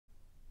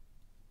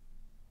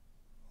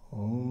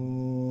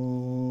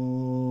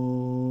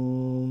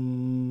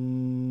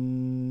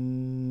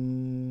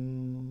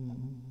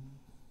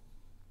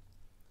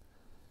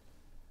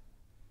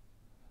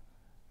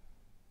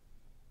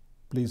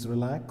Please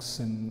relax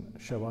in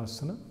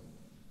Shavasana.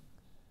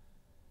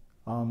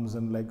 Arms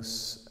and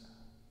legs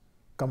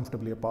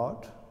comfortably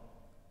apart,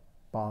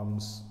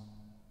 palms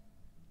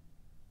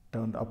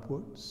turned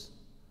upwards.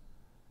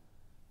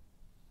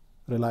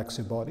 Relax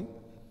your body,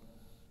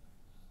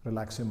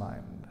 relax your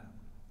mind.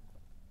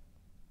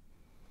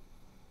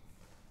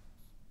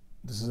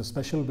 This is a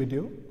special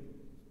video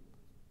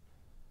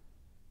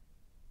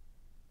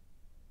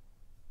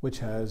which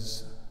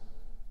has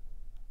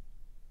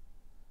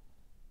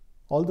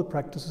all the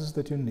practices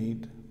that you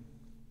need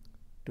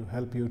to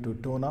help you to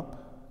tone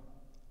up,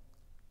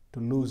 to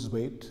lose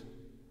weight,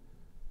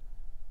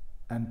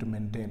 and to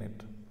maintain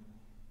it.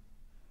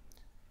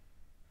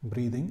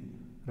 Breathing,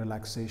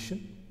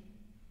 relaxation,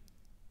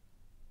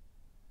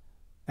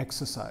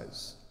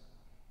 exercise.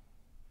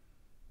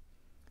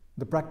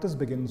 The practice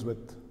begins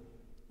with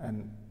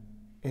an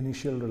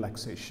initial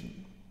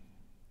relaxation.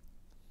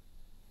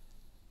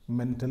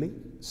 Mentally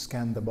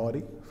scan the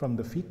body from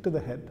the feet to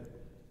the head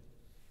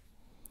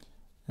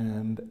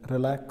and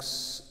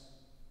relax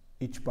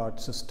each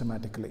part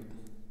systematically.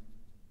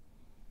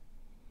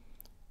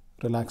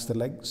 Relax the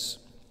legs,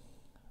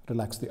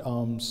 relax the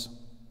arms,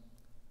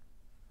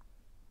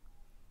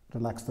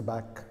 relax the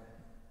back,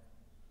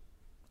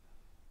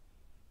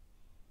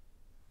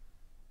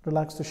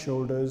 relax the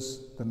shoulders,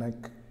 the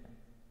neck,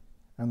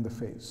 and the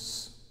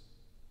face.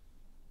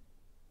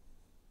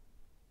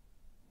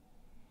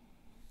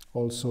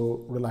 Also,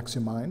 relax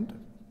your mind.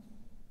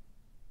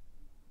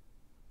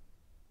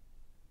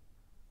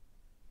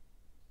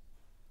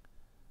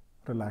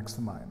 Relax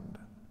the mind.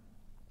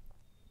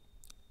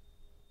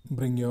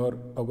 Bring your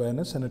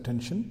awareness and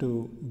attention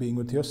to being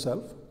with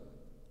yourself.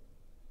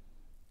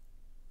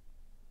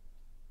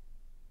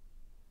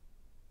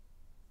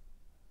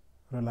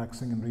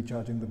 Relaxing and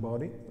recharging the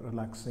body,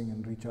 relaxing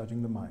and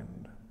recharging the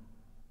mind.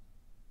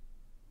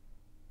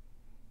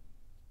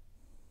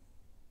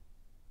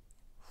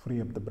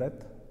 Free up the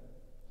breath.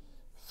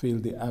 Feel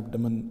the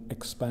abdomen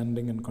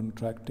expanding and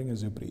contracting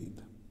as you breathe.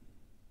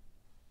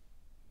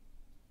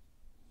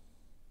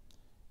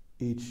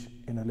 Each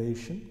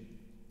inhalation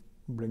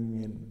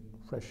bringing in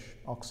fresh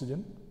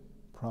oxygen,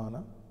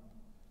 prana.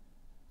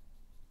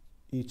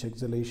 Each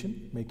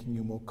exhalation making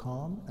you more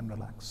calm and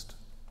relaxed.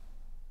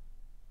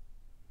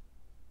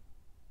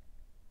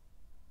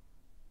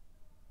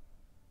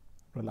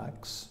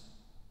 Relax.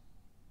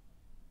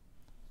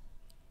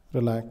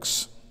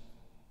 Relax.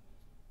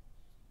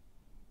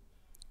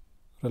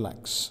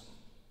 Relax.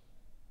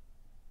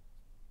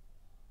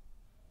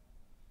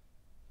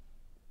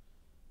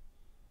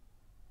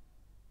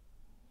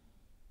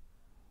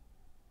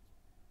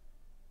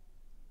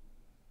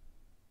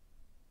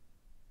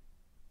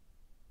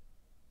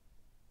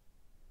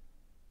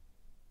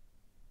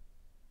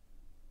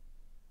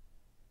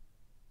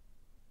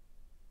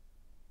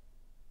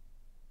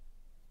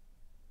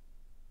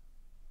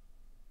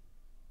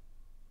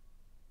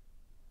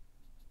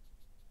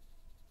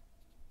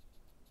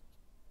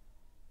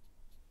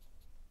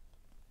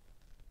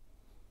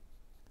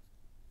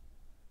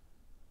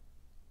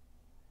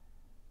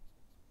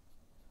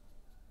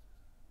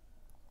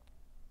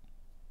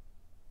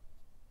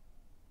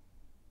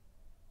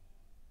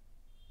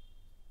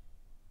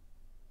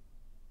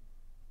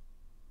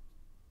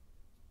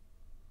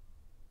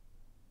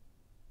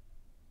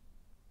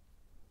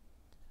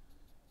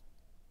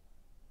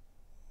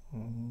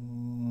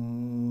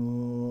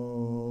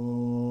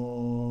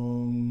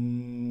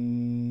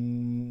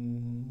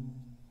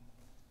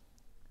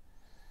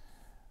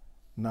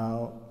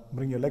 Now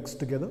bring your legs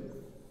together.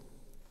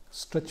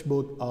 Stretch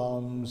both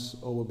arms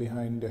over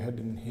behind your head.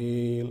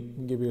 Inhale,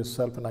 give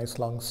yourself a nice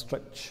long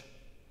stretch.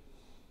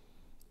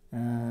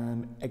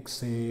 And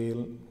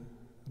exhale,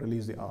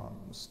 release the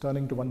arms.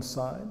 Turning to one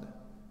side,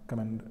 come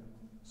and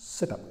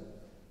sit up.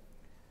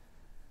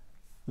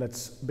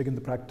 Let's begin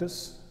the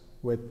practice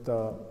with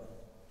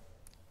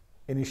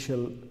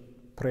initial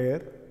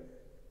prayer.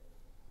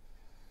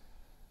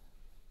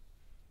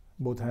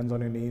 Both hands on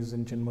your knees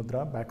in Chin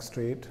Mudra, back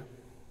straight.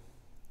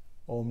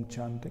 Om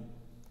chanting.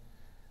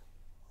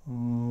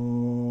 Om.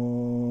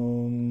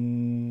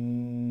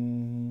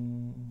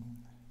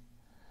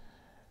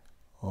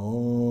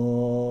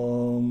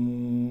 Om.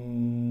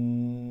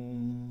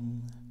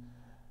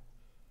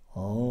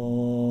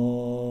 Om.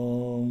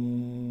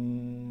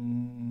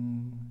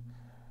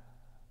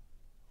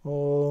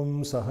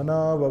 Om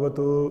Sahana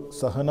Bhavatu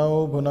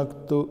Sahanau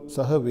Bhunaktu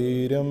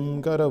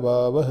Sahaviryam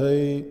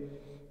Karavavahai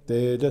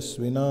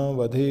Tejasvina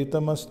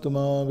Vadhitamastu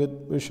Ma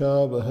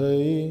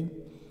Vidvishavahai.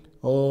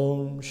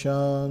 Om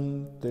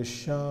Shanti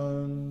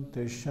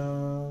Shanti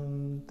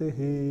Shanti.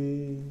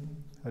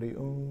 Hari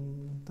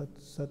Om Tat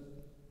Sat.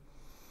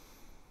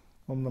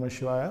 Om Namah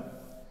Shivaya.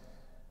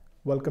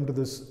 Welcome to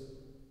this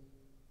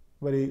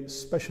very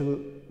special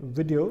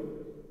video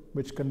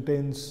which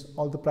contains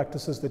all the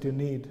practices that you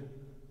need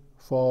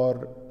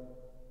for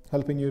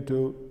helping you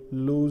to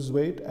lose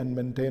weight and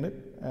maintain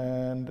it,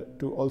 and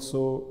to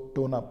also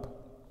tone up.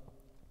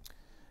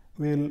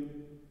 We'll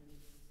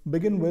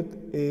begin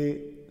with a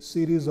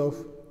series of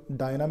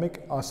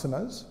dynamic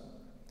asanas,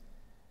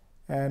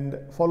 and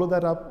follow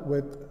that up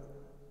with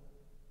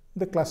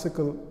the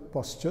classical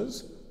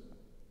postures,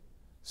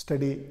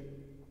 steady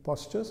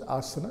postures,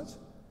 asanas.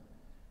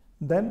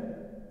 Then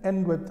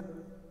end with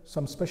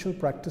some special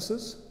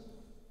practices,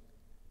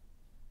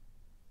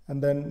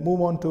 and then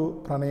move on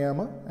to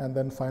pranayama and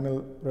then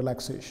final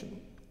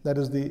relaxation. That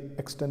is the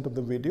extent of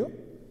the video.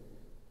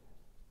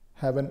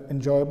 Have an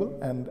enjoyable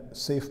and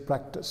safe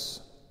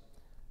practice.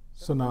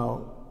 So now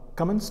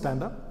come and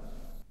stand up.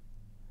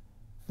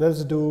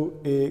 Let's do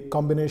a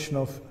combination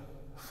of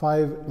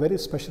 5 very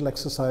special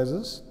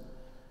exercises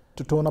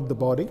to tone up the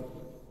body.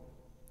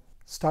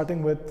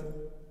 Starting with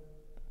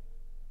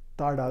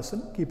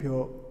Tadasana. Keep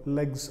your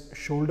legs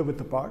shoulder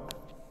width apart.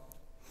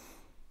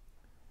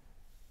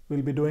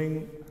 We'll be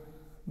doing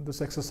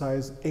this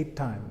exercise 8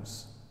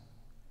 times.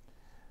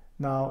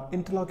 Now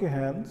interlock your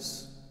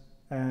hands,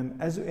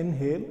 and as you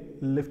inhale,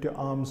 lift your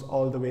arms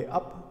all the way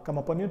up, come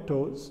up on your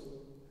toes,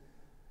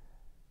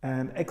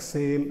 and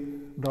exhale,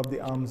 drop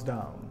the arms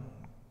down,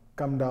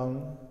 come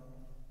down.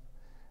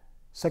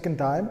 Second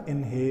time,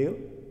 inhale,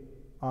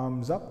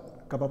 arms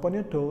up, come up on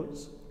your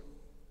toes,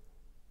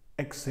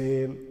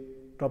 exhale,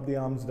 drop the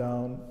arms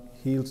down,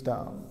 heels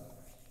down.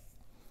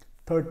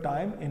 Third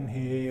time,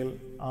 inhale,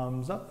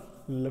 arms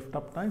up, lift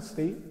up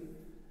nicely,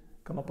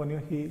 come up on your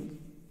heel,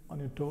 on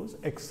your toes,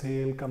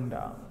 exhale, come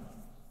down.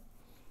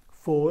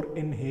 4,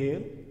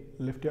 inhale,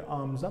 lift your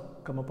arms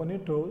up, come up on your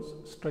toes,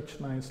 stretch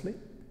nicely,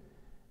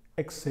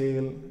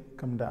 exhale,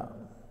 come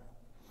down.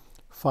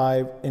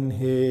 5,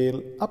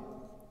 inhale, up,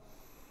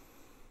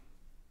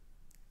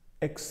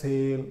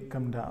 exhale,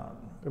 come down.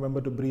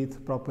 Remember to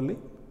breathe properly.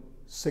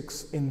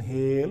 6,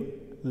 inhale,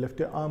 lift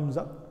your arms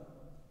up,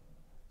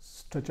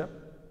 stretch up,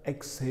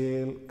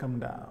 exhale, come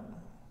down.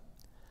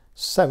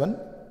 7,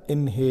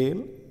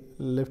 inhale,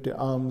 lift your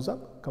arms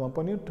up, come up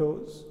on your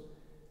toes,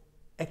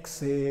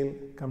 exhale,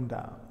 come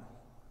down.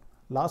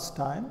 Last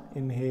time,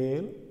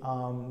 inhale,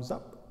 arms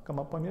up, come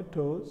up on your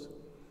toes,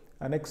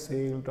 and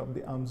exhale, drop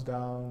the arms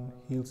down,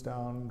 heels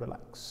down,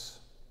 relax.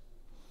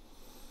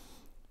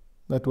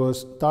 That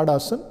was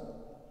Tadasana,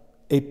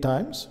 8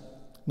 times.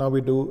 Now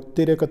we do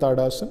Tireka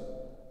Tadasana,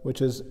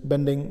 which is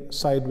bending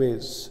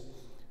sideways.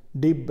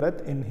 Deep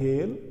breath,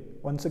 inhale.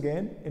 Once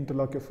again,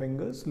 interlock your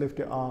fingers, lift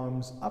your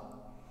arms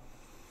up,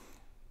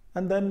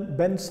 and then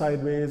bend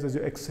sideways as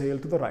you exhale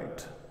to the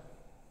right.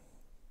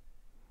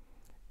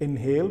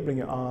 Inhale, bring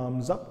your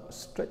arms up,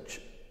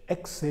 stretch,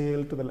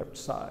 exhale to the left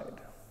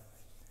side.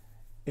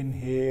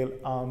 Inhale,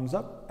 arms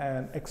up,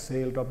 and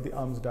exhale, drop the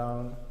arms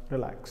down,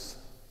 relax.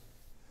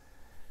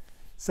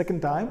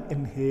 Second time,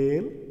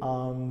 inhale,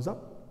 arms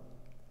up,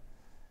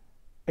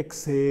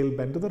 exhale,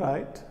 bend to the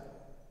right.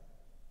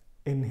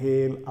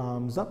 Inhale,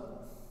 arms up,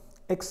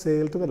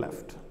 exhale to the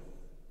left.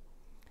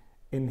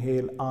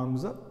 Inhale,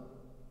 arms up,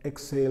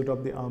 exhale,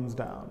 drop the arms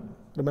down.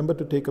 Remember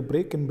to take a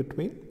break in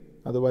between,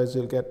 otherwise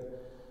you'll get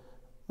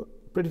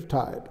pretty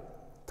tired.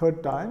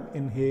 Third time,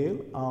 inhale,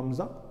 arms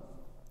up,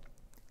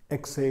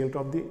 exhale,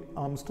 drop the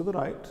arms to the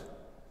right.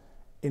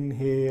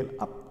 Inhale,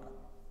 up,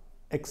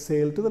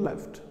 exhale to the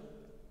left.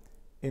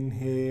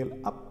 Inhale,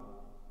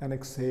 up, and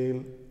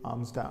exhale,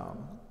 arms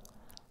down.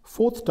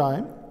 Fourth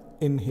time,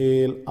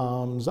 inhale,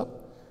 arms up,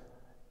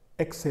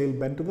 exhale,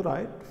 bend to the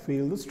right,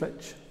 feel the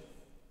stretch.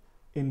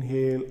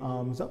 Inhale,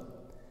 arms up,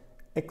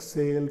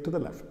 exhale to the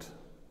left.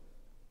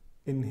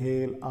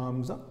 Inhale,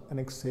 arms up, and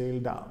exhale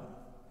down.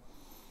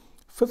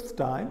 Fifth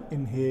time,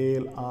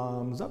 inhale,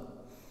 arms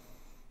up,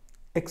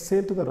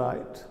 exhale to the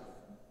right.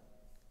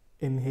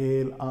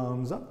 Inhale,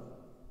 arms up,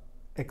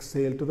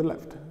 exhale to the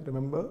left.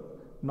 Remember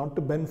not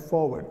to bend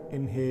forward.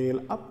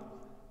 Inhale up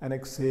and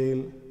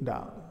exhale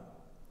down.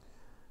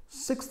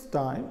 Sixth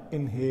time,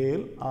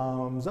 inhale,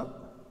 arms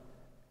up,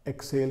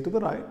 exhale to the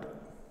right.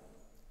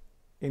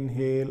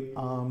 Inhale,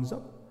 arms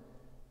up,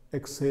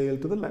 exhale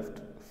to the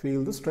left.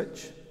 Feel the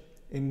stretch.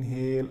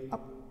 Inhale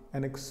up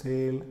and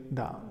exhale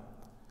down.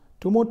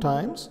 2 more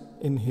times.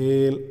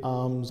 Inhale,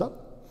 arms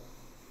up,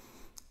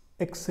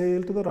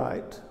 exhale to the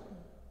right.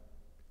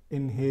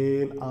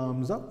 Inhale,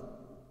 arms up,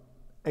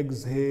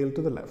 exhale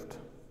to the left.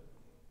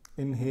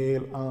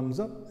 Inhale, arms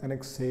up, and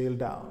exhale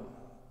down.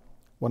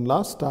 One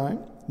last time.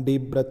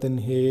 Deep breath,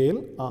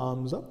 inhale,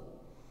 arms up,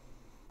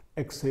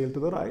 exhale to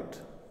the right.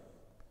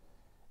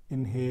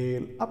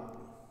 Inhale up,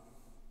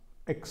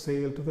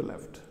 exhale to the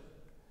left.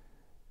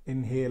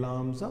 Inhale,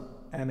 arms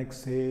up, and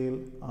exhale,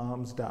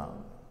 arms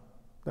down.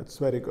 That's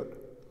very good.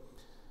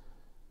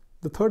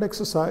 The third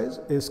exercise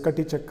is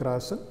Kati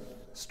Chakrasana.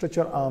 Stretch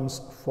your arms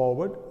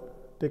forward.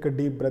 Take a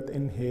deep breath,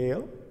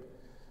 inhale,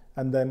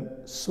 and then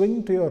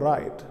swing to your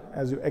right.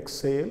 As you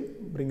exhale,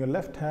 bring your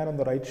left hand on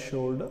the right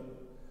shoulder,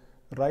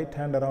 right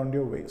hand around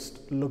your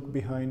waist. Look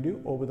behind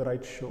you over the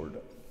right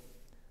shoulder.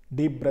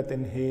 Deep breath,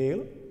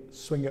 inhale,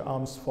 swing your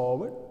arms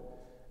forward,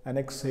 and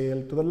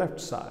exhale to the left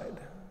side.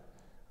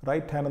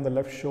 Right hand on the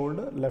left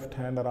shoulder, left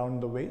hand around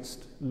the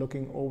waist,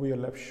 looking over your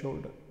left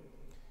shoulder.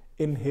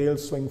 Inhale,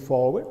 swing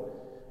forward,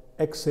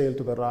 exhale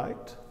to the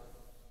right.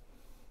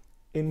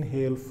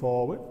 Inhale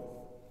forward,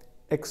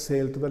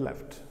 exhale to the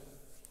left.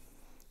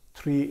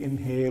 3,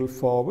 inhale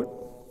forward,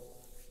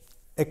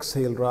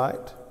 exhale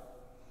right,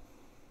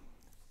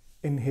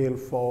 inhale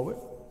forward,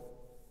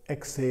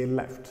 exhale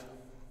left,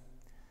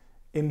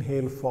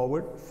 inhale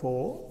forward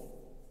 4,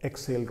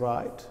 exhale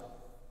right,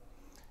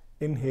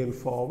 inhale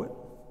forward,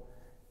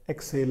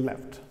 exhale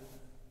left,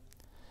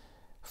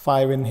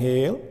 5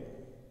 inhale,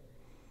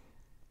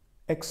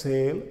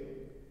 exhale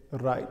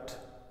right,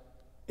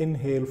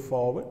 inhale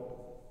forward,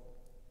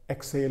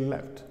 exhale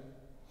left,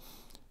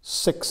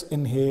 6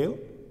 inhale,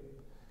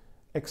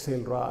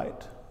 exhale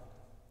right,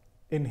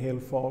 inhale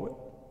forward,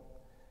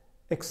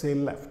 exhale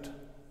left,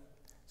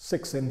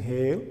 6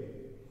 inhale,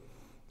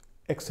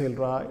 exhale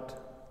right,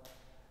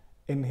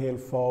 inhale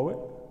forward,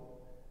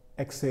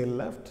 exhale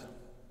left,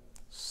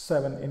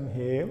 7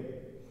 inhale,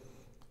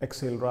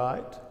 exhale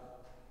right,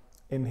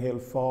 inhale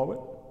forward,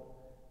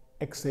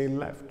 exhale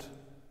left,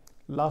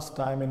 last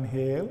time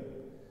inhale,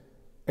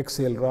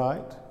 exhale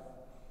right,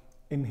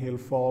 inhale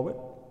forward,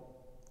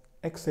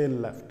 exhale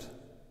left,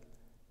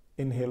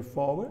 inhale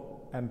forward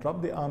and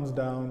drop the arms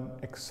down,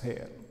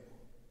 exhale.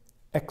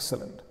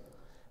 Excellent.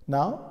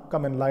 Now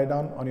come and lie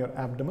down on your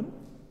abdomen.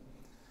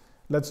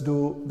 Let's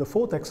do the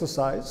fourth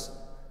exercise,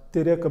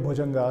 Tiryaka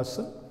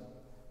Bhujangasana.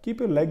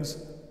 Keep your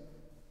legs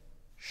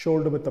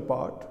shoulder width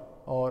apart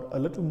or a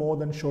little more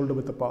than shoulder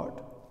width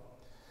apart.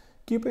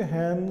 Keep your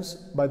hands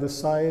by the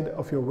side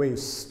of your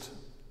waist,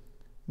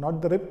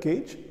 not the rib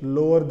cage,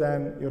 lower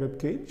than your rib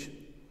cage.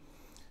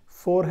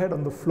 Forehead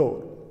on the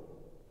floor.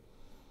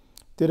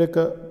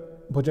 Tiryaka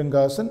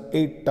Bhujangasana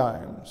 8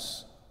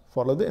 times.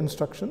 Follow the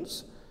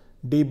instructions.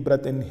 Deep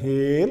breath,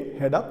 inhale,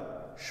 head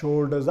up,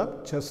 shoulders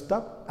up, chest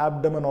up,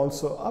 abdomen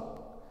also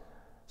up.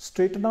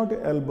 Straighten out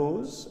your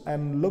elbows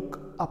and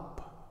look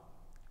up.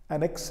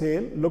 And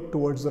exhale, look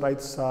towards the right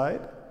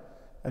side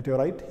at your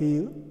right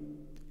heel.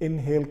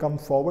 Inhale, come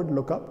forward,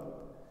 look up.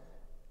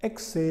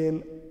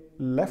 Exhale,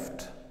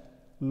 left,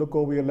 look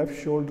over your left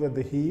shoulder at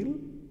the heel.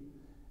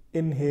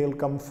 Inhale,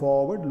 come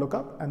forward, look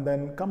up, and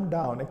then come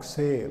down,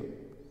 exhale.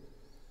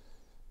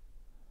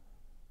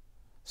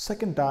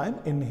 Second time,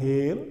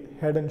 inhale,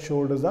 head and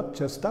shoulders up,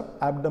 chest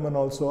up, abdomen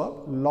also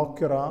up,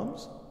 lock your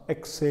arms,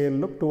 exhale,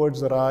 look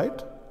towards the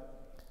right,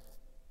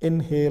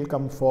 inhale,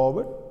 come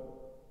forward,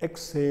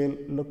 exhale,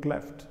 look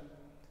left,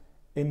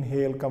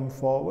 inhale, come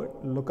forward,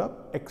 look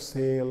up,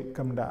 exhale,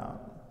 come down.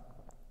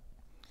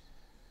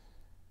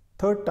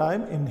 Third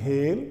time,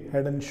 inhale,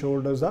 head and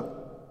shoulders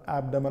up,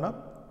 abdomen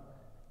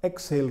up,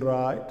 exhale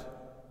right,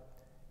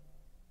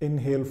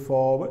 inhale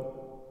forward,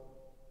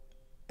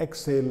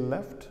 exhale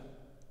left,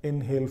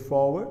 inhale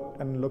forward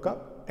and look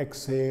up,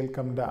 exhale,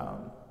 come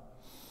down.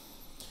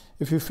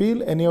 If you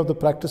feel any of the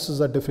practices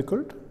are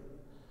difficult,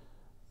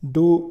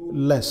 do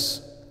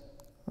less.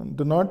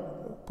 Do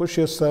not push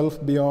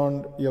yourself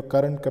beyond your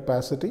current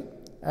capacity.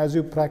 As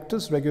you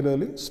practice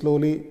regularly,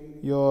 slowly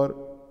your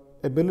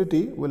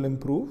ability will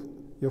improve,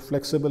 your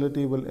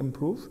flexibility will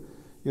improve,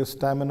 your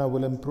stamina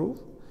will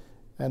improve,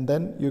 and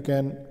then you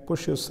can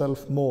push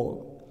yourself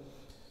more.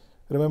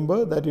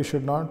 Remember that you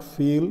should not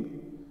feel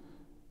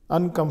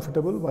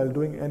uncomfortable while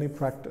doing any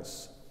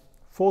practice.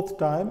 Fourth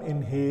time,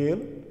 inhale,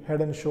 head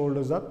and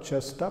shoulders up,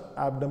 chest up,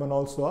 abdomen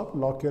also up,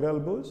 lock your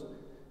elbows.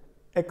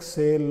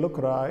 Exhale, look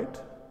right.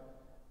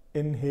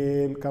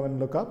 Inhale, come and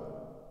look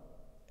up.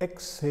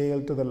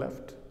 Exhale to the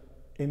left.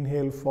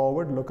 Inhale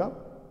forward, look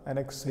up, and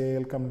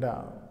exhale, come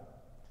down.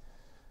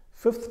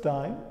 Fifth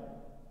time,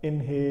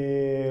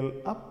 inhale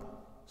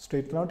up,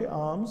 straighten out your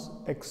arms,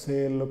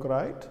 exhale, look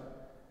right.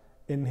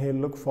 Inhale,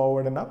 look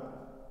forward and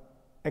up.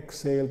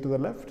 Exhale to the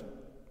left.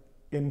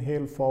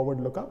 Inhale forward,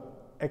 look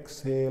up,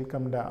 exhale,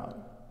 come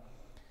down.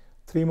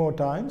 3 more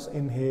times,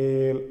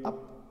 inhale up,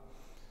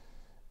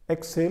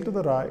 exhale to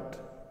the right,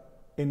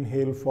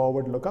 inhale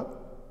forward, look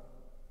up,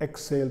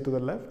 exhale to the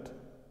left,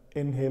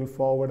 inhale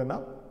forward and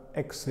up,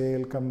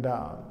 exhale, come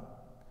down.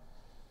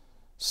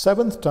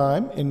 7th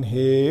time,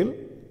 inhale,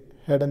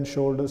 head and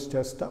shoulders,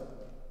 chest up,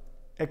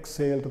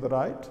 exhale to the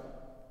right,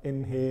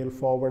 inhale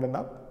forward and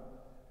up,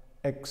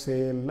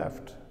 exhale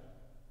left,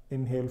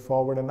 inhale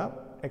forward and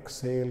up,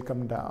 exhale,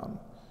 come down.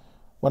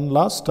 One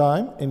last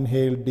time,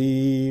 inhale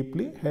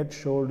deeply, head,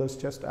 shoulders,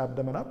 chest,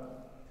 abdomen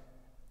up.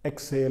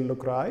 Exhale,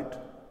 look right.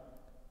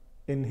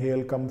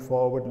 Inhale, come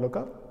forward, look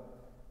up.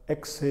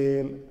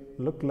 Exhale,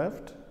 look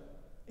left.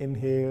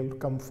 Inhale,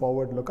 come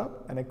forward, look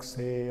up, and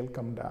exhale,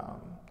 come down.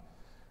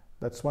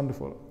 That's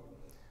wonderful.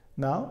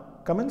 Now,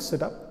 come and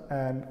sit up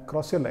and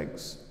cross your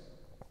legs.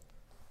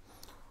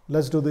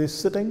 Let's do the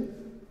sitting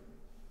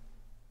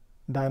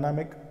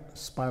dynamic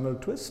spinal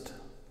twist.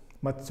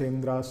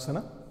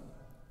 Matsyendrasana.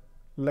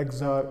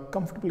 Legs are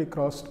comfortably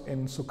crossed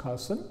in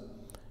Sukhasana.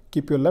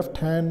 Keep your left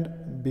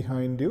hand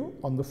behind you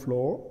on the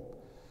floor.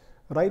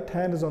 Right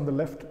hand is on the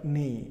left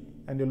knee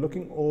and you're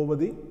looking over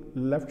the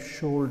left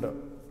shoulder.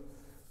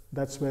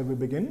 That's where we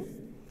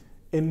begin.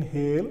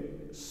 Inhale,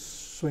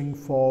 swing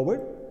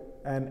forward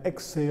and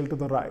exhale to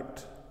the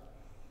right.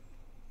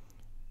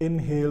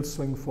 Inhale,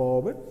 swing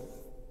forward.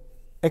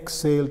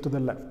 Exhale to the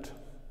left.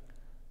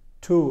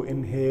 2.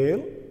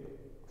 Inhale,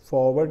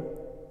 forward.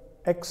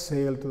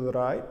 Exhale to the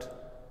right.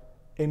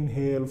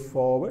 Inhale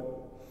forward.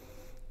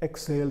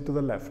 exhale to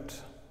the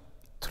left.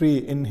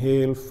 3,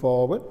 inhale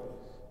forward,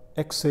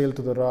 exhale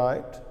to the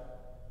right,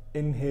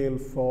 inhale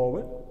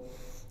forward,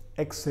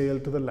 exhale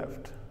to the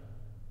left.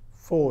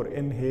 4,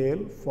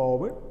 inhale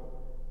forward,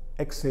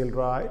 exhale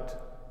right,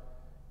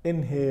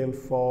 inhale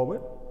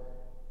forward,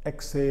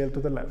 exhale to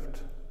the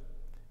left.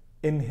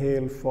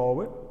 Inhale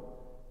forward,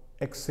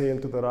 exhale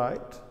to the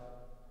right,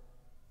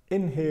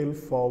 inhale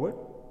forward,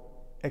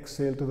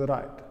 exhale to the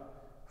right.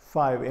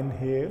 5,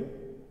 inhale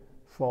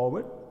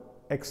forward,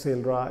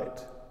 exhale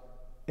right,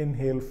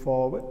 inhale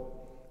forward,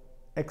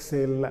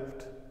 exhale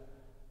left.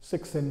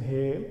 6,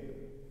 inhale,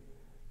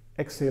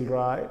 exhale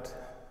right,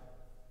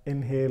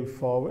 inhale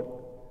forward,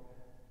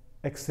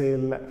 exhale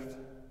left.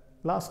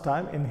 Last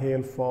time,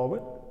 inhale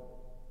forward,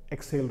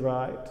 exhale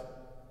right,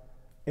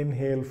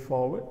 inhale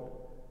forward,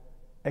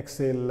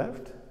 exhale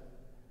left,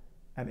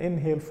 and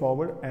inhale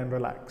forward and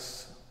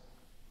relax.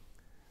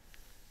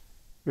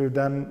 We've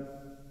done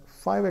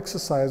 5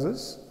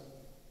 exercises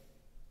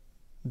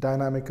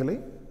dynamically.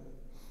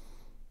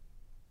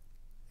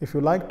 If you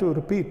like to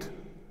repeat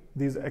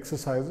these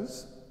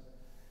exercises,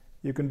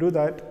 you can do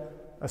that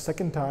a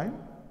second time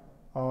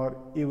or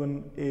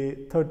even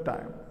a third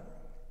time.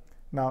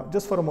 Now,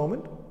 just for a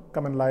moment,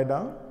 come and lie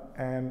down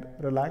and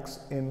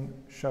relax in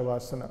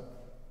Shavasana.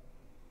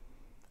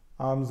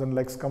 Arms and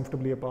legs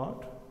comfortably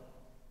apart,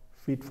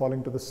 feet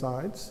falling to the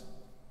sides.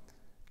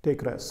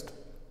 Take rest.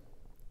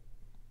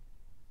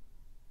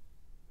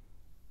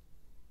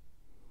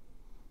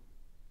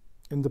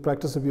 In the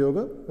practice of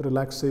yoga,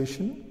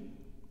 relaxation,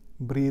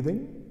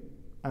 breathing,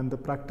 and the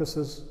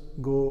practices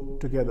go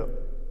together.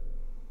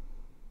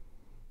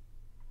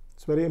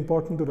 It's very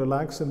important to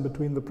relax in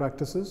between the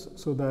practices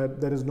so that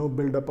there is no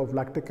buildup of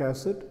lactic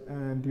acid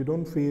and you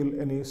don't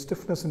feel any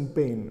stiffness and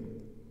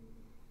pain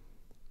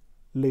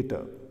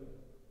later.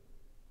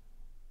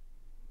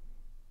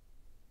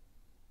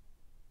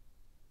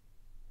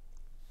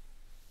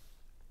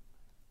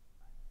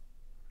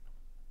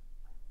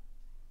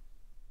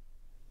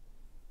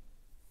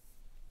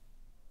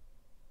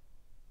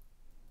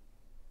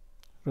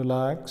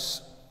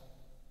 Relax,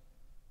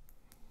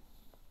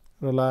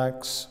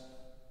 relax,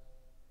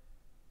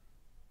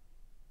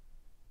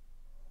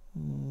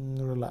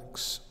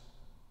 relax.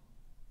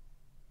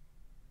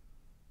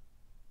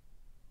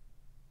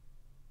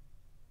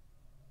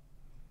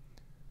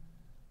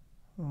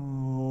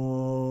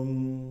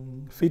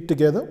 Feet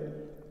together.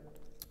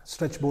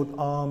 Stretch both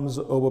arms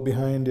over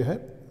behind your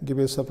head. Give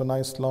yourself a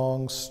nice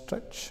long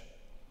stretch.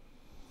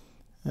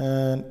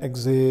 And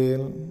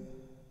exhale.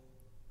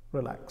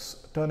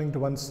 Relax. Turning to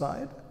one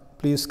side,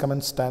 please come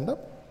and stand up.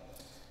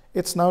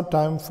 It's now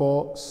time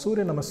for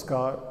Surya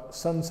Namaskar,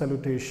 Sun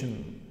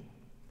Salutation.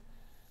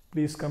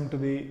 Please come to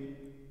the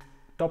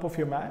top of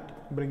your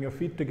mat, bring your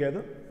feet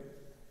together.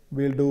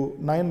 We'll do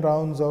 9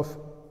 rounds of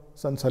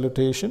Sun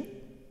Salutation.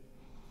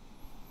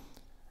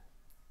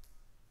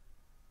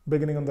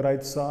 Beginning on the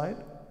right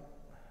side,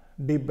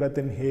 deep breath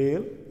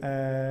inhale,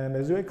 and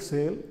as you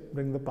exhale,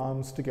 bring the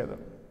palms together.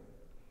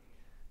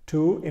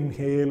 2,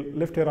 inhale,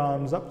 lift your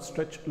arms up,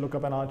 stretch, look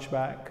up and arch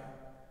back.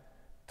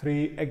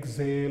 3,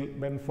 exhale,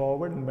 bend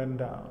forward and bend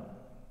down.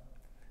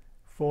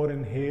 4,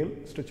 inhale,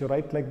 stretch your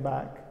right leg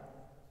back,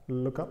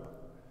 look up.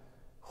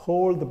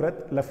 Hold the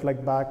breath, left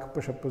leg back,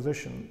 push-up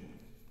position.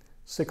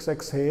 6,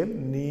 exhale,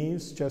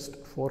 knees, chest,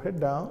 forehead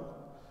down.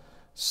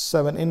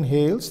 7,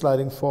 inhale,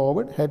 sliding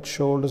forward, head,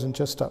 shoulders and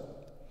chest up.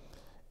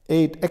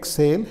 8,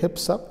 exhale,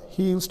 hips up,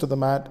 heels to the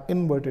mat,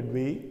 inverted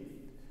V.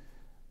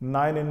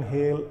 9,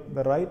 inhale,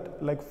 the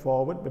right leg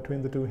forward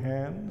between the 2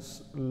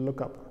 hands, look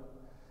up.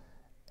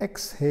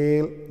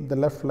 Exhale, the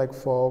left leg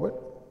forward.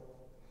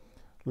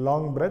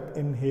 Long breath,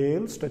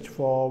 inhale, stretch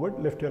forward,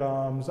 lift your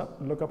arms up,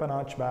 look up and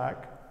arch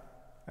back.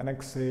 And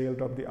exhale,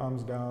 drop the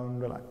arms down,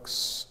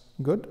 relax.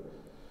 Good.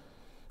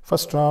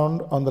 First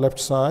round on the left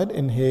side,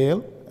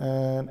 inhale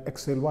and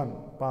exhale 1,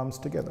 palms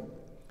together.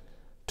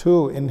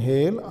 2,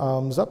 inhale,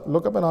 arms up,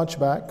 look up and arch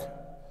back.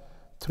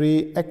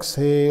 3,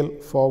 exhale,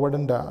 forward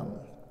and down.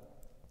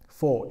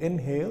 4,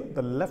 inhale,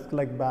 the left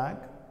leg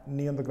back,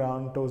 knee on the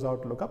ground, toes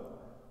out, look up.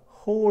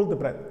 Hold the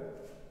breath,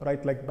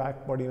 right leg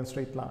back, body in a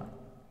straight line.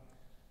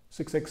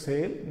 6,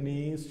 exhale,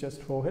 knees,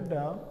 chest, forehead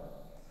down.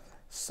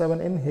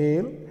 7,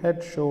 inhale,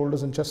 head,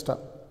 shoulders and chest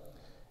up.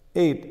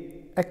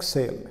 8,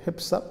 exhale,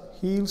 hips up,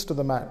 heels to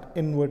the mat,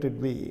 inverted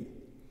V.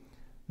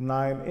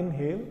 9,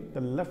 inhale,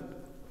 the left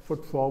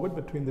foot forward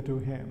between the 2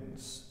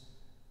 hands.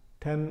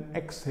 10,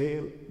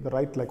 exhale, the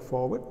right leg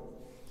forward.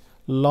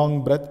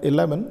 Long breath,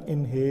 11,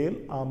 inhale,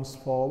 arms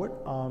forward,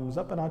 arms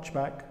up and arch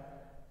back.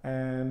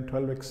 And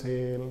 12,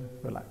 exhale,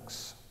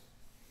 relax.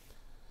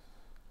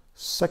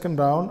 Second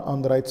round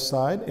on the right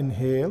side,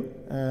 inhale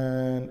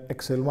and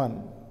exhale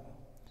 1.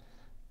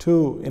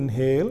 2,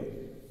 inhale.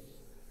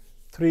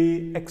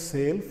 3,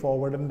 exhale,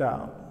 forward and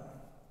down.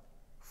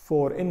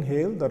 4,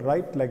 inhale, the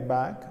right leg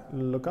back,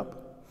 look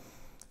up.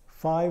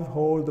 5,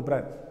 hold the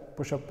breath,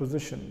 push-up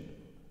position.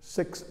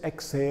 6,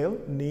 exhale,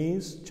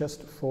 knees,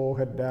 chest,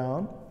 forehead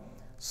down.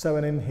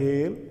 7,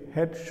 inhale,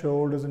 head,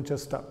 shoulders and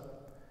chest up.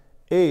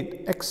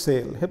 8,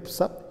 exhale,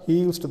 hips up,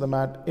 heels to the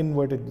mat,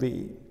 inverted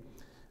V.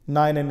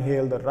 9,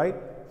 inhale the right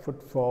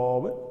foot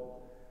forward.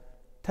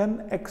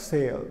 10,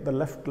 exhale the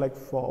left leg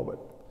forward.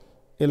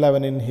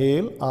 11,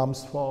 inhale,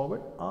 arms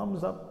forward,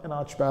 arms up and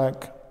arch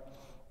back.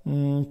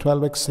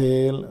 12,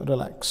 exhale,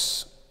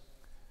 relax.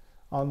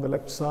 On the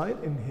left side,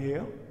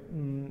 inhale,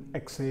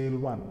 exhale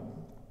 1.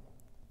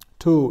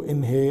 2,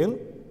 inhale.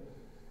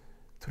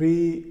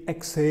 3,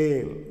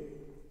 exhale.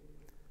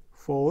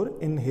 4,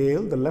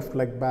 inhale the left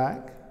leg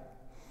back.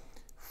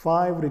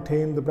 5,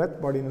 retain the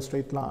breath, body in a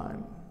straight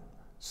line.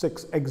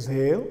 6,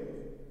 exhale.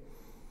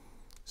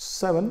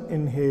 7,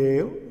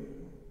 inhale.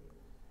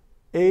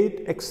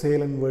 8,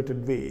 exhale,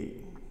 inverted V.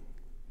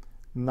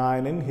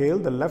 9, inhale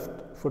the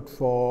left foot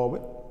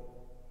forward.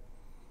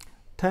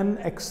 10,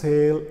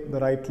 exhale the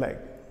right leg.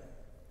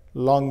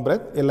 Long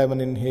breath, 11,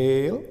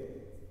 inhale.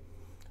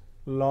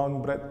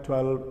 Long breath,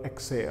 12,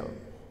 exhale.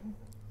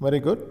 Very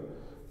good.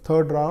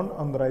 Third round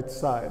on the right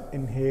side.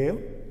 Inhale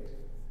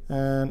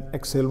and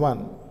exhale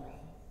 1.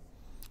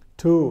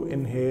 2,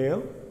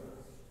 inhale.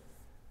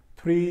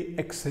 3,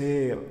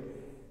 exhale.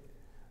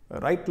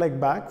 Right leg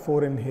back,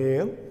 4,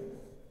 inhale.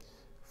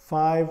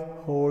 5,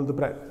 hold the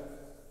breath.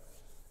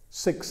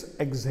 6,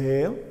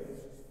 exhale.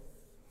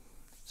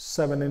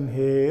 7,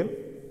 inhale.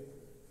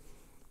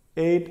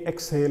 8,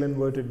 exhale,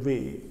 inverted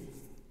V.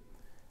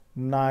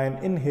 9,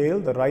 inhale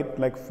the right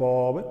leg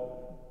forward.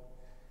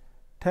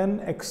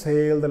 10,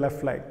 exhale the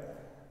left leg.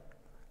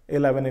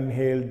 11,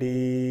 inhale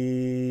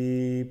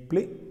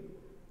deeply.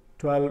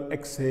 12,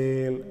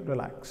 exhale,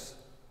 relax.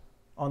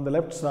 On the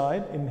left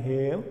side,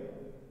 inhale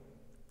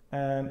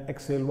and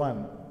exhale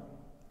 1.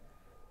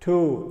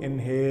 2,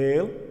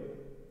 inhale.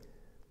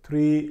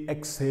 3,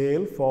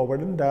 exhale,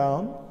 forward and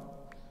down.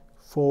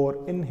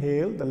 4,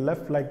 inhale the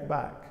left leg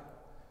back.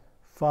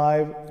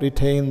 5,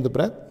 retain the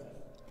breath.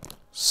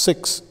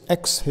 6,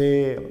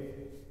 exhale.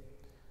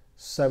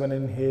 7,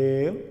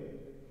 inhale.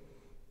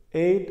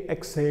 8,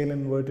 exhale,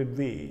 inverted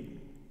V.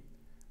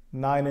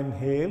 9,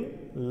 inhale,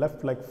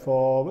 left leg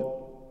forward.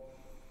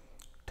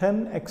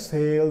 10,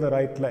 exhale the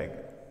right leg.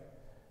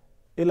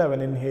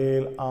 11,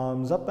 inhale,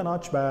 arms up and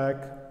arch back.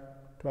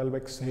 12,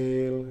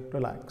 exhale,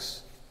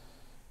 relax.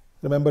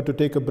 Remember to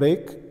take a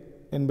break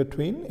in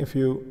between if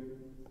you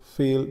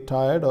feel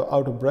tired or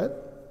out of breath.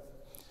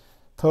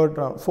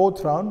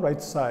 Fourth round,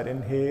 right side.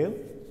 Inhale,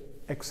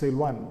 exhale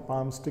 1,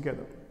 palms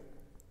together.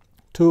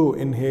 2,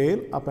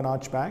 inhale, up and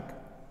arch back.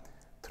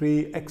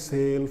 3,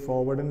 exhale,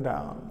 forward and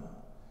down.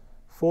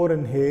 4,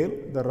 inhale,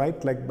 the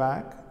right leg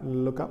back,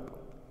 look up.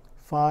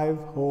 5,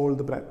 hold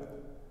the breath.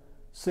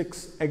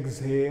 6,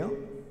 exhale.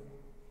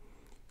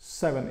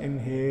 7,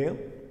 inhale.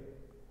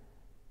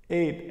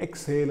 8,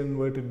 exhale,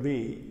 inverted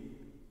V.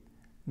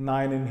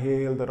 9,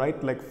 inhale, the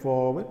right leg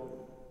forward.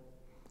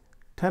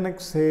 10,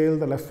 exhale,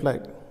 the left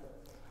leg.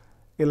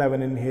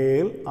 11,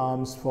 inhale,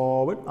 arms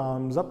forward,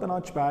 arms up and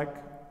arch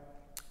back.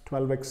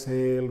 12,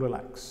 exhale,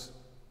 relax.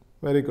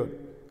 Very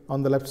good.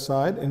 On the left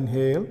side,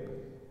 inhale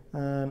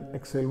and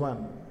exhale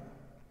 1.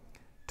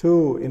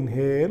 2,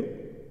 inhale.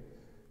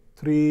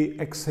 3,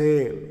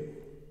 exhale.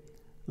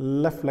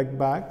 Left leg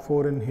back,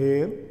 4,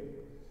 inhale.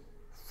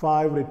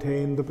 5,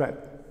 retain the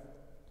breath.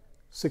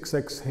 6,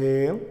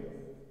 exhale.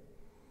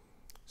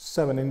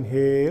 7,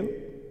 inhale.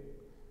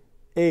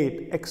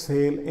 8,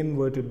 exhale,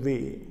 inverted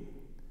V.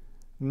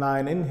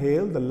 9,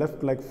 inhale, the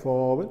left leg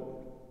forward.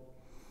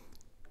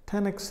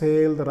 10,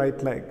 exhale, the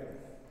right leg.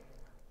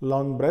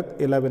 Long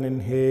breath, 11,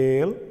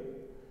 inhale.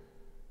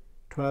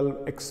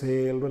 12,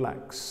 exhale,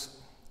 relax.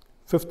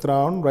 Fifth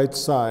round, right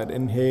side,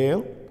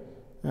 inhale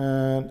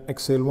and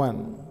exhale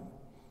 1.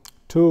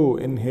 2,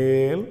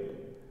 inhale.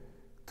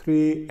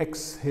 3,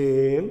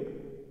 exhale.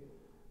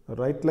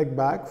 Right leg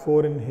back,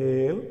 4,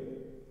 inhale.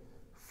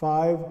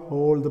 5,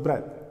 hold the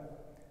breath.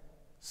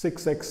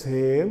 6,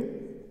 exhale.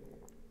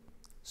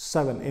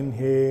 7,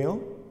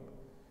 inhale.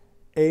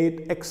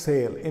 8,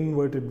 exhale,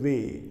 inverted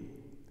V.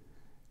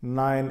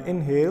 9,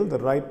 inhale, the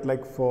right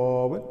leg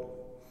forward.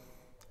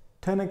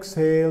 10,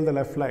 exhale, the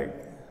left leg.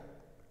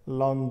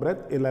 Long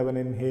breath, 11,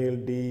 inhale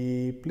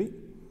deeply.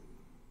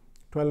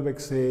 12,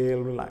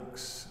 exhale,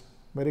 relax.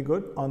 Very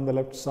good. On the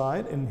left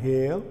side,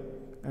 inhale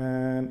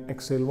and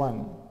exhale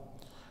 1.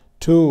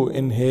 2,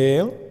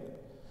 inhale.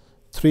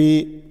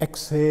 3,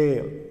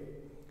 exhale.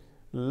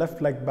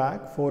 Left leg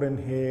back, 4,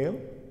 inhale.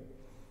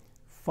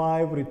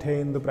 5,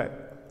 retain the breath.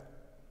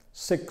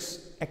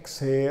 6,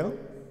 exhale.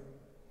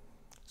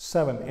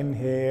 7,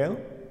 inhale.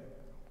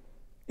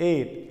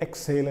 8,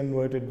 exhale,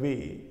 inverted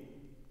V.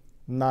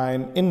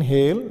 9,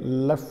 inhale,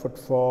 left foot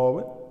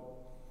forward.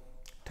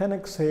 10,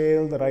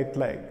 exhale, the right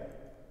leg.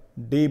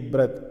 Deep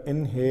breath,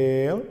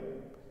 inhale.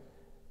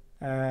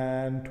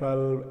 And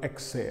 12,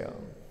 exhale.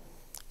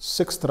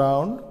 Sixth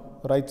round,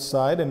 right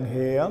side,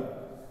 inhale.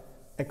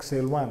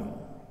 Exhale 1.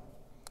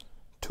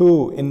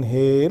 2,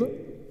 inhale.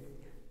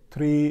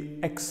 3,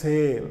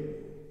 exhale.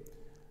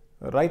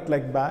 Right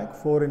leg back,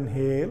 4,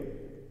 inhale.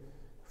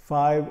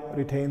 5,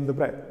 retain the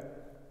breath.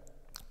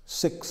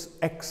 6,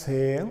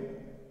 exhale.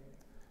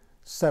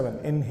 7,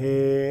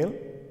 inhale.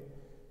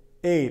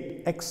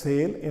 8,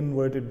 exhale,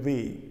 inverted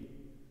V.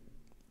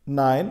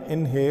 9,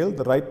 inhale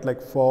the right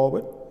leg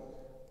forward.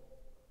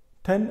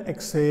 10,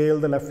 exhale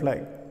the left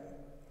leg.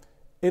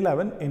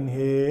 11,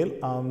 inhale,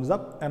 arms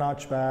up and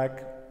arch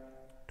back.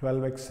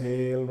 12,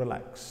 exhale,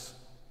 relax.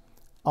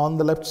 On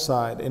the left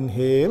side,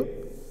 inhale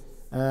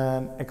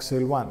and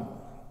exhale 1.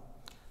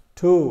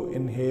 2,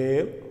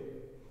 inhale.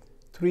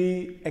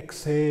 3,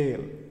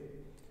 exhale.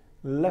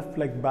 Left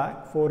leg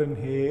back, 4,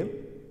 inhale.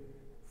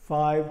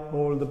 5,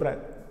 hold the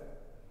breath.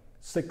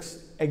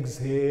 6,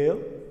 exhale.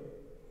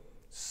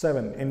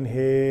 7,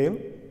 inhale.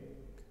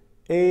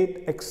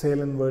 8,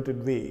 exhale,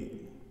 inverted V.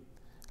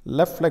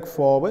 Left leg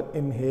forward,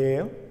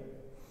 inhale.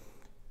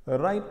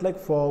 Right leg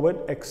forward,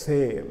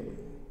 exhale.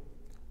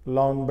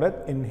 Long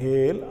breath,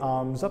 inhale,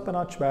 arms up and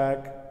arch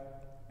back.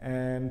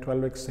 And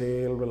 12,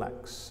 exhale,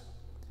 relax.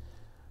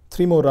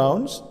 3 more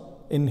rounds.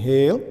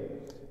 Inhale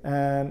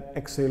and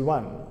exhale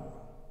 1.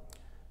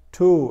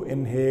 2,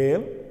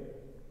 inhale.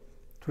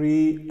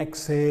 3,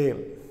 exhale.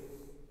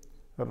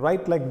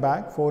 Right leg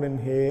back, 4,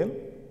 inhale.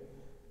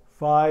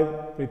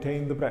 5,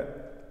 retain the breath.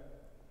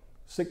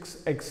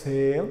 6,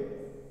 exhale.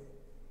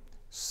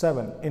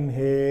 7,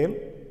 inhale.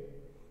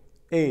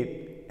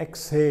 8,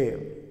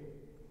 exhale.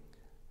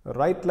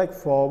 Right leg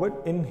forward,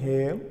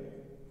 inhale.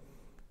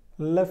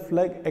 Left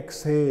leg,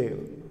 exhale.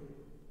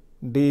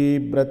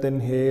 Deep breath,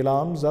 inhale,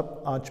 arms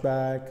up, arch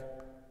back.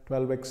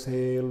 12,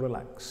 exhale,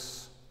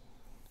 relax.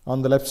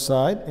 On the left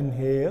side,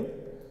 inhale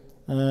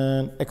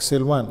and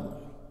exhale 1.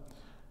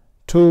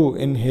 2,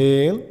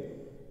 inhale.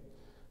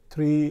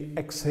 3,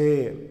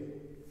 exhale.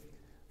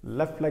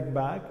 Left leg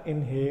back,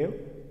 inhale.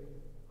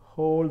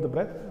 Hold the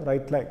breath,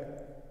 right leg.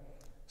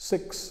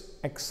 6,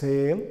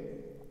 exhale.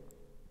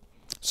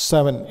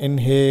 7,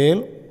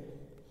 inhale.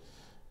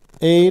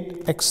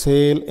 8,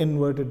 exhale,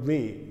 inverted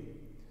V.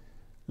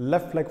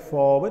 Left leg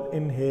forward,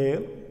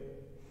 inhale.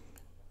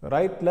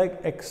 Right leg,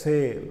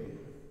 exhale.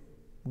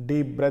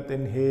 Deep breath,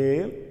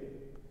 inhale.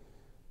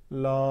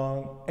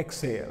 Long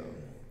exhale.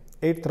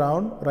 8th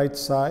round, right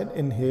side,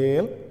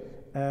 inhale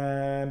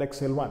and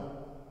exhale 1.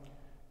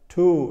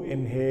 2,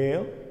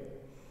 inhale.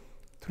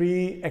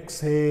 3,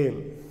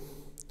 exhale.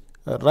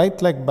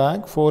 Right leg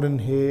back, 4,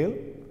 inhale.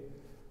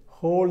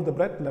 Hold the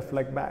breath, left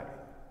leg back.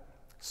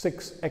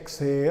 6,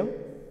 exhale.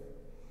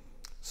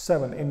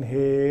 7,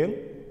 inhale.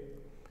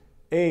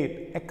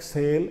 8,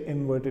 exhale,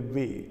 inverted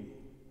V.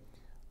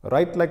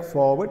 Right leg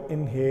forward,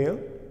 inhale.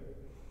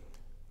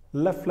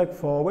 Left leg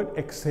forward,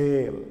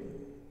 exhale.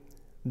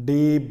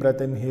 Deep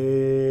breath,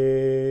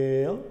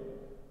 inhale.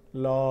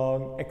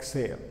 Long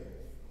exhale.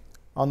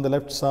 On the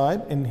left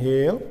side,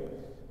 inhale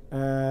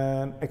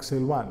and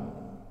exhale 1.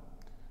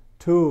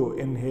 2,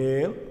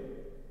 inhale.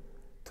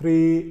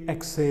 3,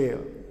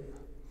 exhale.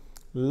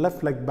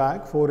 Left leg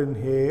back, 4,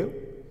 inhale.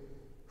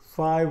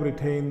 5,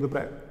 retain the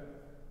breath.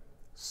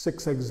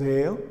 6,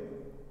 exhale.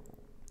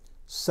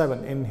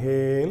 7,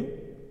 inhale.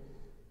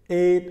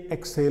 8,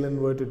 exhale,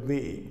 inverted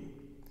V.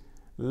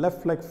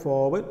 Left leg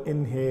forward,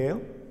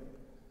 inhale.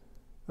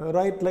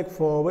 Right leg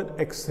forward,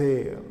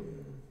 exhale.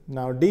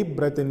 Now deep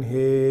breath,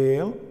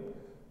 inhale.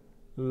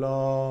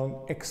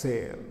 Long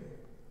exhale.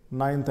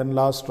 9th and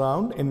last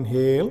round,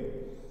 inhale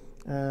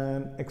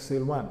and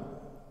exhale 1.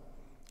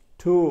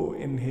 2,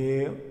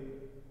 inhale.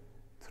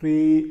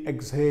 3,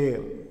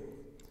 exhale.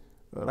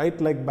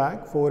 Right leg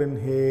back, 4,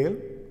 inhale.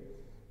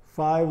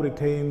 5,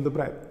 retain the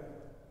breath.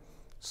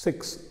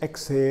 6,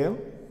 exhale.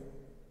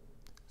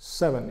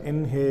 7,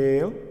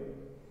 inhale.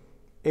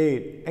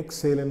 8,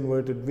 exhale,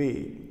 inverted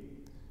V.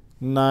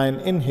 9,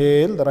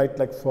 inhale, the right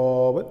leg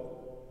forward.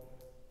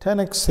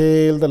 10,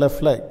 exhale, the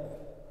left leg.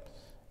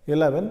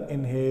 11,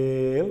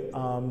 inhale,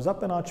 arms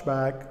up and arch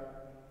back.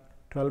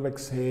 12,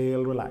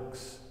 exhale,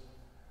 relax.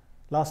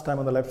 Last time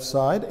on the left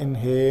side,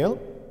 inhale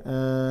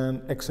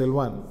and exhale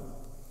 1.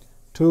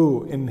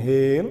 2,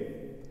 inhale.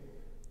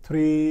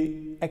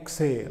 3,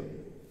 exhale.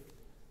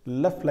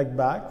 Left leg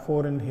back,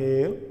 4,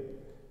 inhale.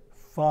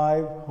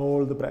 5,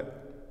 hold the breath.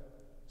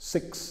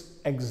 6,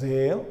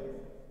 exhale.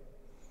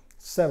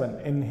 7,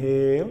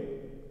 inhale.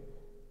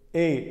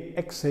 8,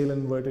 exhale,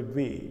 inverted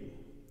V.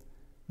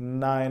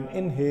 9,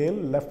 inhale,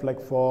 left leg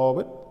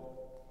forward.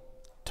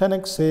 10,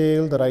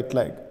 exhale, the right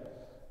leg.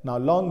 Now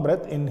long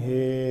breath,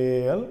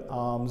 inhale,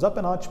 arms up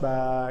and arch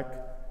back.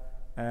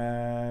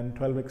 And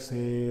 12,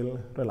 exhale,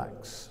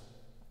 relax.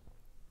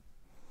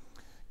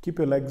 Keep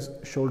your legs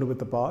shoulder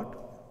width apart.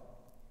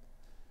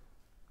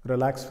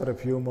 Relax for a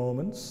few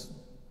moments.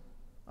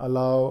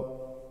 Allow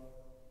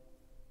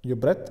your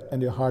breath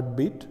and your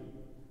heartbeat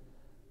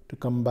to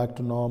come back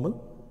to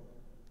normal.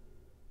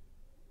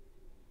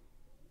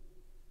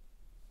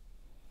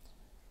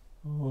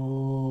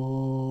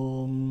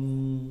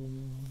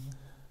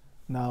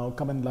 Now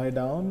come and lie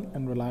down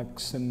and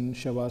relax in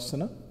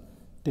Shavasana.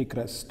 Take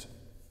rest.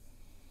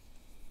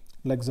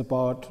 Legs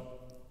apart,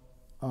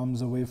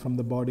 arms away from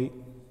the body.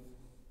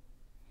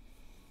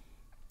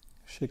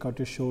 Shake out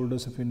your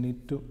shoulders if you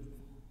need to.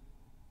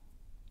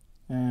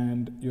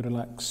 And you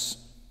relax.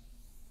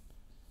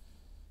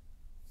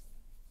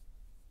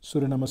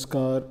 Surya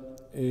Namaskar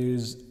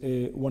is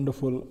a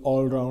wonderful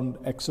all-round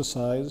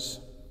exercise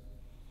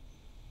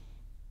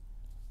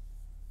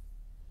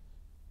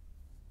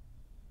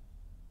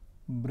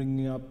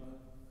bringing up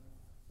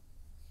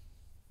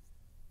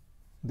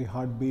the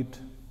heartbeat,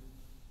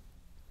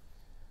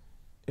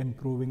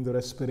 improving the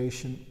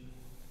respiration,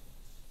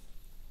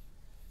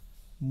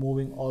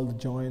 moving all the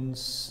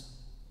joints,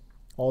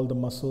 all the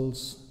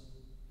muscles.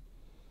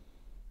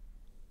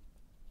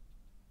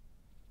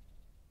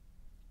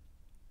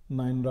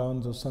 Nine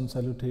rounds of sun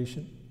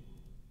salutation.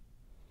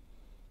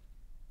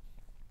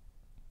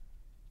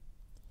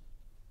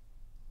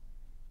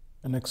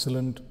 An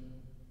excellent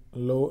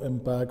low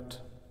impact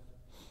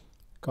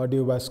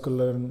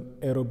cardiovascular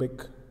and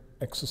aerobic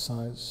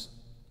exercise.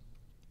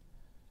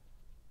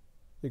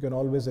 You can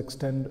always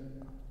extend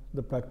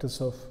the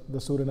practice of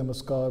the Surya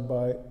Namaskar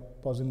by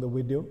pausing the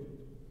video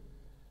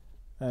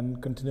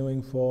and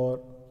continuing for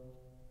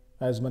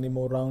as many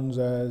more rounds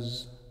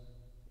as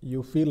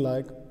you feel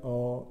like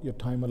or your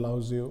time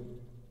allows you.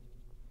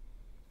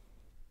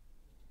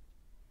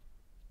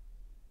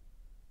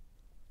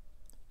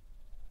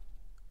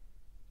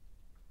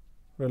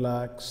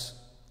 Relax,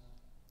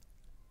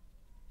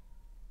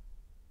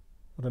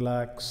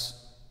 relax,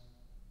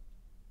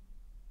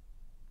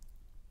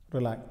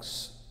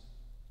 relax.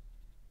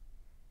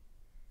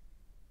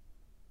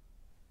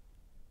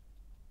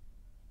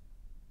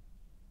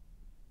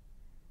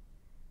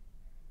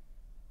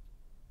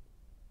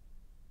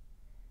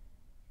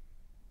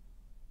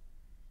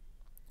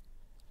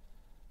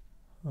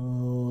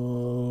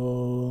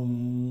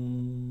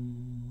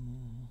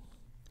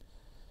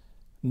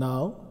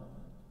 Now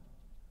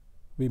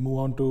we move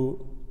on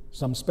to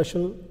some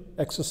special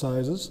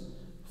exercises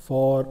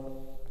for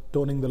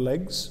toning the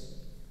legs,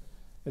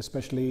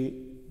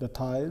 especially the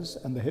thighs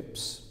and the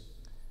hips,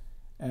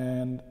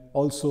 and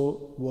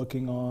also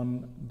working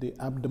on the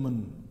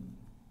abdomen.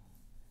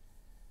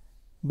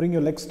 Bring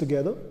your legs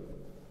together,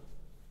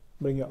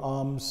 bring your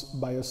arms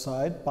by your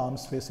side,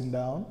 palms facing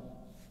down.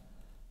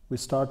 We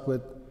start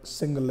with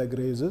single leg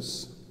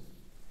raises.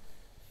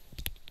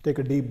 Take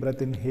a deep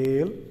breath,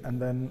 inhale,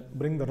 and then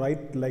bring the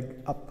right leg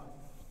up.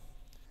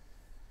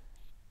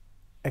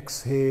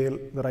 Exhale,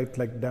 the right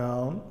leg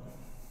down.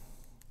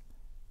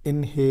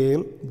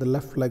 Inhale, the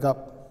left leg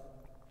up.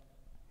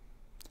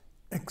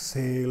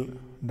 Exhale,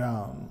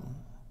 down.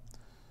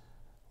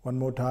 One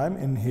more time,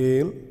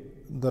 inhale,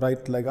 the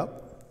right leg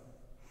up.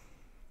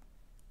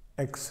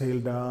 Exhale,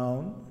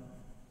 down.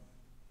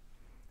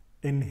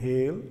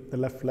 Inhale, the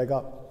left leg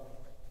up.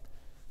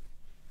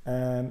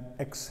 And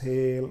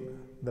exhale,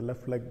 the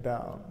left leg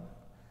down.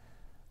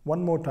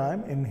 One more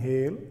time,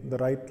 inhale, the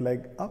right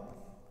leg up.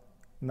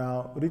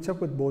 Now reach up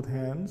with both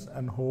hands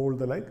and hold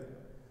the leg.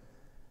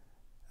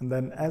 And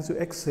then as you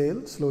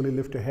exhale, slowly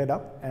lift your head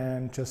up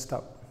and chest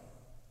up.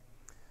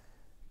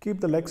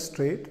 Keep the leg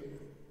straight.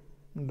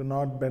 Do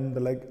not bend the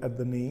leg at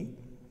the knee.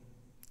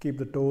 Keep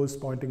the toes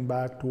pointing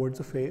back towards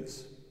the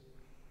face.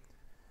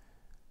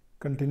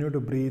 Continue to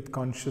breathe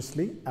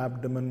consciously,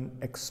 abdomen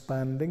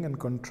expanding and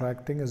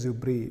contracting as you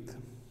breathe.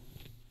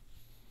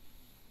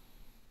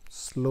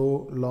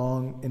 Slow,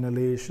 long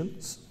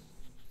inhalations,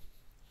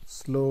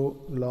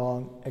 slow,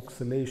 long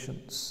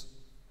exhalations.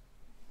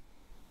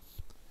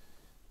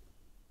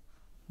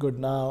 Good.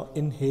 Now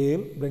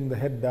inhale, bring the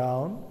head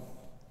down,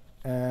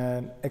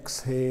 and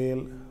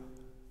exhale,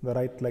 the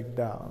right leg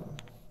down.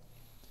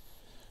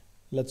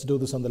 Let's do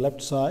this on the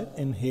left side.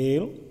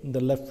 Inhale,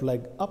 the left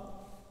leg up.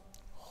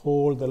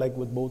 Hold the leg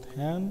with both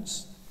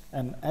hands,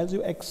 and as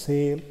you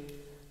exhale,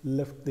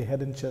 lift the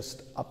head and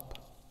chest up.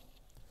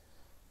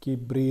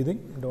 Keep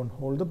breathing, don't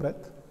hold the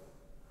breath.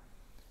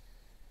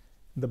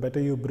 The better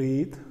you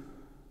breathe,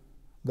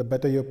 the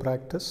better your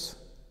practice.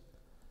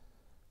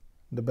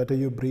 The better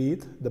you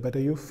breathe, the better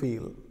you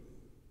feel.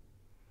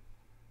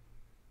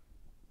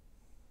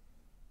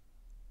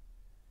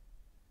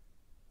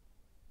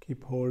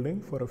 Keep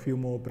holding for a few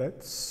more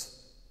breaths.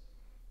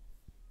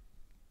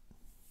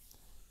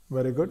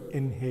 Very good.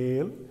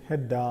 Inhale,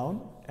 head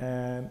down,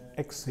 and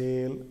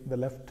exhale, the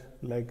left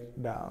leg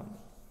down.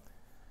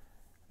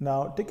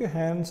 Now take your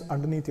hands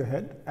underneath your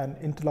head and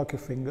interlock your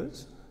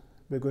fingers.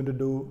 We're going to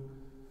do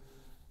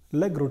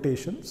leg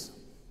rotations.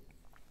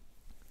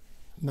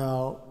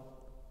 Now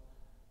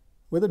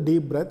with a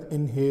deep breath,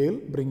 inhale,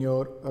 bring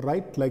your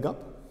right leg up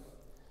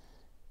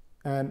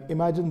and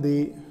imagine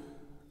the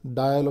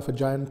dial of a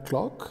giant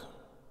clock.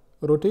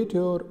 Rotate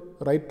your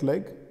right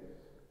leg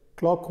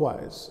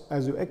clockwise.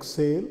 As you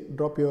exhale,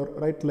 drop your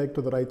right leg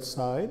to the right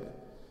side.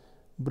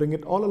 Bring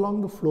it all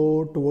along the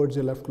floor towards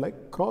your left leg.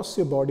 Cross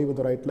your body with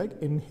the right leg.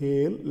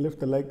 Inhale, lift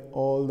the leg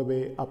all the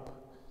way up.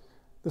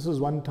 This is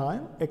one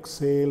time.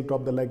 Exhale,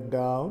 drop the leg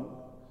down.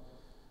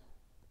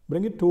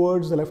 Bring it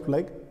towards the left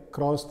leg.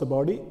 Cross the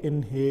body.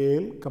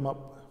 Inhale, come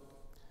up.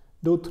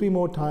 Do 3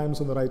 more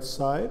times on the right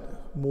side,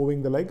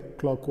 moving the leg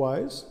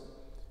clockwise.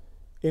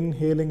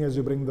 Inhaling as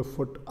you bring the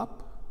foot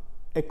up.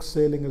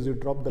 Exhaling as you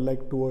drop the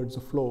leg towards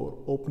the floor,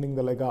 opening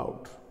the leg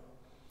out.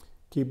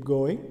 Keep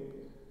going.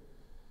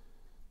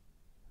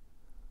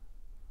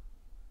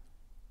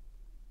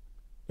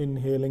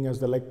 Inhaling as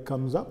the leg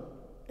comes up,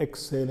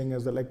 exhaling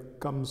as the leg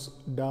comes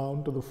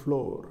down to the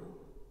floor.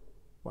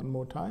 One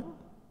more time.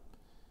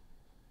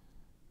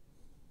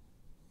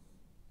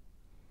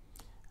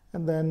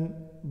 And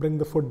then bring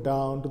the foot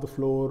down to the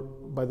floor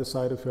by the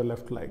side of your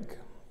left leg.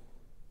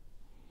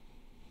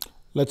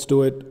 Let's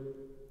do it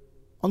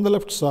on the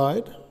left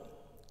side,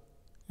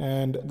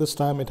 and this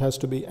time it has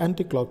to be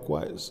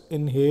anti-clockwise.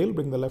 Inhale,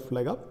 bring the left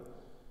leg up.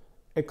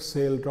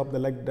 Exhale, drop the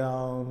leg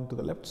down to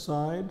the left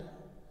side.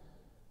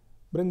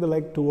 Bring the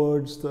leg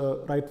towards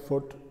the right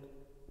foot,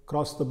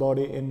 cross the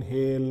body,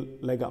 inhale,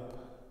 leg up.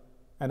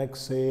 And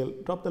exhale,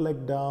 drop the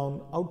leg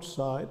down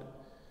outside.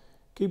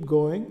 Keep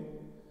going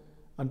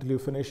until you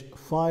finish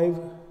 5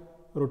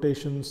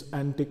 rotations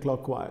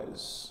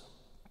anti-clockwise.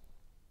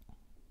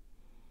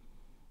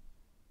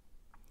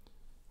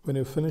 When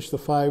you finish the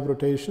 5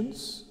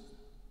 rotations,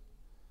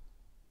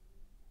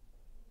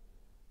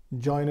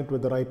 join it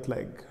with the right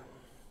leg.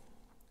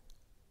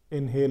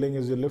 Inhaling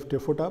as you lift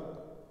your foot up,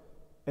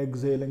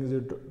 exhaling as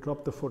you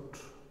drop the foot.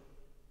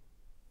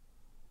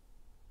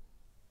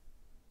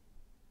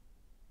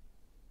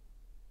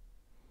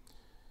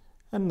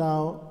 And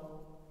now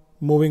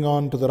moving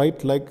on to the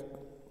right leg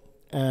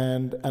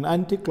and an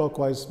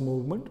anti-clockwise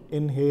movement.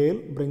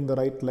 Inhale, bring the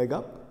right leg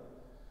up.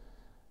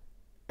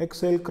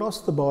 Exhale,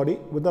 cross the body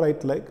with the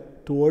right leg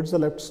towards the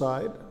left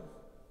side.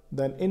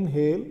 Then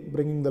inhale,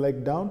 bringing the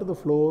leg down to the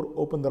floor,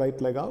 open the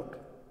right leg out,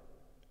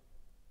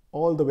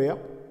 all the way up.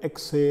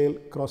 Exhale,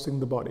 crossing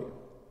the body.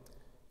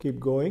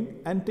 Keep going,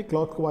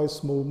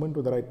 anti-clockwise movement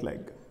with the right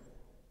leg.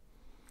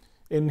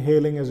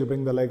 Inhaling as you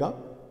bring the leg up,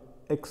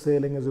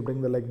 exhaling as you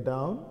bring the leg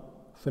down.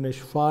 Finish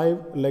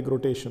 5 leg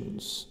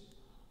rotations.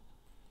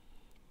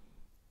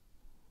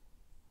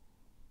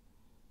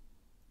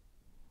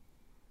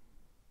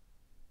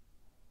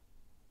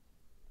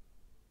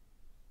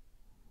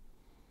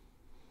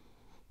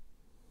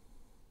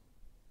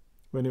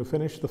 When you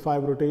finish the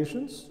 5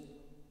 rotations,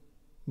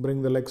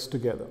 bring the legs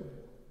together.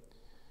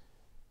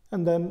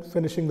 And then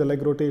finishing the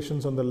leg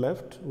rotations on the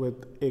left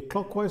with a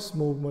clockwise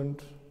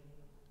movement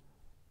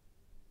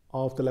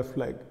of the left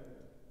leg.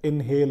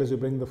 Inhale as you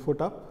bring the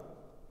foot up.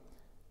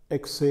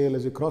 Exhale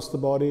as you cross the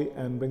body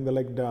and bring the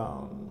leg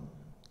down.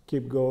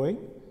 Keep going.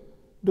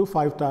 Do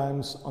 5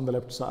 times on the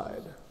left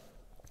side.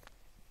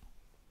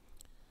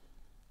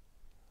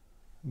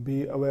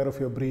 Be aware of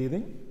your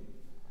breathing.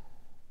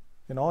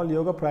 In all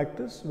yoga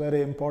practice,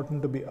 very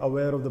important to be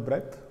aware of the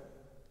breath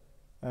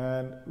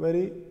and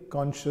very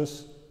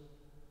conscious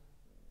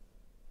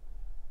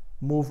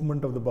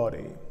movement of the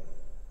body.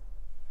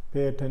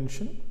 Pay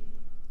attention,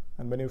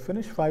 and when you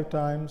finish 5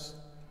 times,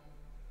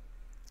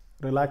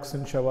 relax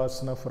in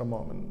Shavasana for a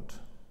moment.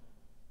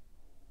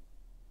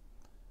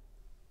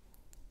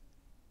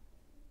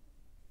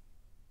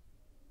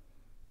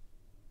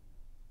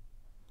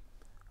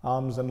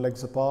 Arms and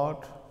legs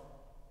apart.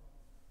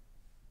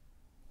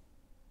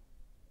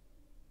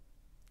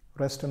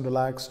 Rest and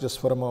relax just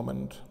for a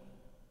moment.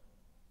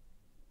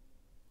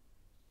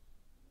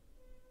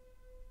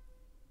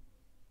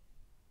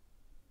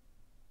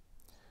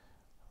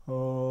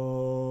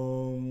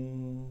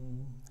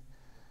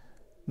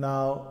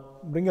 Now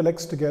bring your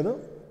legs together.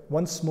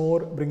 Once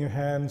more, bring your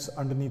hands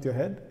underneath your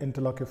head,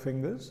 interlock your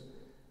fingers.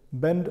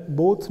 Bend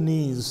both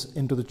knees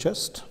into the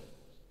chest.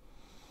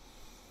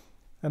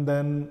 And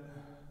then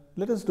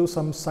let us do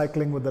some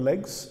cycling with the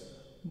legs.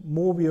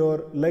 Move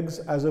your legs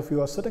as if you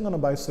are sitting on a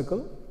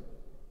bicycle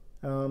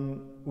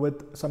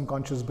with some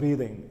conscious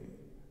breathing.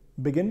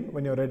 Begin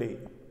when you're ready.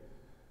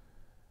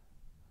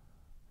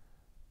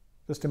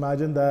 Just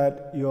imagine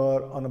that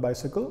you're on a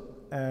bicycle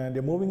and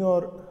you're moving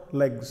your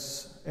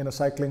legs in a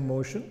cycling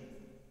motion,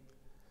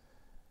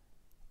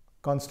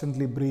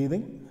 constantly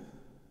breathing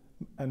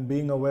and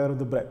being aware of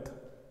the breath.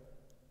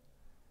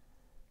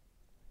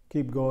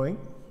 Keep going,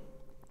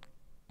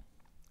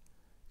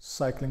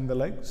 cycling the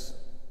legs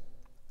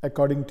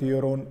according to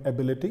your own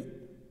ability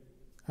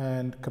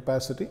and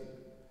capacity.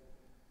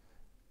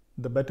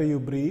 The better you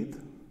breathe,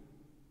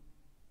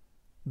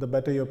 the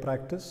better your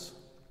practice.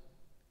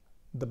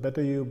 The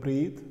better you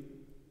breathe,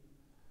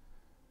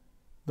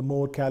 the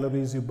more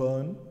calories you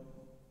burn.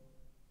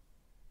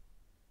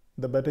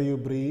 The better you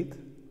breathe,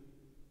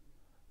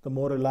 the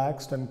more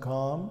relaxed and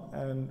calm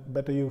and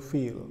better you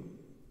feel.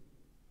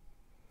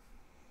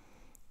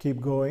 Keep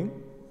going,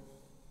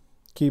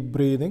 keep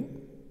breathing.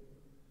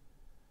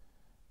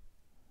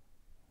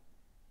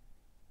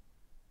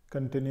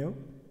 Continue.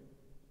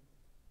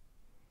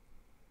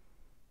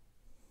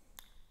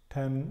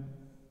 10,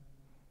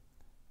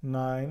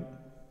 9,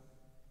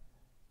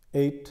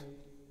 8,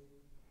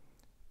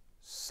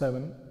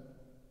 7,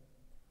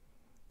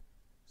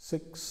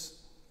 6,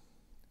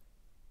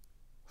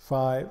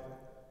 5,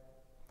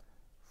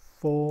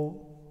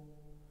 4,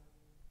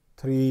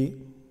 3,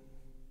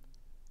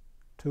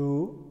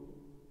 2,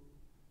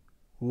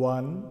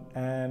 1,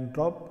 and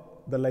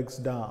drop the legs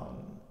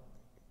down.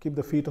 Keep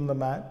the feet on the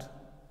mat.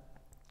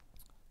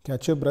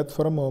 Catch your breath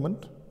for a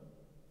moment.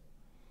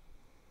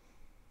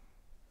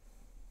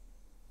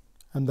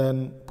 And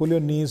then pull your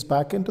knees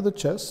back into the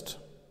chest.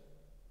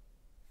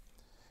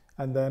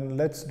 And then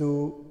let's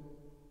do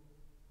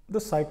the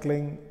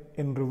cycling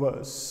in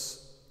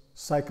reverse.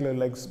 Cycle your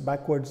legs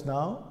backwards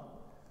now.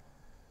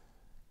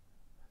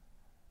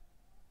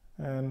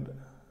 And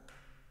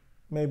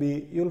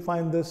maybe you'll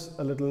find this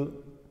a little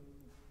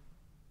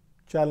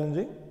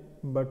challenging,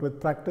 but with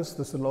practice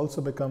this will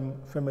also become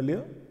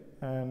familiar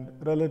and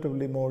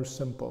relatively more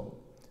simple.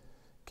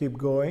 Keep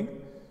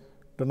going.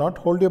 Do not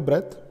hold your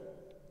breath.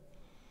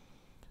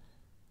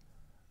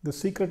 The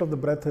secret of the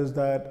breath is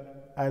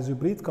that as you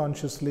breathe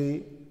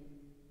consciously,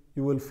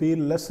 you will feel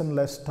less and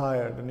less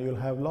tired and you'll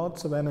have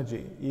lots of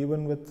energy.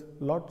 Even with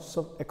lots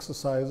of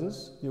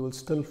exercises, you will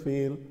still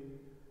feel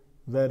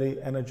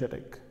very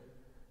energetic.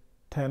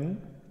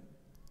 10.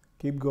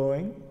 Keep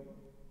going.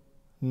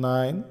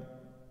 9.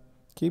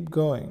 Keep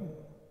going.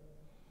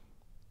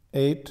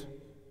 8.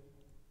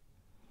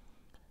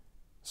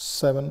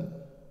 7.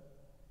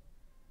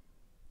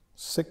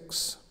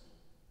 6.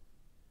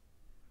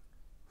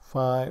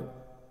 5.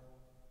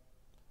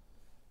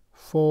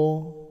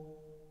 4.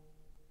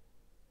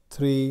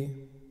 3,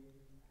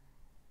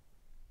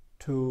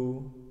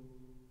 2,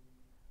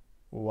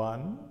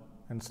 1,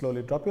 and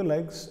slowly drop your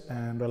legs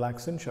and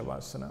relax in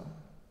Shavasana.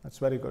 That's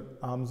very good.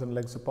 Arms and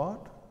legs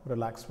apart.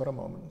 Relax for a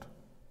moment.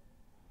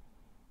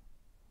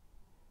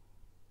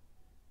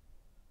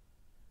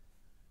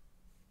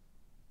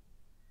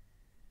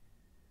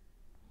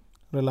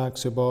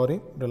 Relax your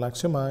body,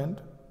 relax your mind.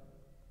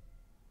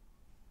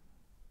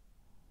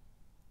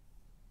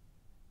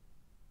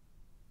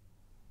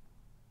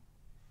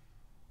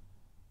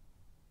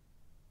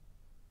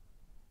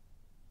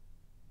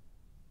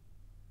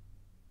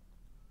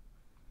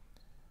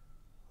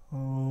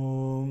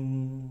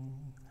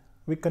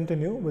 We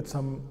continue with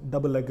some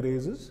double leg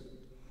raises.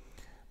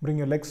 Bring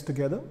your legs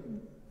together.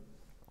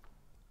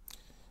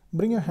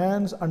 Bring your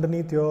hands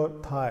underneath your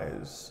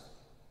thighs.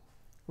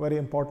 Very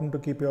important to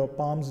keep your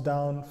palms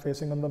down,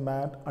 facing on the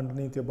mat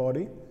underneath your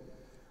body,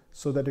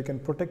 so that you can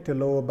protect your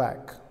lower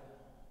back.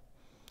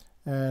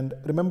 And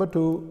remember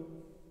to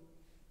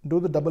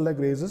do the double leg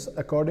raises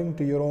according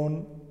to your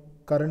own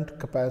current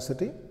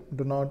capacity.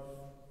 Do not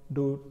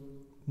do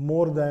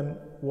more than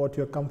what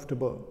you're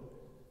comfortable.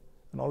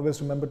 And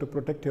always remember to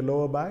protect your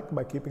lower back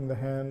by keeping the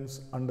hands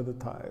under the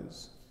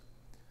thighs.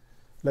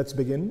 Let's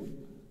begin.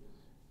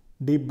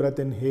 Deep breath,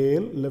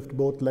 inhale, lift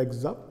both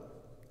legs up.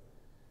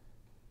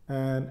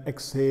 And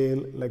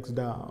exhale, legs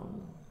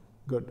down.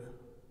 Good.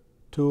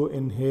 2,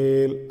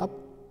 inhale, up.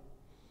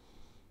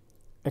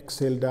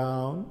 Exhale,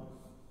 down.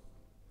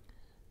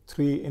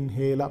 3,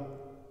 inhale, up.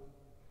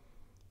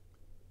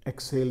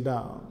 Exhale,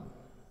 down.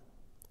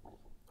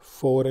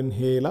 4,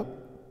 inhale, up.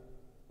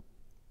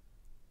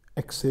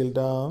 Exhale,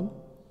 down.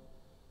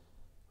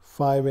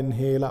 5,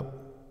 inhale, up.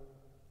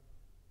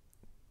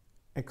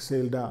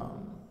 Exhale,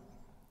 down.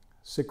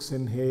 6,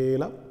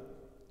 inhale, up.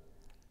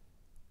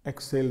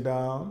 Exhale,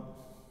 down.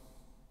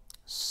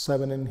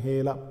 7,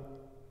 inhale, up.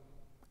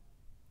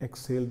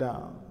 Exhale,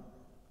 down.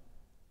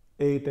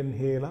 8,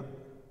 inhale, up.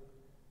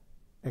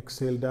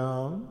 Exhale,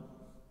 down.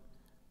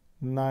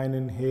 9,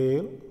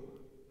 inhale.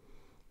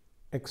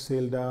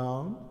 Exhale,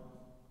 down.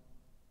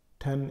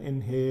 10,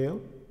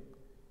 inhale.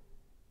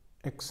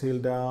 Exhale,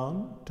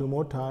 down. 2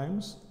 more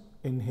times.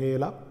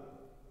 Inhale, up.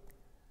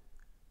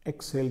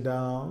 Exhale,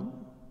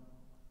 down.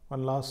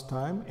 One last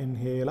time.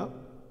 Inhale, up.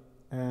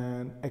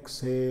 And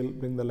exhale,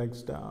 bring the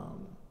legs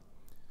down.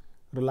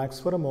 Relax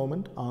for a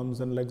moment,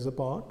 arms and legs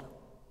apart.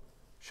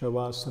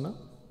 Shavasana.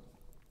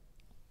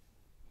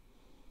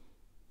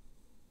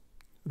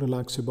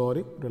 Relax your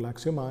body,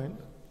 relax your mind.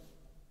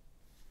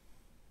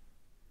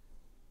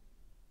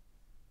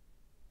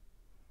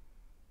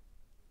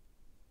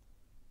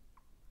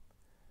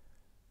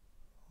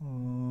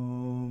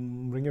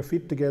 Bring your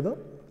feet together.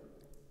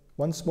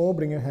 Once more,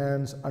 bring your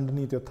hands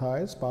underneath your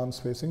thighs, palms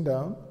facing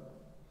down.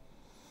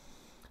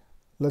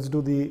 Let's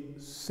do the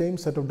same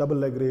set of double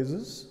leg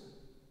raises.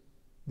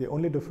 The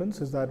only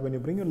difference is that when you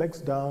bring your legs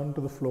down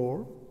to the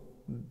floor,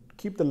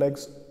 keep the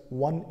legs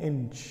 1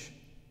 inch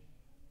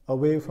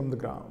away from the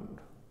ground.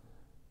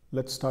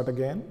 Let's start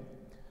again.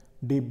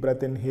 Deep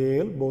breath,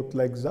 inhale, both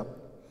legs up.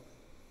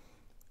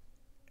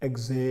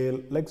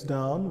 Exhale, legs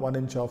down, 1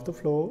 inch off the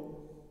floor.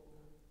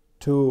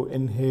 2,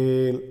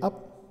 inhale,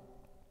 up.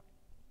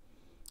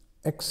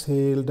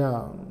 Exhale,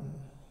 down.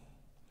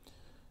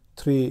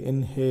 3,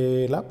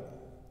 inhale, up.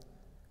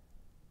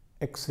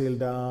 Exhale,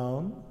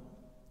 down.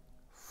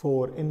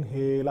 4,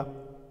 inhale, up.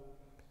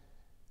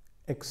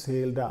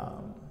 Exhale,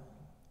 down.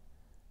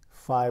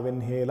 5,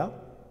 inhale, up.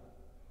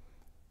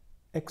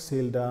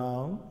 Exhale,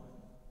 down.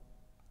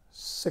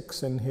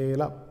 6,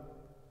 inhale, up.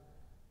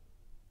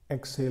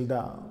 Exhale,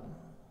 down.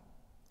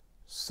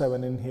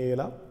 7,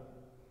 inhale, up.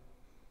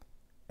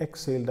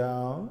 Exhale,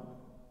 down.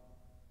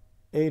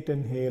 8,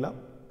 inhale, up.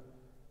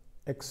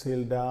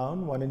 Exhale,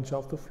 down, 1 inch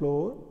off the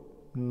floor.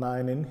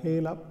 9,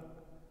 inhale,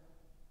 up.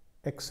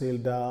 Exhale,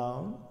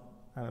 down.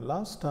 And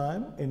last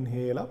time,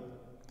 inhale up.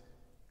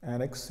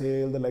 And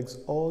exhale the legs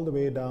all the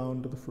way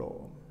down to the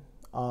floor.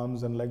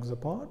 Arms and legs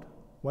apart.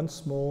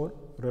 Once more,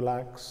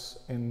 relax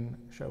in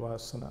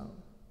Shavasana.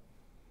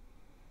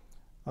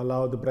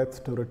 Allow the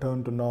breath to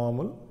return to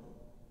normal.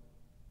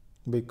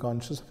 Be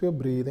conscious of your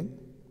breathing.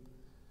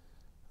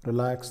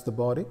 Relax the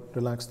body,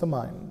 relax the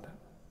mind.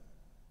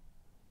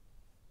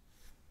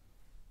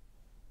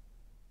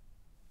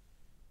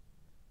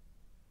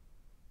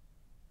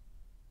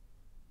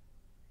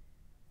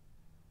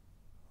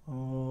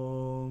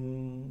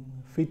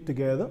 feet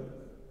together.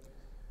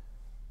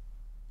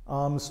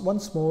 Arms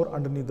once more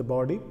underneath the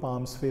body,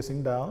 palms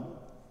facing down.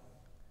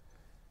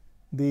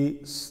 The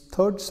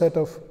third set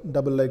of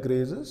double leg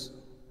raises,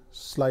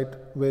 slight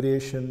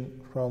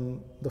variation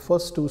from the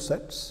first two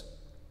sets.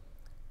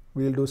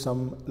 We'll do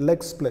some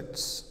leg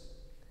splits.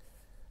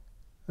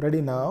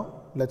 Ready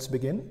now? Let's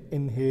begin.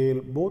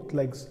 Inhale, both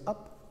legs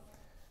up.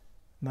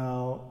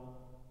 Now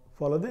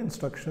follow the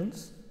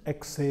instructions.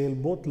 Exhale,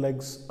 both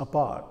legs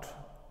apart.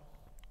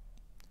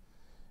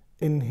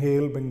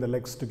 Inhale, bring the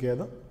legs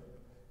together.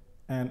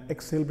 And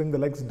exhale, bring the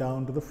legs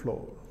down to the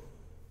floor.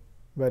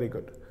 Very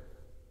good.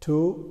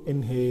 2,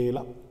 inhale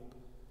up.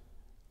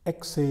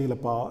 Exhale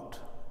apart.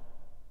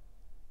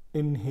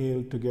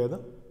 Inhale together.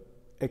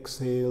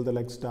 Exhale the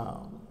legs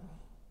down.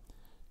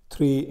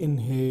 3,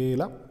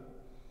 inhale up.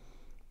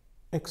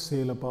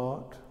 Exhale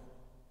apart.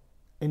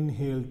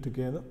 Inhale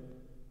together.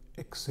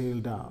 Exhale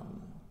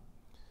down.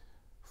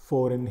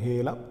 4,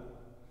 inhale up.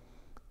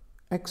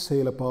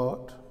 Exhale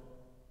apart.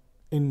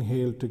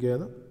 Inhale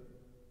together.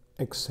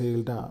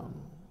 Exhale down.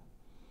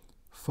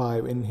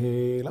 5,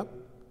 inhale up.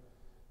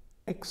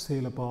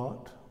 Exhale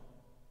apart.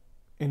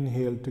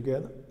 Inhale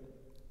together.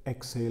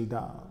 Exhale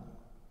down.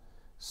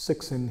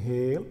 6,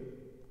 inhale.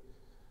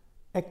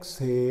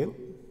 Exhale.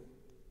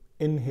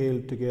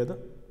 Inhale together.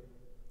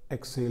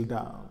 Exhale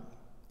down.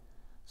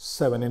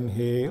 7,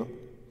 inhale.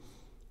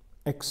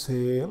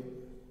 Exhale.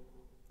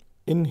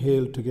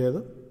 Inhale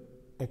together.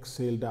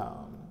 Exhale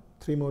down.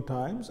 3 more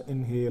times.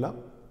 Inhale up.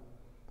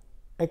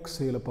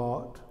 Exhale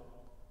apart.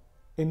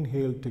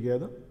 Inhale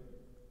together.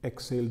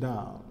 Exhale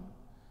down.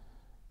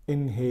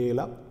 Inhale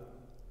up.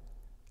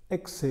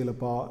 Exhale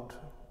apart.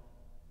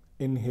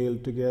 Inhale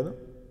together.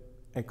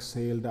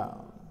 Exhale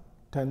down.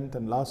 10th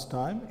and last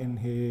time.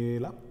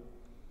 Inhale up.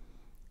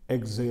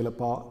 Exhale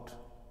apart.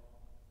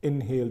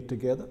 Inhale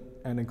together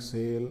and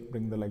exhale.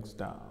 Bring the legs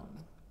down.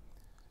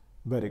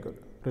 Very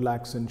good.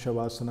 Relax in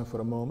Shavasana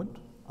for a moment.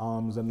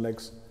 Arms and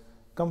legs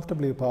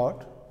comfortably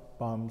apart.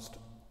 Palms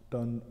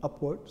turned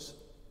upwards.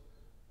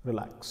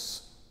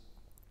 Relax.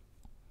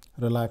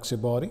 Relax your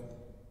body.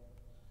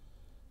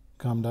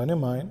 Calm down your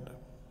mind.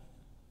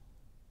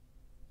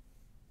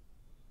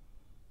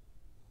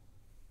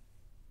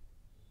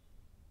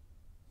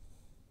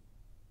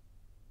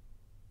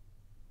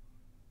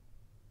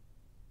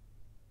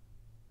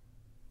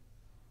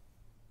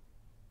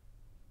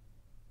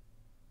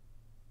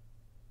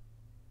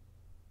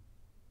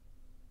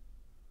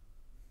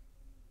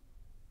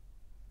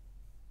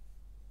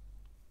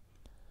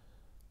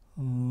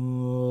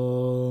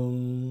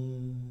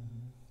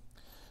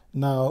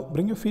 Now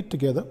bring your feet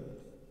together.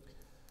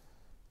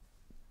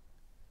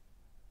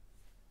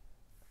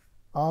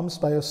 Arms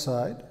by your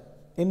side.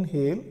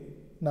 Inhale.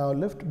 Now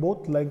lift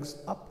both legs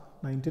up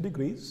 90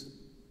 degrees.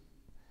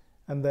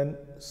 And then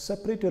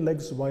separate your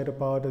legs wide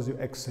apart as you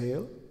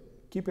exhale.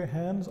 Keep your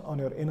hands on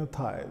your inner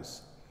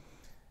thighs.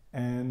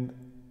 And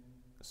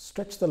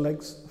stretch the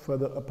legs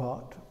further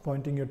apart,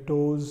 pointing your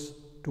toes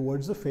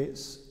towards the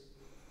face.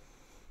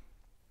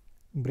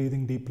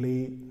 Breathing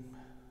deeply.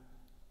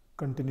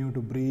 Continue to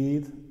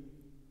breathe.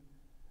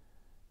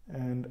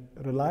 And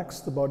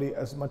relax the body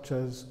as much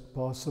as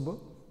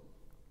possible.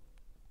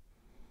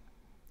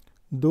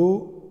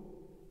 Do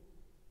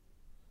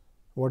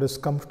what is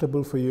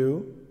comfortable for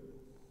you.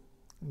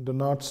 Do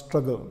not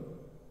struggle.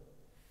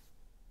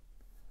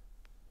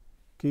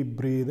 Keep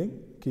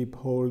breathing, keep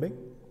holding.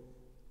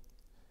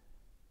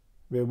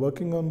 We are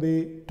working on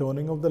the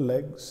toning of the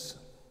legs,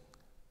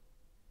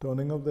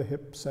 toning of the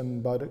hips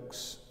and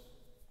buttocks,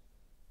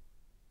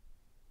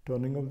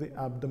 toning of the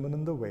abdomen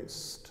and the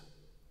waist.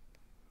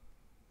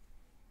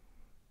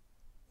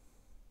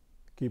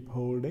 Keep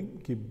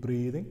holding, keep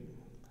breathing.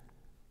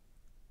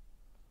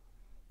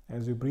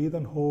 As you breathe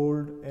and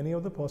hold any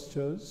of the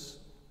postures,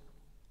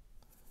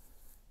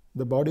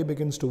 the body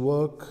begins to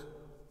work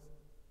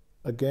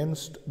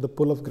against the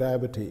pull of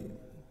gravity.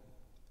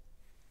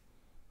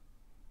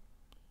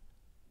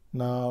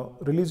 Now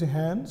release your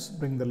hands,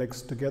 bring the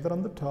legs together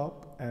on the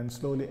top and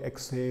slowly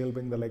exhale,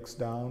 bring the legs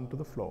down to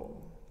the floor.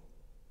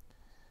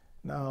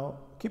 Now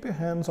keep your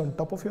hands on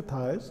top of your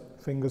thighs,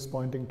 fingers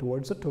pointing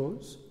towards the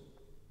toes.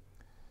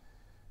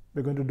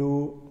 We're going to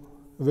do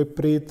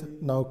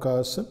Vipreet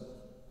Naukasana.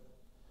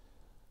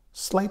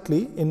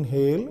 Slightly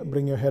inhale,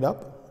 bring your head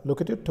up,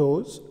 look at your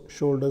toes,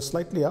 shoulders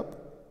slightly up.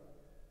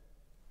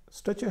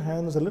 Stretch your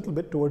hands a little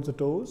bit towards the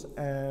toes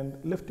and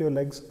lift your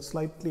legs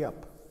slightly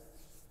up.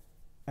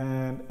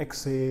 And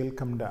exhale,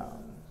 come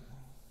down.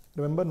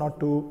 Remember not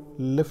to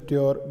lift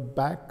your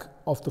back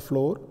off the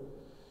floor.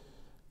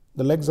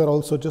 The legs are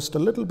also just a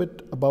little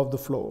bit above the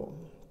floor.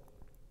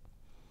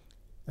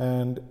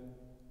 And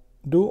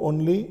do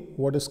only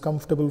what is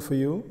comfortable for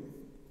you.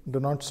 Do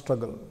not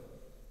struggle.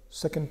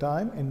 Second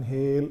time,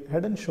 inhale,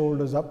 head and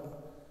shoulders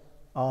up,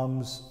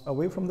 arms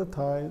away from the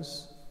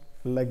thighs,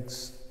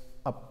 legs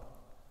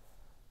up.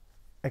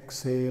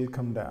 Exhale,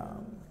 come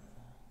down.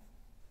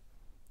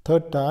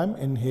 Third time,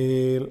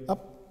 inhale,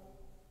 up.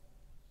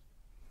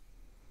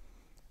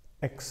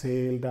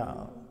 Exhale,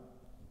 down.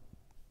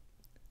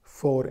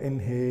 4,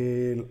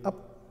 inhale up.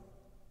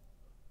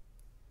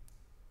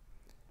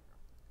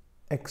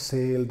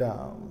 Exhale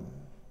down.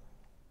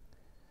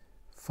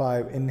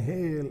 5,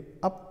 inhale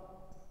up.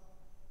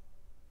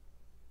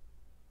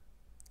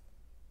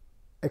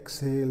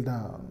 Exhale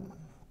down.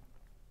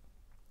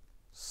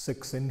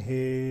 6,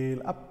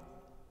 inhale up.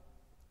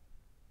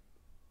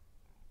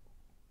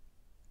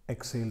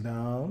 Exhale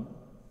down.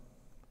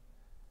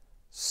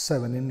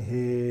 7,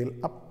 inhale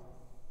up.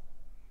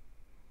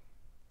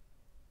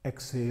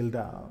 Exhale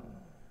down.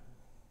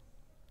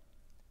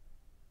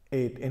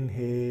 8,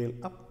 inhale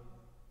up.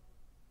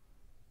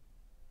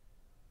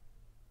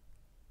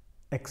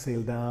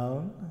 Exhale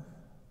down.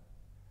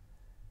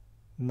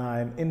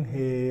 9,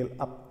 inhale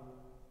up.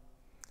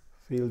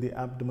 Feel the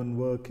abdomen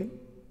working.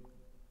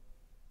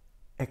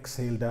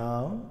 Exhale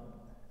down.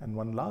 And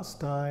one last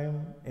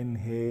time,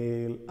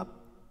 inhale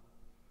up.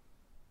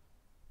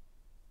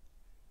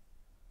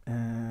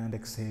 And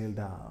exhale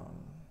down.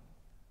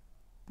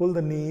 Pull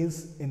the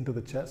knees into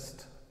the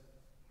chest.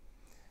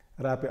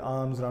 Wrap your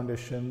arms around your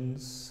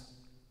shins.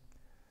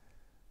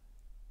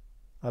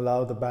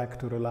 Allow the back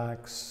to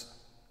relax.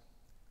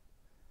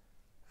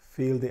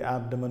 Feel the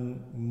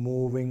abdomen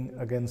moving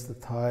against the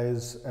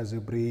thighs as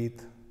you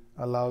breathe.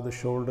 Allow the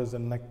shoulders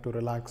and neck to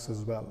relax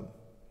as well.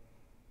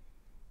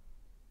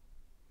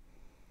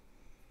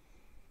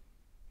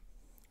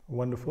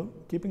 Wonderful.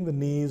 Keeping the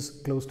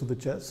knees close to the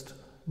chest.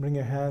 Bring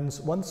your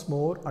hands once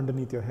more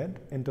underneath your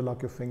head.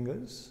 Interlock your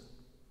fingers.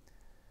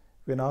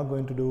 We're now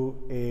going to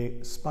do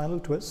a spinal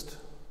twist,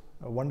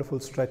 a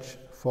wonderful stretch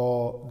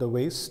for the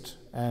waist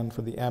and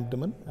for the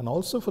abdomen and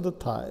also for the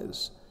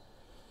thighs.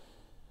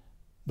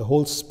 The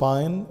whole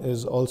spine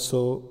is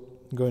also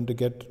going to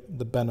get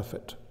the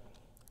benefit.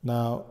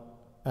 Now,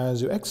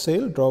 as you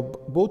exhale,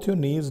 drop both your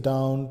knees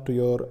down to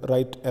your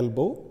right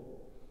elbow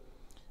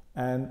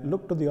and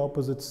look to the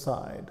opposite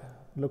side.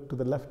 Look to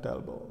the left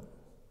elbow.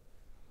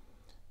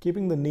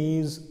 Keeping the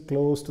knees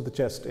close to the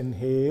chest.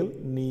 Inhale,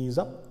 knees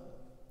up.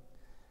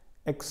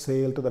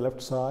 Exhale to the left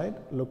side,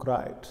 look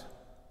right.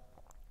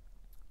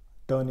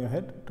 Turn your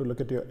head to look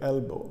at your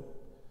elbow.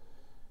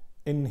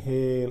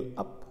 Inhale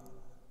up.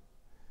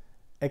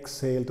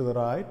 Exhale to the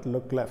right,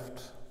 look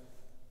left.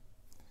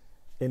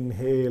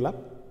 Inhale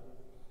up.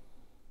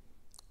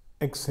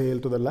 Exhale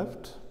to the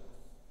left.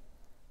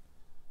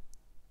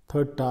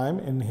 Third time,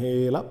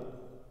 inhale up.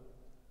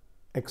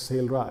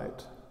 Exhale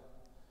right.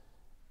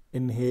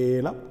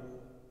 Inhale up.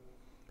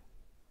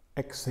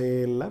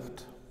 Exhale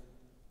left.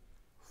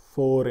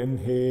 4,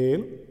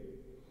 inhale.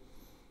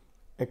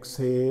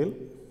 Exhale.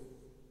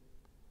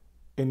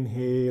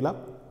 Inhale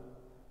up.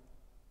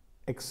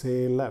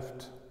 Exhale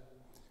left.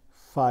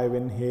 5,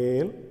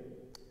 inhale.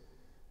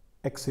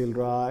 Exhale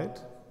right.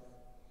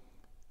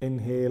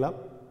 Inhale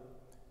up.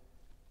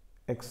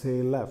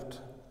 Exhale left.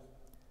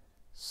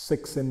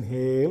 6,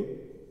 inhale.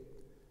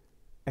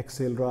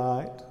 Exhale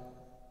right.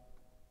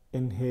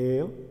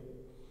 Inhale.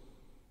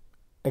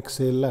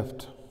 Exhale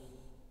left.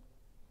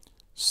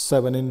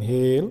 7,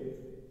 inhale.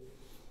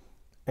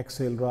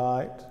 Exhale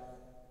right.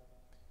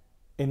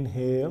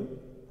 Inhale.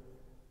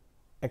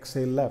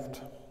 Exhale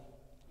left.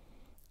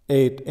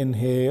 8,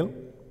 inhale.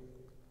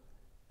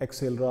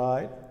 Exhale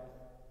right.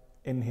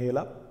 Inhale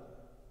up.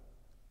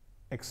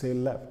 Exhale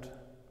left.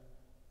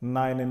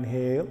 9,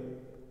 inhale.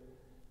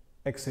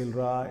 Exhale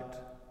right.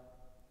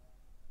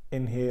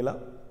 Inhale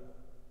up.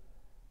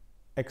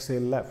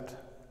 Exhale left.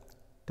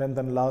 10th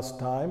and last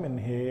time,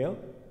 inhale.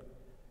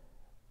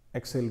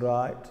 Exhale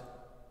right.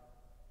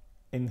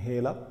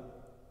 Inhale up.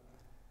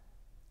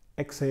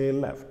 Exhale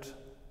left.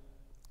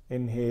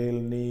 Inhale,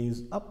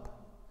 knees up.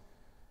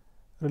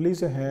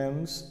 Release your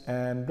hands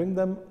and bring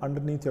them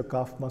underneath your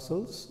calf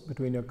muscles,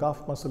 between your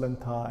calf muscle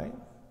and thigh.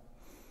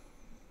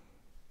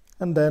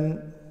 And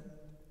then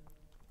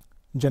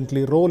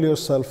gently roll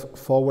yourself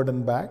forward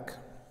and back.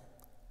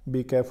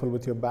 Be careful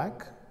with your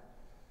back.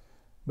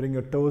 Bring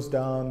your toes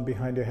down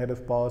behind your head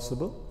if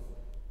possible.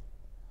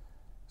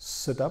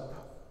 Sit up.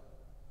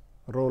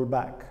 Roll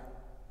back.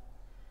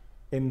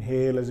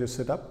 Inhale as you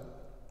sit up.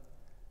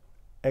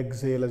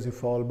 Exhale as you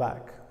fall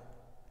back.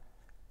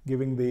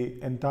 Giving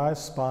the entire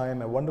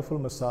spine a wonderful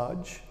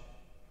massage.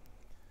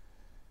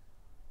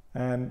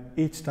 And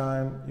each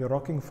time you're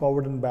rocking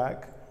forward and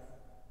back,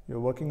 you're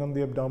working on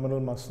the abdominal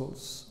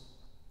muscles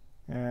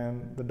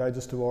and the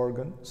digestive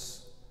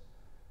organs.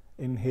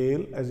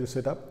 Inhale as you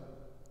sit up.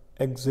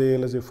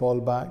 Exhale as you fall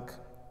back.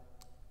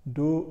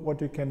 Do what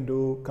you can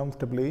do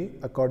comfortably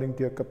according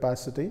to your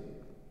capacity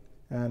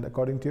and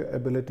according to your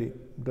ability.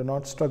 Do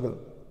not struggle.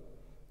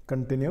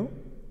 Continue.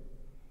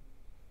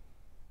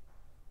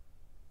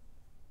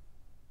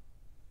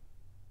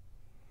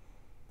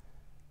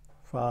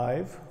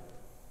 5,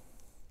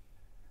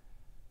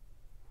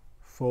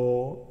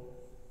 4,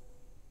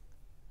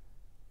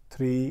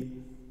 3,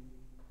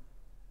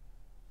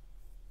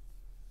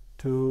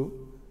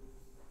 2,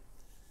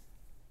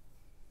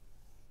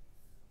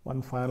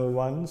 one final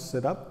one.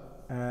 Sit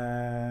up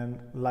and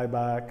lie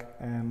back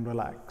and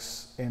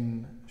relax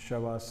in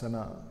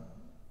Shavasana.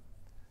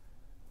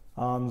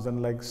 Arms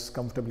and legs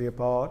comfortably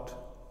apart.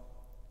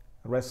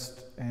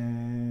 rest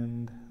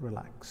and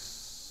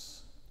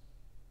relax.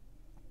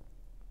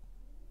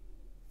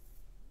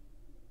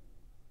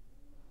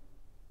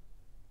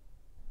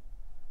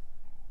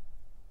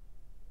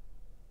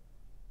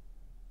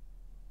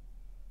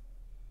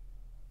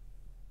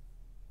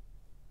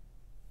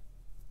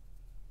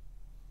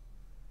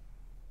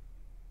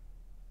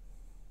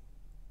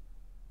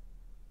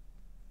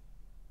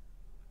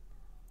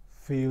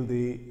 Feel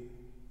the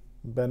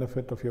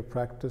benefit of your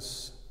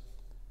practice.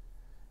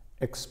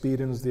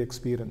 Experience the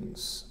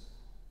experience.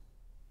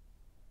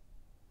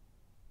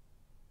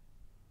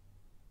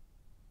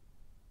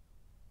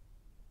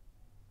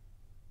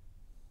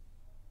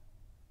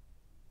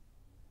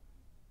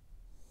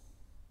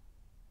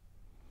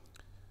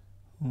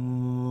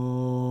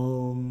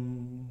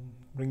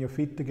 Bring your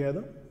feet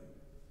together.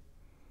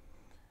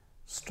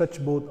 Stretch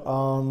both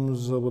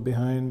arms over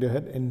behind your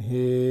head.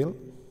 Inhale.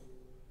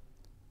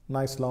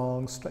 Nice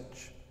long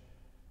stretch.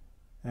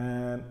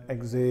 And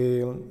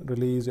exhale,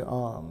 release your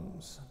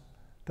arms.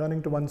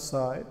 Turning to one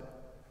side,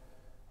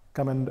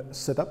 come and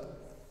sit up.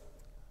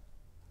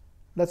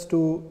 Let's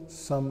do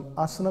some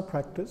asana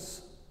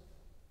practice.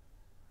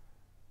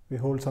 We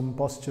hold some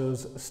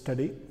postures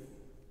steady,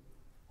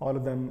 all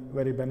of them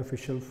very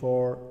beneficial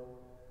for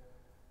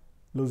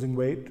losing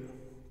weight,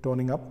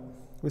 toning up.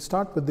 We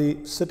start with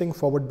the sitting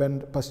forward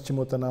bend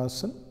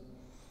Paschimottanasana.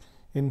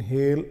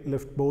 Inhale,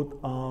 lift both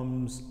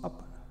arms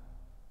up,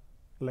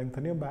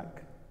 lengthen your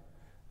back.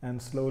 And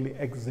slowly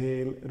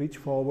exhale, reach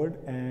forward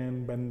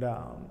and bend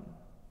down.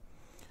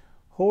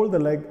 Hold the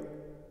leg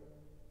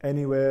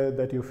anywhere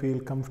that you feel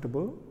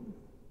comfortable.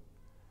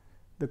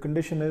 The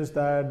condition is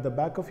that the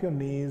back of your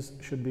knees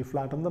should be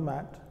flat on the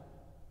mat.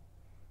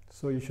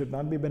 So you should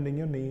not be bending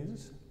your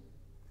knees.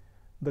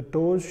 The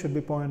toes should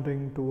be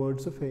pointing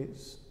towards the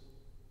face.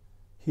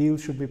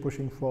 Heels should be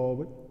pushing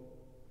forward.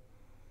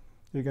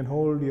 You can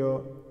hold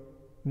your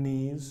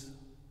knees,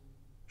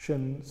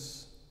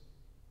 shins,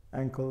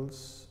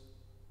 ankles,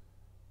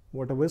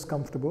 whatever is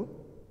comfortable.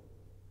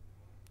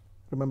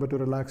 Remember to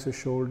relax your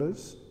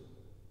shoulders,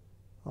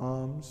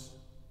 arms,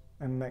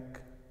 and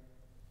neck.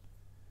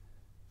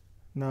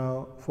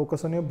 Now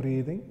focus on your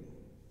breathing.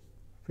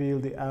 Feel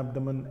the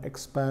abdomen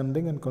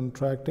expanding and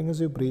contracting as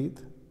you breathe.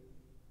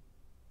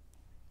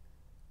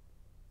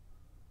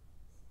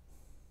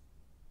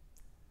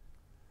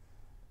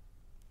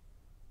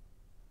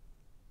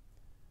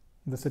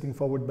 The sitting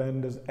forward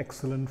bend is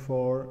excellent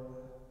for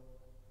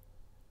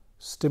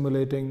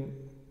stimulating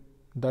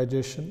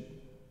digestion,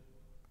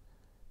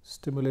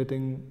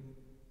 stimulating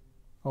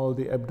all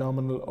the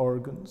abdominal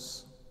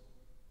organs.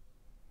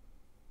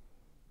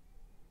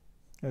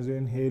 As you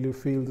inhale, you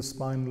feel the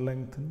spine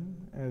lengthen.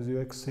 As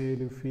you exhale,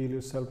 you feel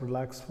yourself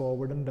relax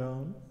forward and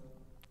down.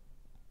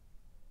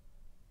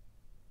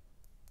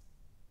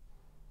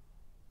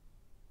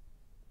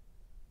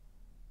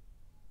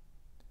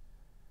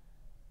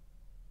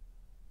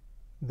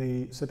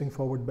 The sitting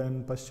forward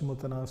bend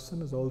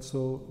Paschimottanasana is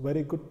also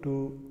very good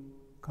to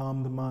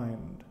calm the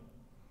mind.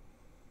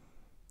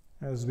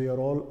 As we are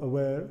all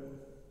aware,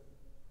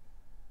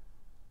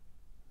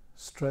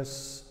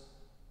 stress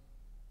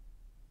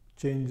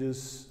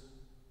changes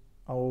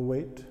our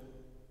weight.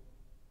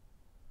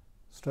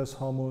 Stress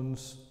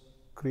hormones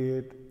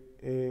create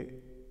an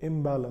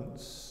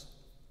imbalance.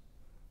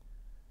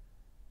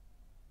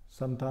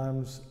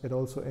 Sometimes it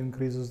also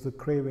increases the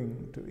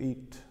craving to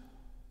eat.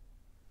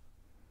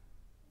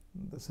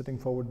 The sitting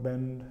forward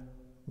bend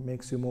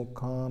makes you more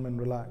calm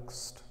and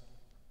relaxed.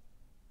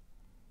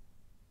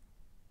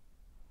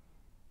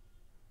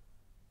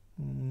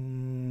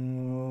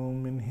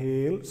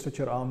 Inhale, stretch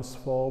your arms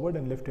forward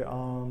and lift your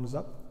arms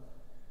up.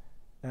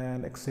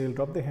 And exhale,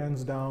 drop the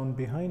hands down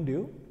behind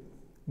you.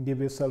 Give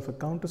yourself a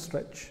counter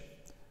stretch.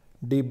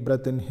 Deep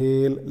breath,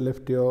 inhale,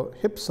 lift your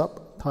hips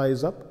up,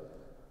 thighs up.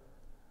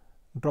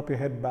 Drop your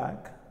head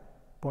back,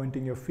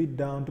 pointing your feet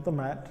down to the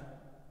mat,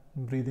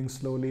 breathing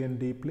slowly and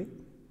deeply.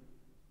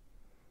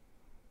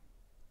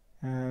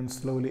 And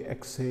slowly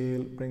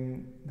exhale,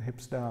 bring the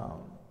hips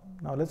down.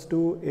 Now let's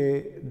do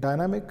a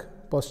dynamic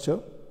posture.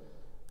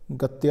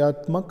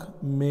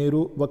 Gatyatmak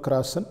Meru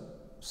Vakrasana.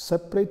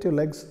 Separate your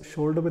legs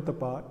shoulder width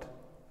apart.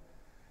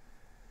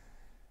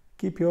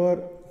 Keep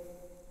your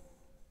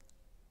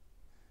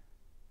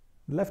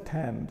left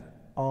hand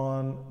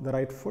on the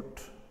right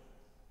foot.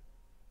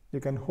 You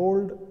can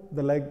hold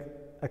the leg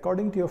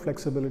according to your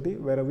flexibility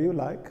wherever you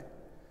like,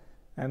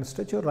 and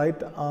stretch your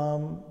right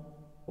arm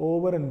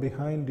over and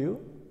behind you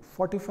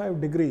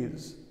 45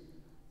 degrees,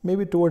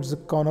 maybe towards the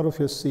corner of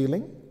your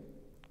ceiling,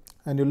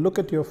 and you look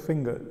at your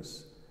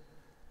fingers.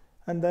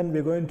 And then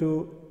we're going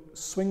to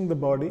swing the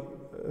body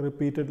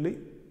repeatedly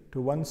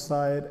to one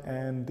side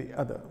and the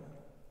other,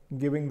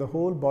 giving the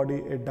whole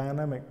body a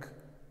dynamic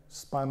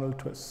spinal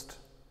twist.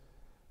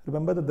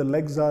 Remember that the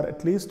legs are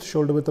at least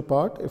shoulder width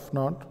apart, if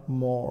not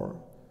more.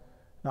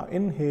 Now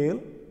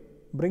inhale,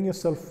 bring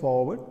yourself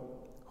forward,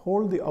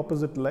 hold the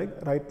opposite leg,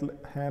 right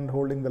hand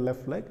holding the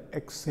left leg.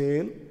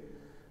 Exhale,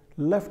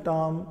 left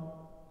arm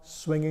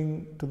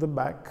swinging to the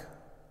back,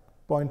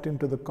 pointing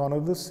to the corner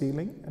of the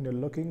ceiling, and you're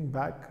looking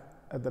back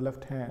at the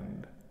left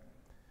hand.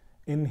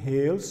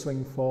 Inhale,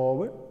 swing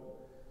forward.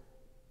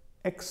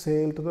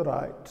 Exhale to the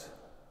right.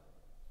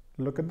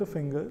 Look at the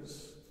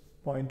fingers.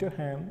 Point your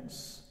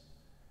hands.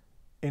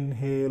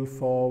 Inhale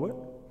forward.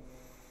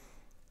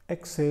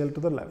 Exhale to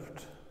the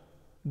left.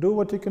 Do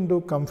what you can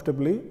do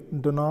comfortably.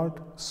 Do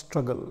not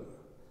struggle.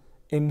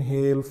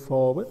 Inhale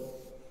forward.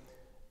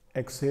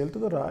 Exhale to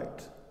the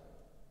right.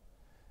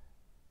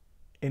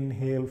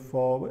 Inhale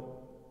forward.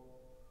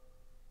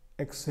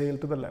 Exhale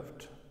to the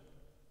left.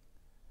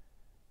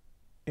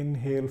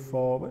 Inhale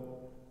forward.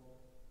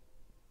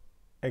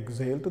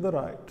 Exhale to the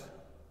right.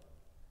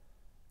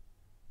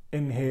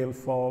 Inhale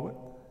forward.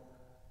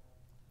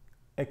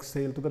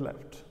 Exhale to the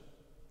left.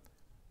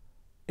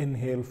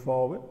 Inhale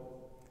forward.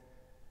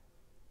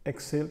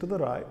 Exhale to the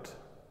right.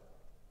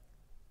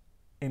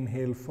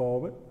 Inhale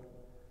forward.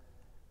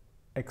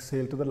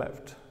 Exhale to the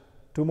left.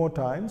 2 more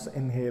times.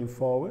 Inhale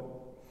forward.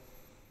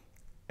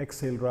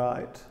 Exhale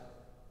right.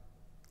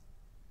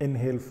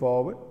 Inhale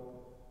forward.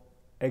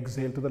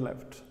 Exhale to the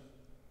left.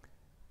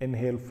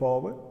 Inhale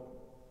forward.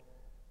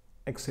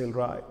 Exhale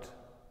right.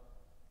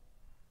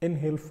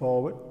 Inhale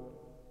forward.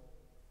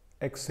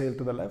 Exhale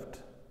to the left.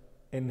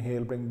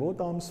 Inhale, bring both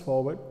arms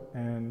forward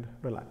and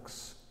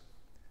relax.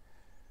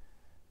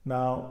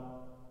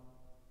 Now,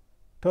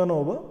 turn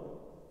over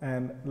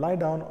and lie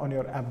down on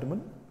your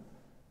abdomen,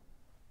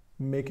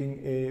 making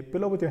a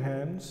pillow with your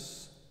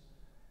hands,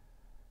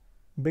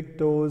 big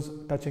toes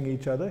touching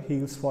each other,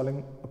 heels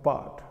falling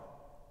apart.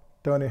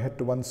 Turn your head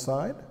to one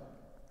side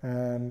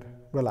and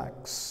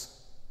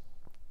relax.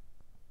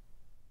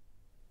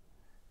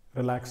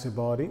 Relax your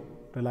body,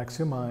 relax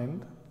your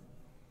mind.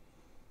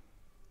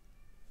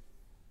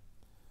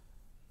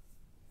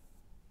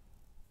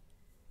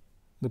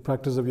 The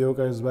practice of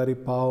yoga is very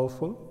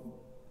powerful.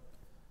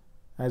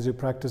 As you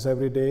practice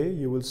every day,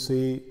 you will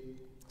see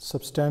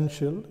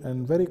substantial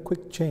and very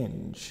quick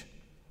change.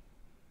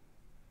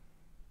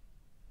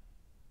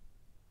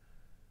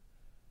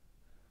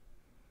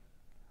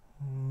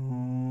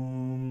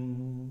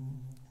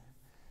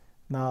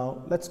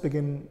 Now, let's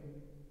begin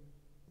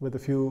with a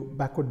few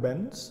backward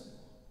bends,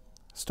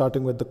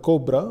 starting with the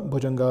Cobra,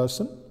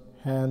 Bhujangasana,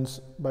 hands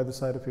by the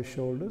side of your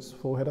shoulders,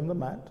 forehead on the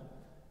mat.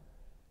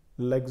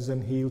 Legs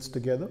and heels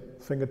together,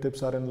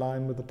 fingertips are in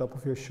line with the top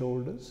of your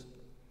shoulders.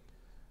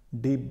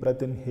 Deep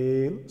breath,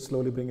 inhale,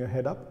 slowly bring your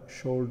head up,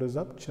 shoulders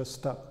up,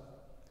 chest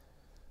up.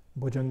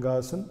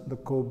 Bhujangasana, the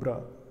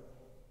Cobra.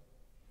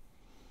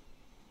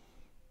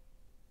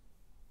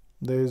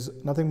 There is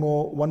nothing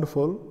more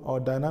wonderful or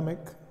dynamic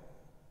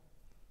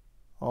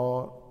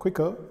or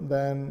quicker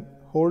than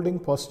holding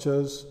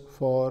postures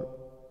for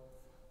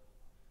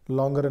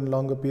longer and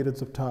longer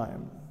periods of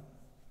time.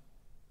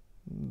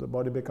 The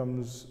body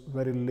becomes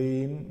very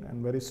lean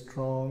and very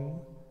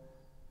strong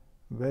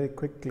very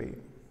quickly.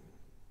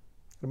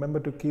 Remember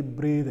to keep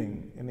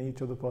breathing in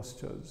each of the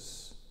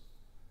postures.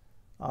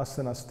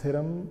 Asana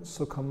sthiram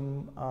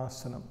sukham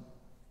asanam.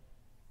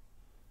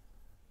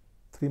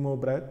 3 more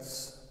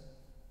breaths.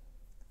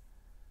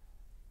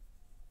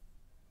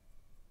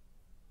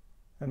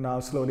 And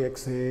now slowly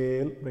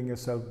exhale, bring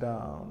yourself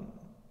down.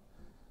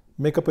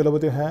 Make a pillow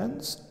with your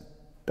hands.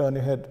 Turn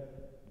your head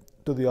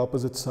to the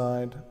opposite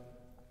side.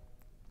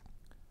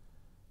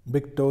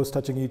 Big toes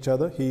touching each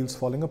other, heels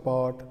falling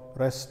apart.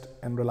 Rest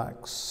and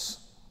relax.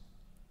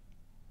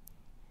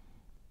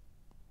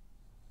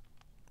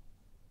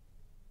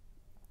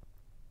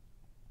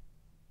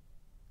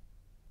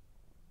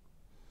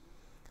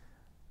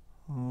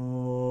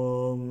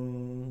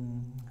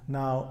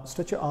 Now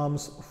stretch your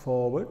arms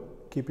forward.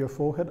 Keep your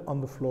forehead on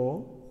the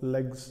floor,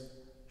 legs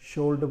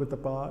shoulder width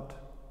apart.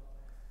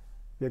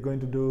 We are going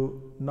to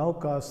do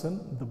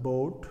Naukasana, the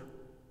boat.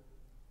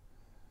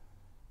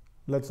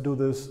 Let's do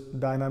this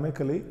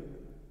dynamically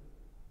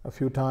a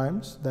few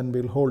times, then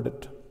we'll hold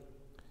it.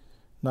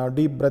 Now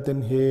deep breath,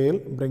 inhale,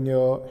 bring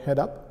your head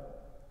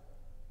up,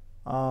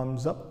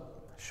 arms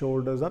up,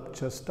 shoulders up,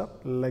 chest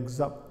up, legs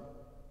up.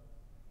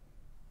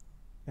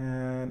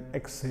 And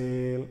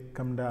exhale,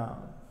 come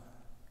down.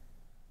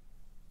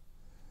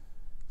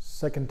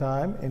 Second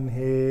time,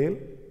 inhale,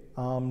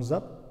 arms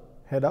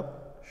up, head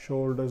up,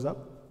 shoulders up,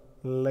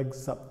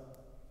 legs up.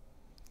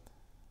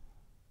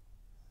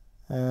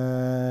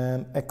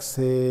 And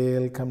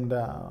exhale, come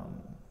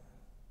down.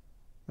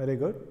 Very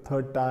good.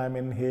 Third time,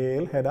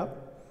 inhale, head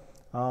up,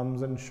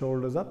 arms and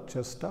shoulders up,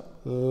 chest up,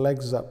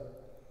 legs up.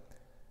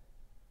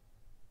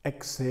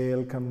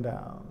 Exhale, come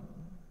down.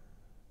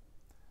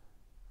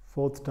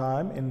 Fourth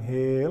time,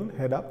 inhale,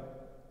 head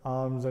up,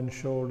 arms and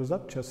shoulders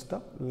up, chest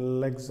up,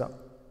 legs up.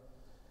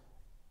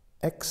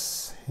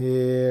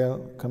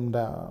 Exhale, come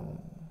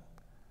down.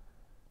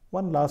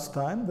 One last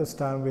time. This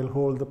time we'll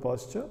hold the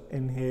posture.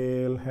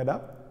 Inhale, head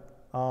up,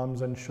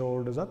 arms and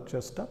shoulders up,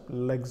 chest up,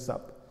 legs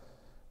up.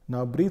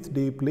 Now breathe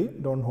deeply.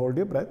 Don't hold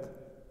your breath.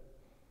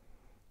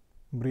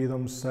 Breathe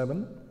on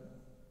 7.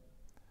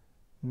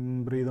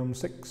 Breathe on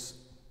 6.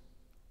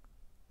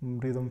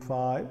 Breathe on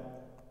 5.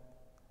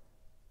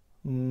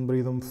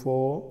 Breathe on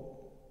 4.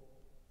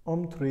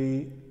 Om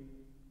 3.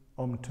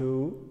 Om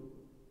 2.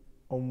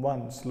 Om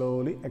 1.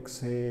 Slowly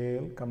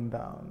exhale, come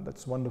down.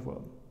 That's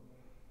wonderful.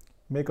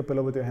 Make a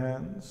pillow with your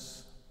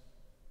hands.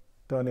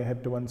 Turn your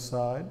head to one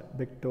side,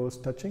 big toes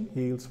touching,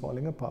 heels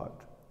falling apart.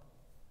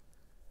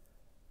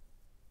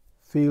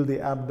 Feel the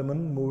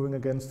abdomen moving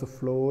against the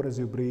floor as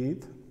you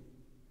breathe.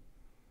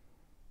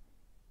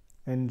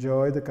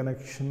 Enjoy the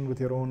connection with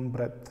your own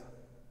breath.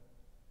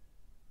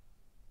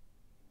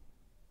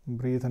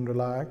 Breathe and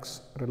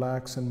relax,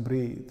 relax and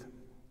breathe.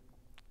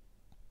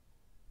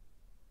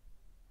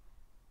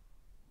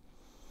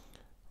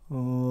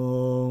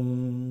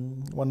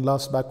 One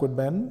last backward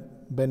bend.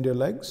 Bend your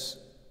legs.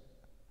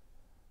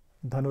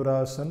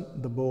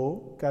 Dhanurasana, the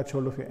bow. Catch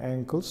hold of your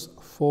ankles,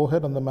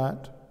 forehead on the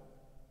mat.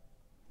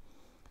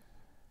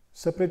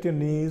 Separate your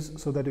knees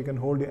so that you can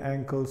hold your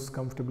ankles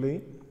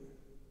comfortably.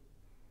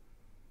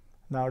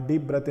 Now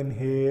deep breath,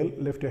 inhale,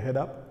 lift your head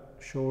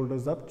up,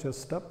 shoulders up,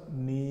 chest up,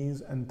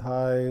 knees and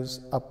thighs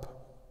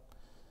up.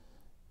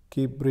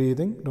 Keep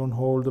breathing, don't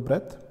hold the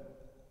breath.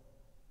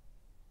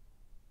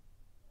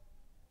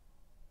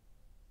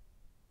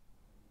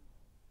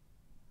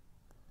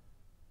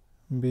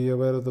 Be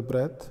aware of the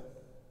breath.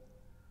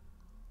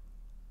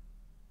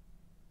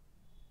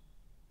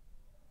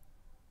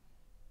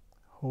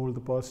 Hold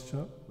the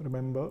posture.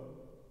 Remember,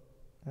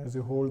 as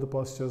you hold the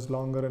postures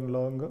longer and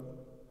longer,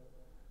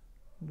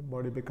 the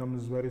body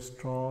becomes very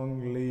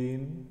strong,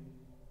 lean,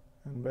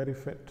 and very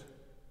fit.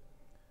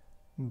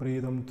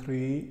 Breathe on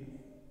 3.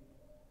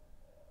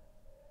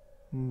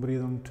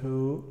 Breathe on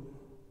 2.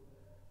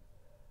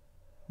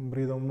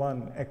 Breathe on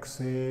 1.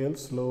 Exhale,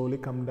 slowly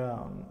come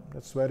down.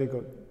 That's very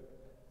good.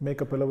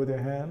 Make a pillow with your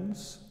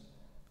hands.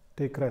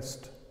 Take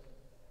rest.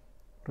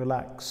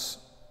 Relax.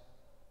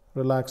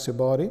 Relax your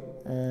body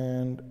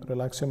and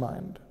relax your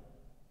mind.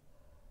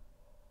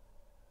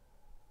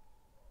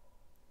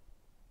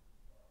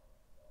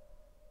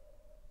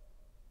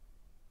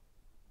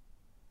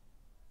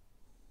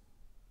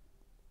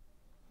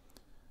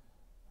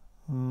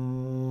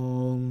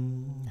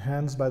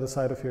 Hands by the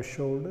side of your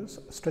shoulders.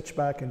 Stretch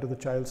back into the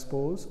child's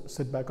pose.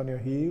 Sit back on your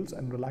heels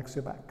and relax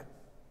your back.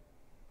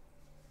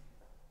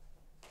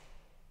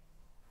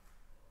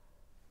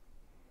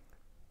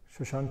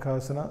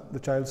 Shashankasana, the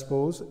child's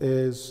pose,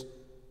 is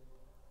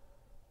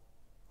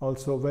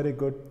also very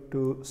good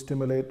to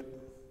stimulate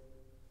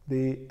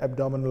the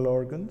abdominal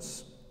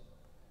organs,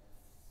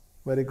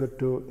 very good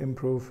to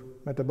improve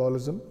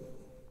metabolism,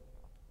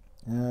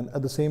 and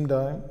at the same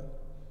time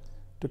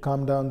to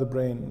calm down the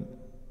brain,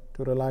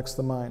 to relax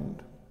the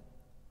mind.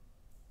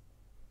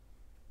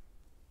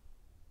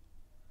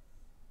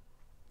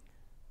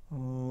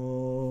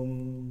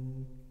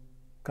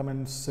 Come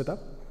and sit up.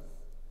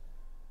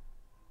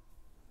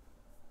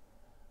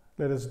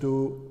 Let us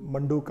do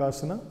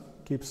Mandukasana.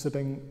 Keep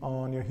sitting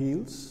on your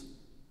heels.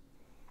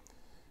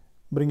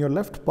 Bring your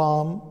left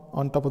palm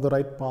on top of the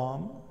right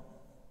palm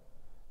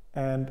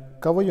and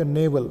cover your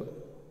navel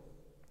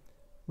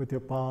with your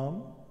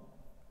palm.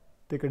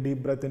 Take a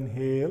deep breath,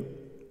 inhale.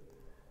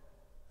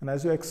 And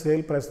as you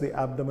exhale, press the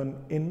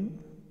abdomen in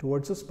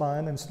towards the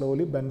spine and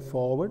slowly bend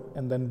forward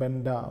and then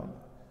bend down.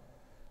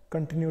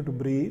 Continue to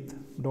breathe.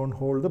 Don't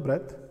hold the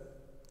breath.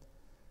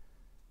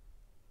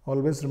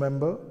 Always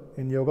remember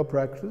in yoga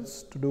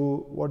practice to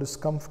do what is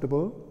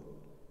comfortable.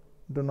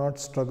 Do not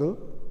struggle.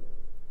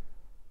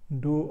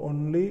 Do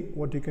only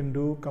what you can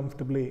do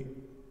comfortably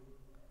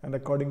and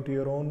according to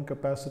your own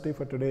capacity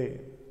for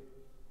today.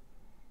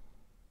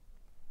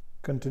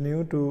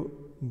 Continue to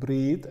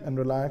breathe and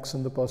relax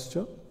in the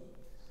posture.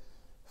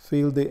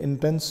 Feel the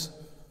intense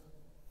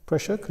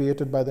pressure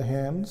created by the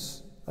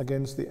hands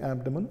against the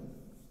abdomen,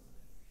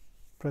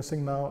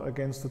 pressing now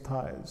against the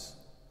thighs.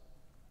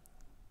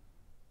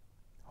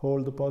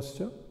 Hold the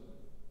posture,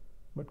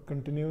 but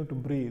continue to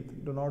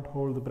breathe. Do not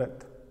hold the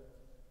breath.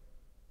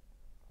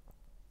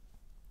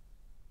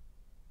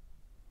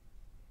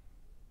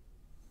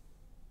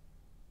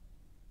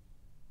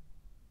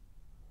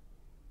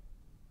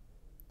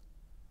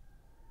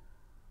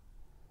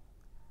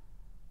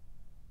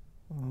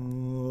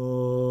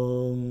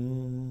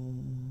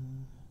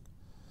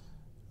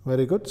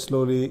 Very good.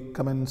 Slowly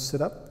come and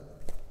sit up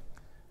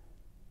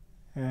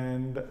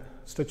and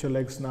stretch your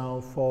legs now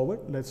forward.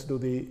 Let's do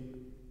the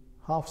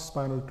half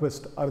spinal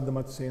twist, Ardha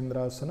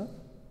Matsyendrasana.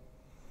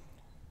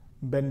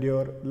 Bend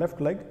your left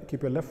leg,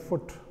 keep your left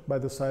foot by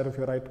the side of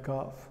your right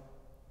calf.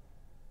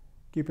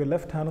 Keep your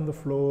left hand on the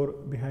floor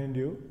behind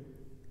you.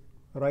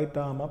 Right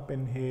arm up,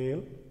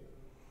 inhale.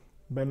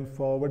 Bend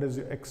forward as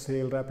you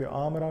exhale. Wrap your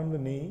arm around the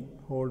knee,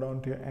 hold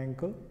on to your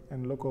ankle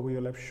and look over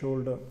your left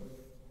shoulder.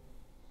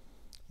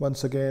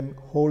 Once again,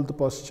 hold the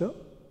posture.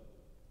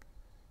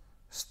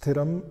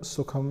 Sthiram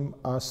Sukham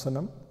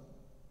Asanam.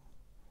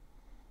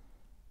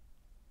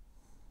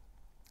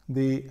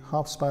 The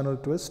half spinal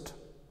twist,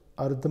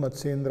 Ardha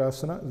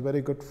Matsyendrasana, is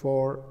very good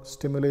for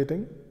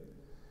stimulating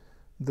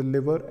the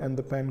liver and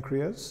the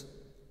pancreas,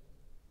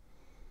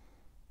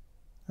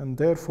 and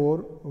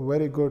therefore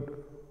very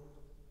good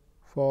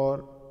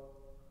for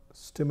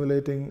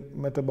stimulating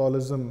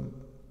metabolism.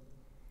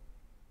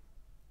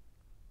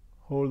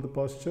 Hold the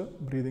posture,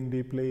 breathing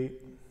deeply.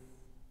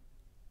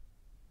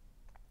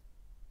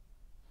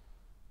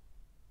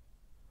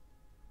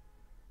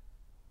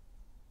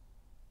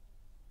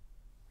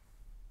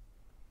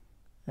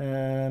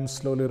 and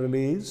slowly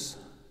release.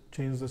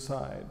 Change the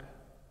side.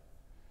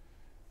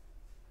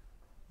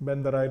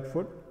 Bend the right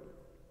foot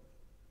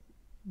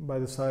by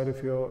the side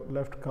of your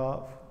left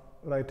calf,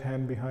 right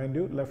hand behind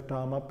you, left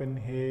arm up,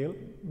 inhale,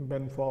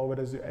 bend forward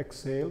as you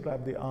exhale,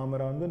 wrap the arm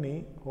around the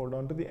knee, hold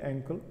on to the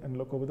ankle and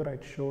look over the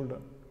right shoulder.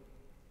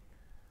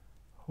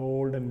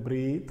 Hold and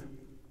breathe.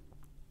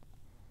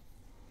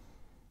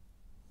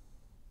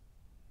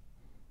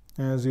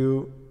 As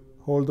you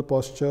hold the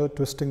posture,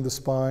 twisting the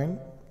spine,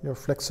 your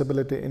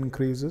flexibility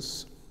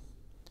increases.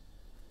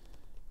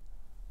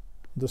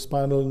 The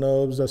spinal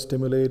nerves are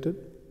stimulated.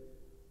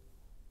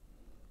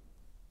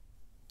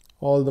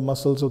 All the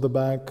muscles of the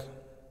back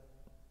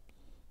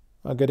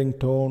are getting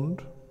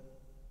toned.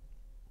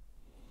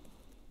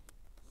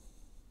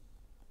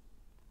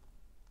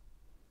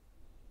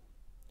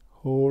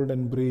 Hold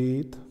and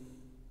breathe.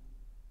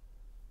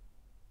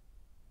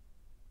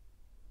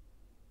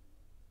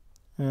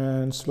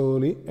 And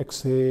slowly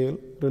exhale,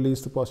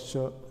 release the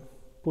posture.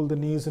 Pull the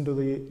knees into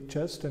the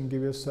chest and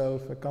give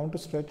yourself a counter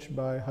stretch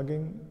by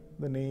hugging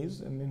the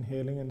knees and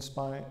inhaling and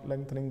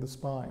lengthening the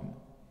spine.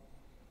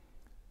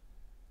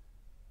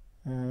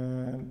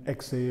 And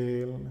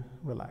exhale,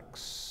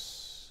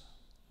 relax.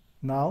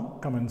 Now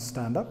come and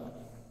stand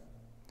up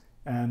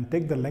and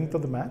take the length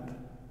of the mat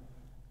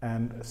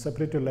and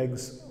separate your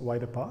legs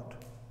wide apart.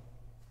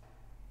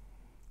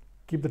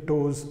 Keep the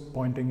toes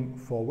pointing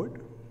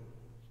forward.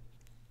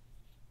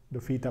 The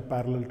feet are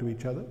parallel to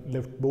each other.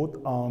 Lift both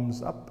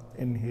arms up,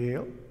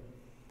 inhale,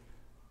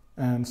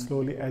 and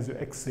slowly as you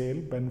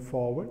exhale, bend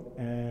forward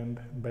and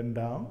bend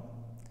down.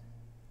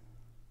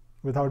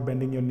 Without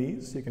bending your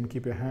knees, you can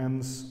keep your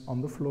hands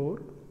on the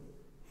floor,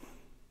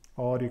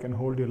 or you can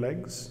hold your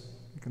legs,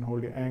 you can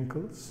hold your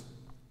ankles,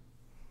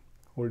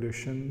 hold your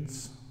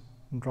shins,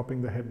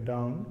 dropping the head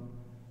down.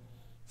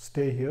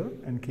 Stay here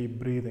and keep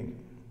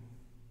breathing.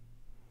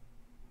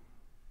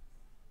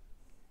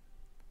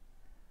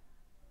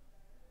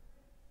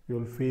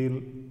 You'll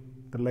feel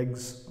the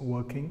legs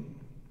working,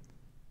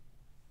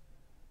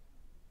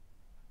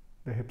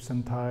 the hips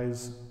and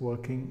thighs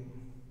working.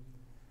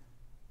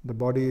 The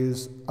body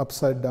is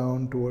upside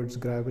down towards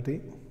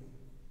gravity.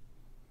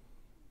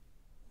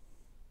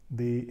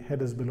 The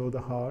head is below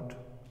the heart.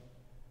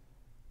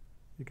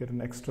 You get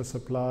an extra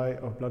supply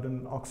of blood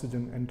and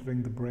oxygen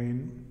entering the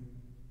brain.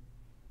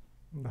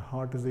 The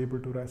heart is able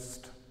to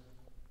rest.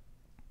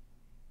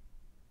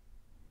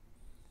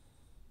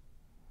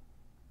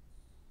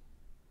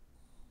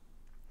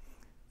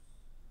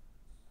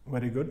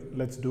 Very good.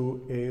 Let's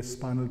do a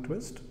spinal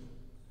twist.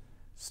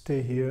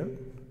 Stay here.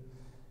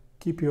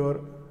 Keep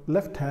your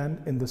left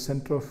hand in the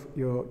center of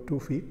your 2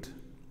 feet,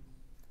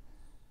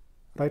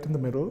 right in the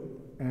middle,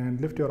 and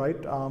lift your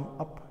right arm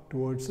up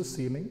towards the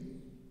ceiling.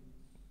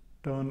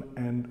 Turn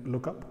and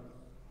look up.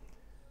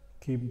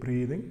 Keep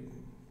breathing.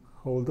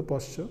 Hold the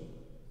posture.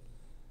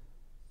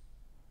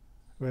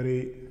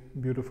 Very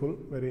beautiful,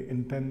 very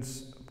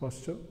intense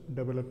posture,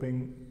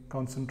 developing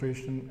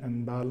concentration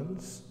and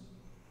balance,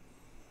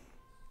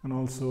 and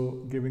also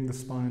giving the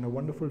spine a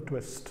wonderful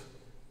twist.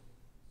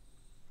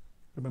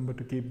 Remember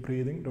to keep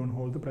breathing, don't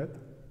hold the breath.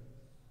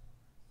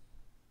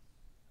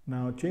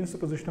 Now change the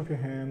position of your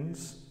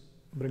hands,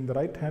 bring the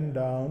right hand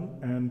down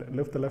and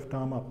lift the left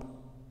arm up.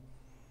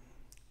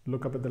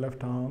 Look up at the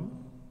left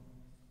arm.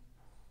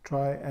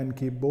 Try and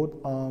keep both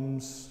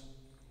arms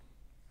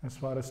as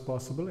far as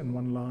possible in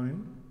one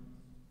line.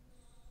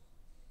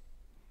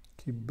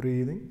 Keep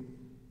breathing.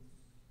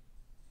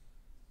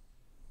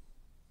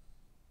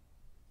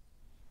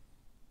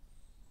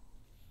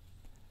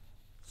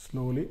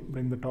 Slowly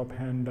bring the top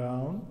hand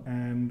down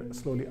and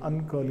slowly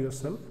uncurl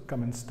yourself.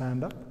 Come and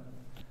stand up.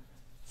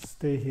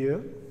 Stay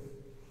here.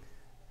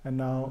 And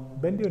now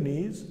bend your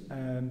knees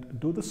and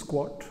do the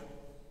squat.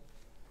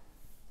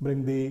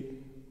 Bring the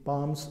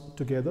palms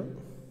together.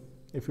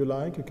 If you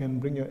like, you can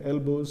bring your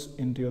elbows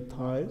into your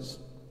thighs.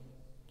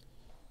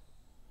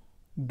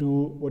 Do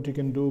what you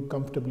can do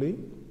comfortably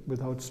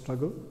without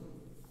struggle.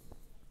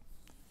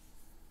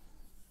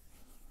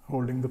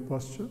 Holding the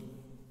posture.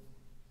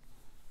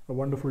 A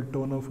wonderful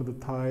toner for the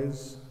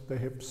thighs, the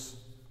hips,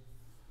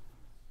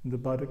 the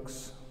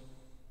buttocks.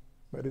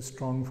 Very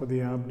strong for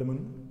the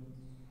abdomen.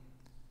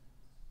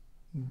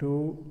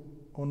 Do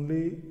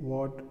only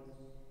what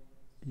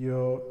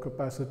your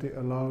capacity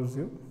allows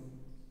you.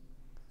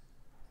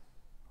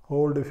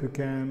 Hold if you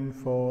can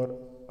for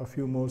a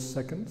few more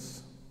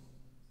seconds.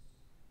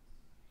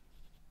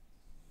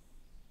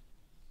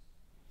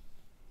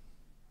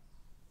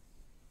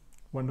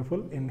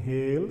 Wonderful.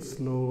 Inhale,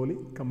 slowly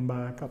come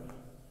back up.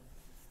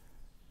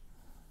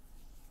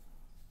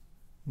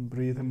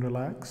 Breathe and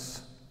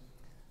relax.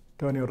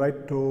 Turn your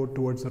right toe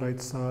towards the right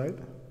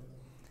side.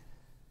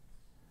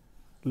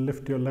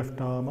 Lift your left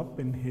arm up,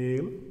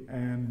 inhale,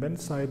 and bend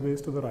sideways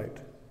to the right.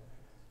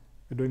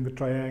 You're doing the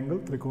triangle,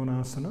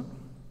 Trikonasana.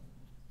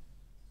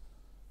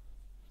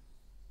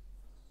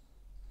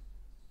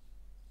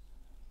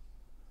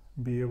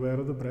 Be aware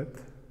of the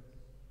breath.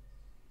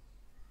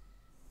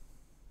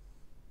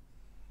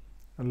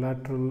 A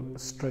lateral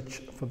stretch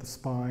for the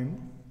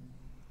spine.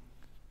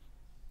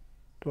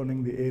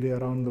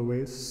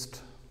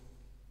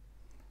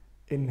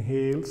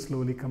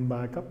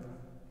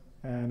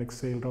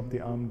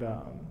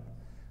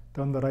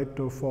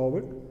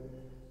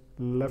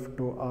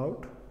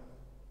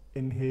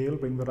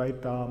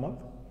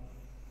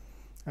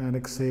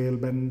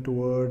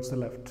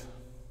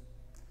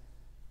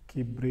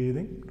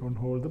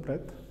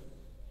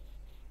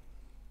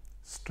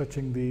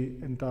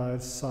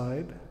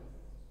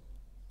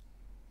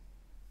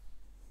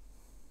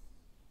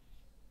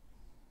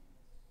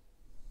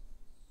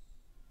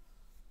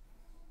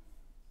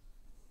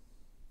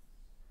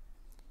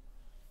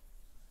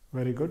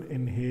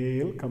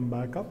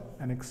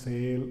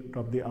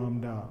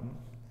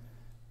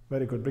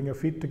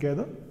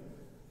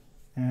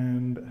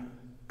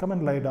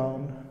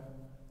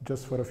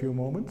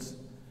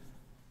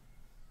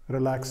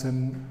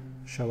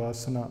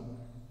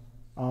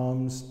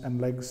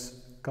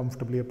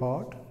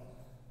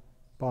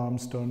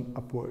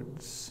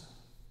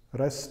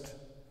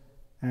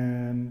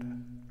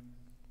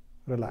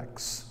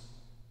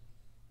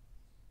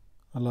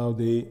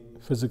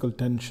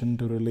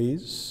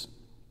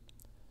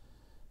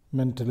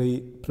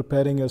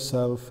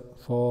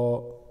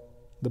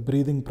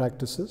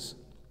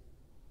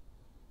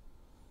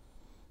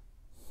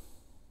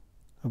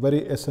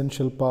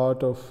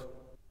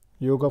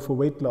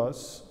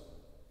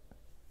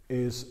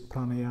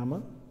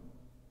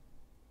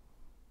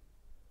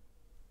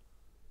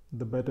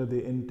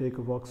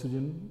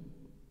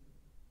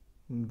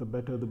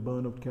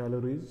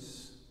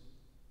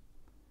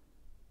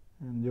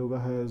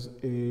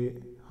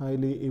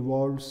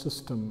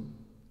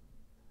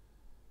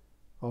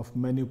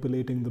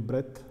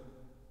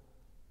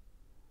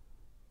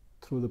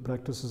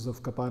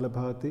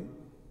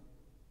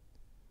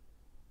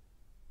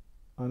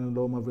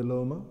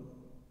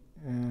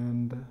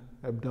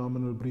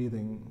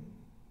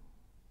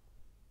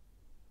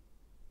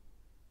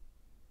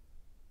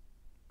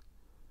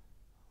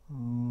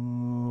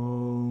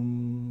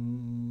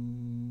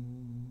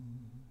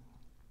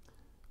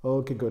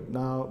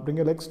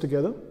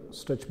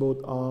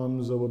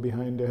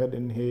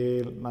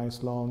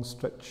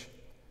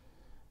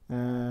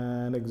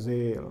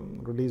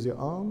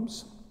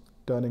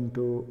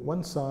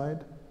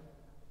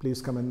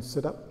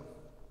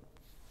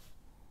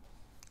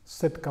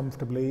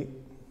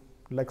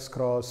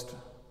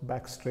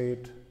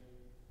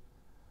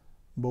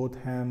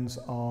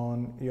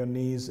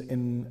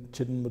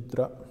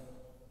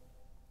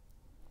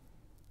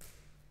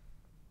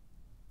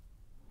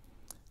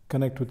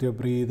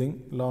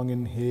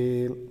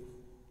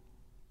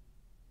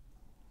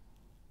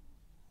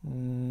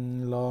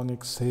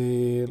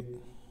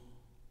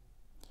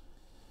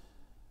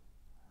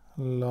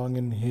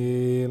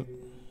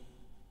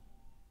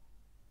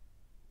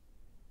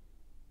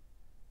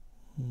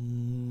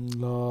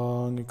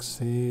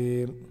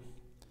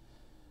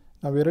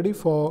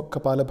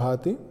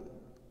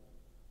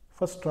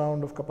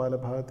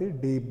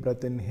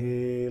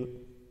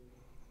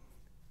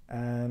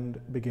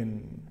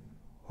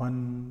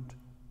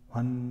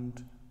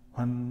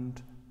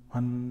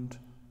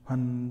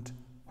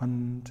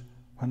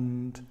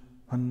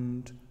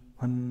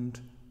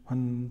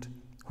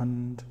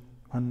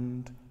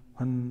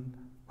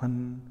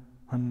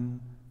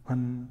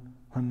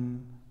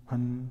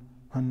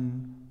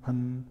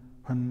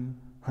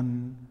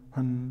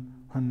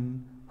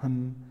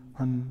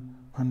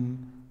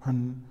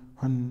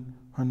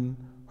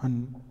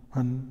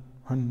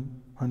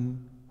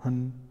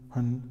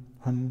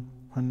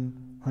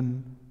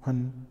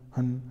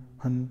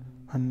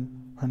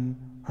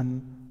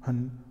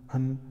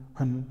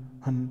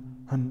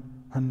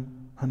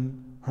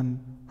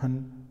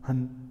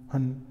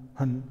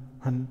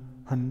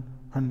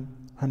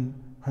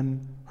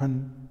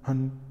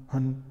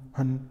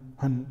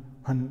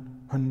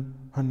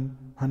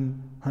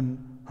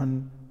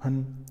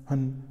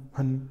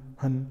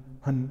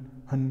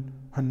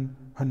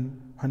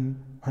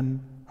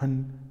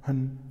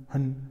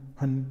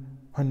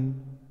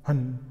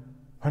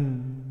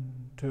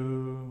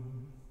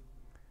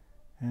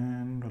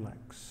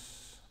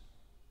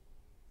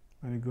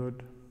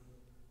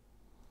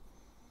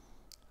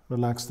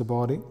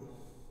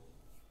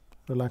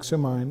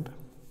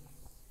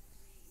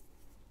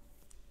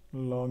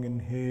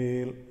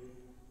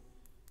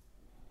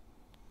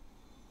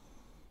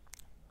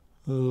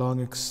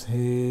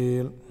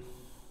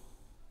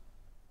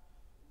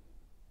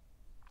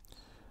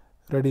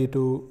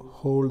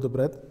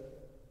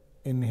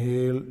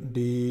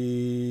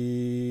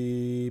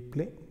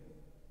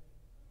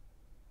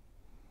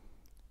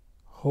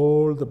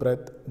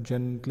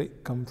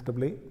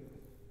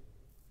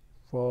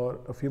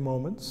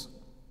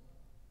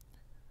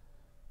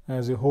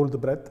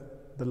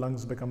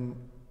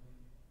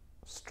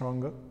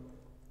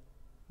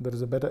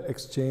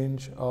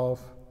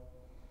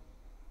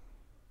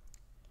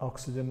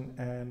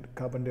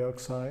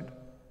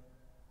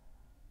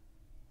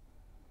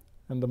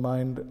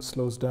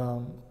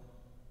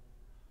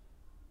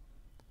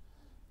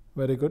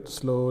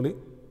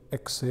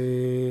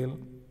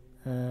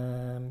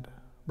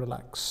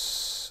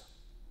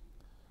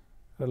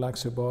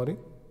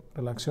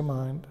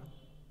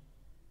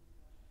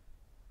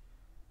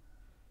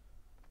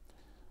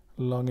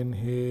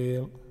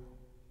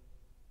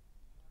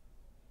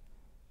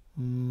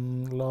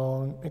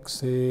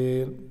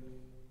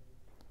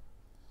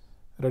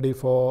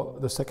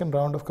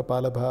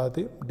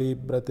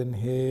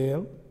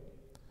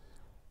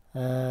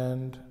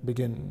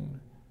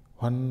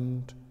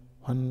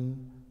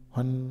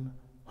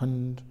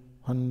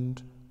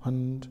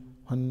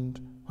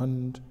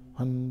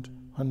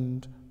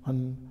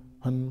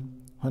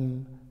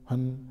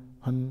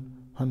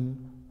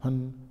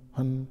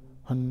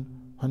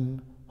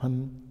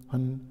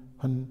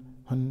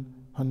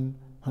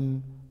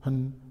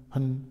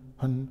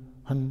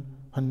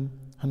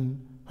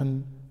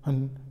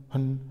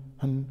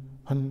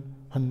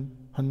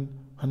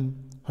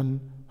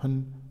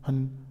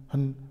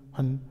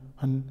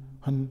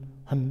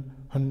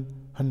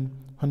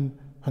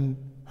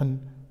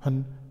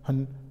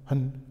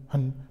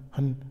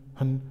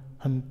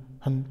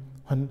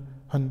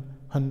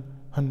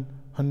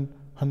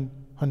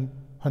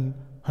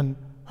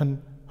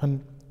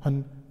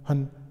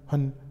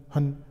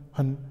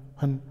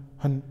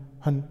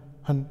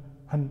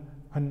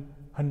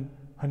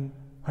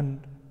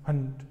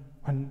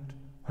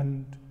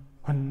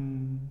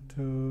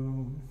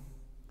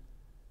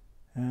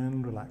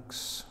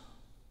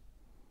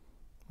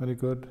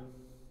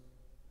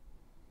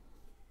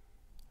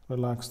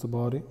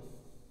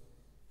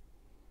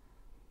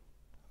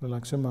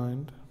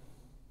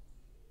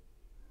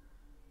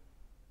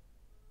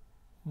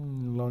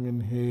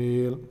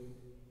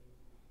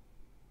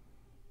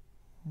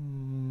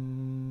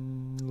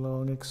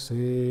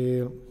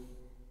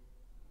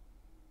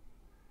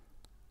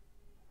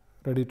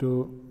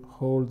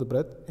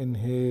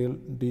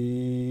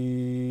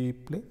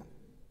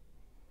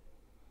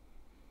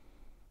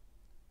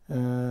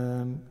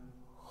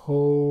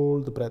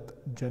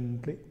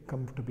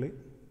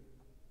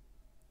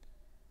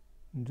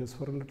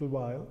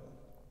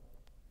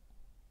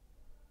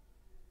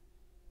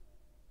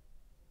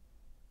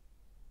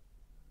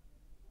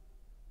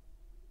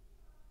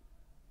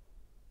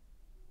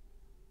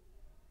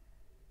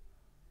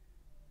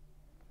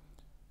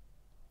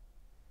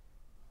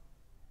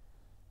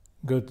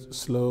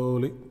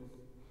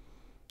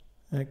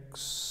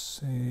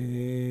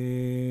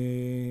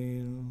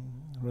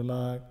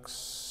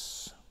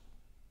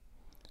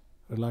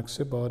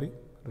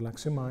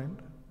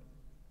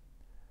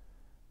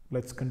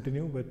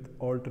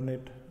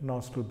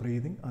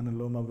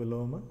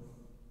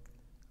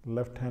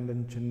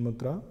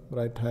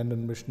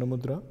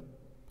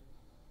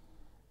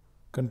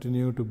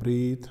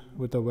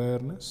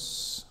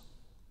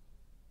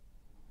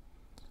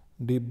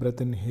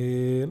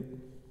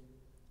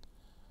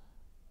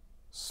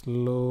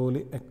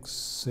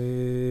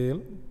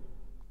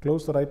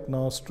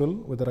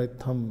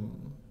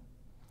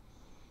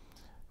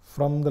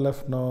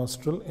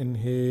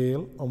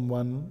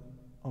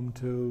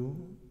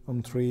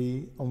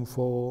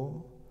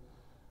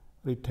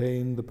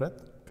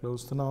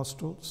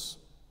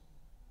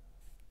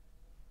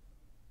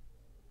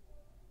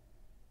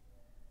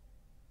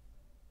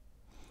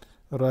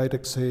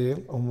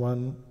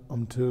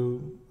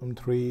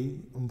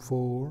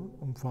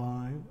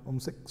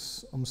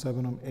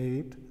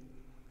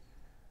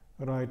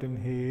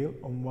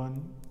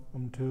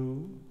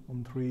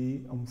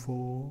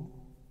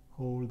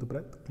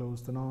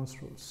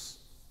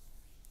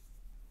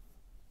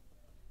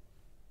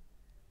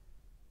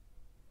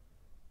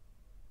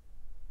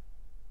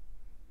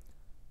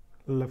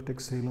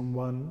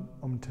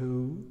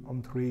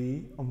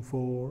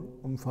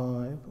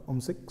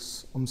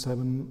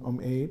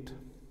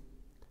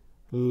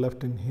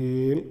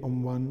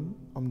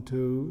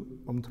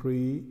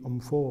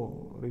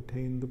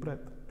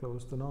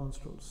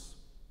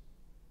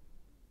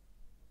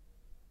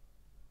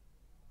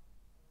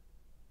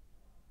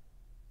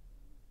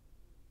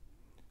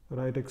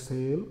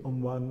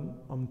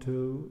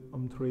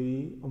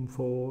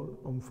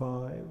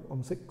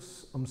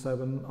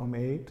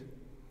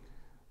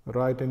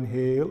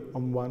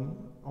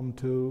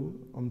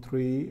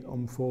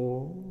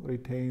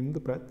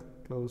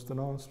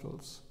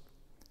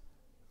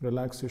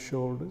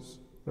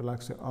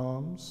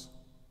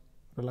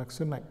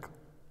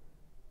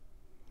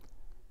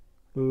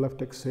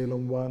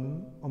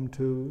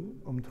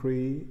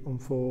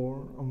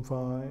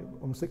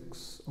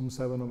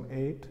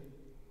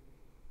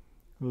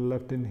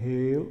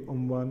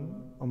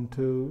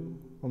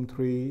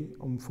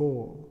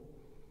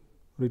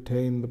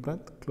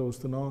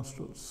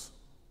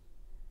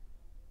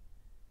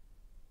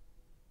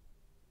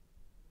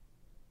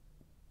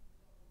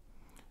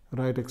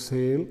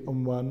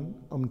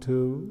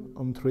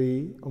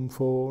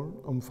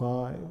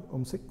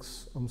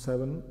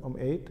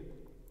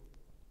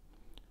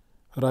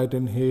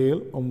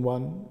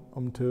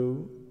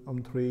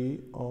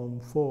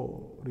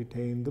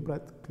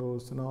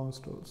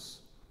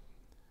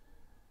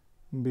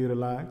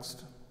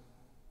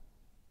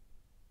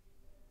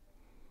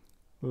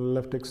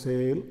 Left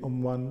exhale,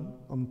 Om1,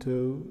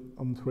 Om2,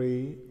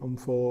 Om3,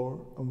 Om4,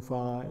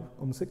 Om5,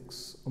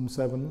 Om6,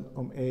 Om7,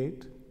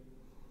 Om8.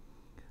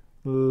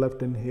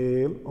 Left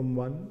inhale,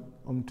 Om1,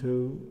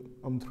 Om2,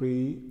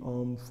 Om3,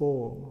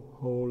 Om4.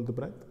 Hold the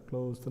breath,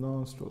 close the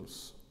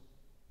nostrils.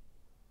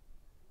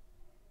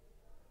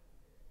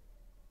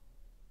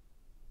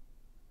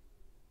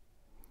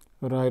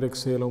 Right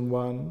exhale,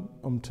 Om1,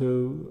 Om2,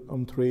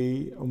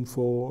 Om3,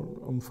 Om4,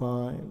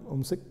 Om5,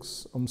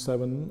 Om6,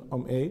 Om7,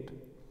 Om8.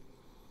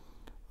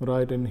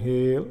 Right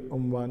inhale,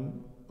 Om1,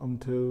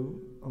 Om2,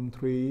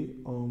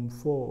 Om3,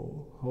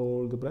 Om4.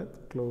 Hold the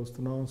breath, close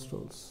the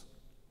nostrils.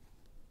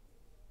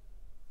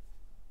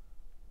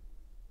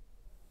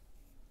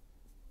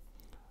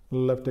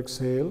 Left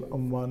exhale,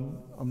 Om1,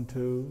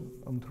 Om2,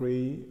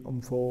 Om3,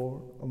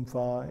 Om4,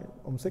 Om5,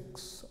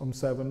 Om6,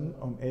 Om7,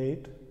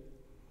 Om8.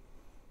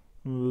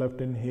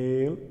 Left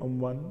inhale,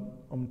 Om1,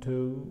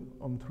 Om2,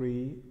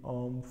 Om3,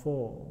 Om4.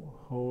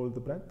 Hold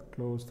the breath,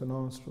 close the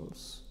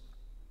nostrils.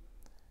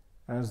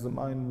 As the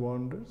mind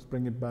wanders,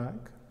 bring it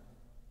back.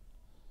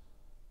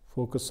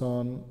 Focus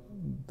on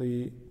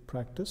the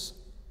practice.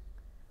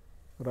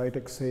 Right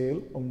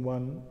exhale,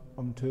 Om1,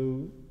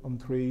 Om2,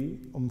 Om3,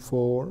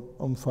 Om4,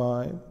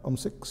 Om5,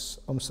 Om6,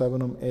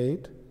 Om7,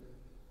 Om8.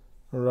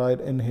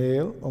 Right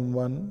inhale,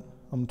 Om1,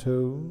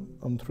 Om2,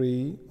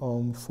 Om3,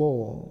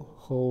 Om4.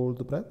 Hold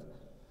the breath.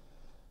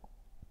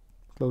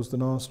 Close the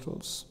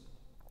nostrils.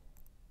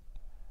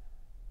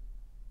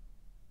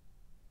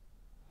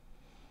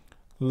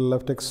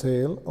 Left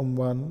exhale,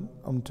 Om1,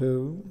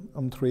 Om2,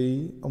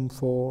 Om3,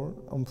 Om4,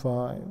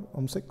 Om5,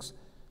 Om6,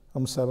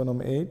 Om7,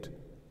 Om8.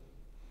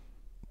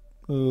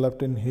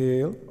 Left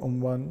inhale,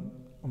 Om1,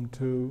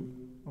 Om2,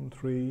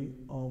 Om3,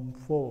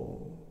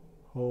 Om4.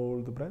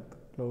 Hold the breath,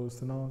 close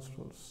the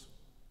nostrils.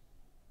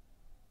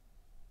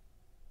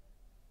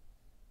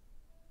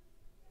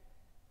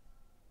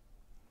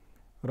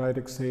 Right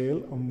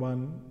exhale,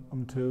 Om1,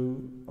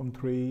 Om2,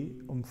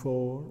 Om3,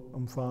 Om4,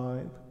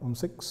 Om5,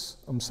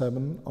 Om6,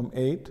 Om7,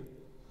 Om8.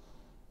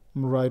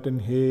 Right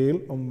inhale,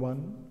 Om1,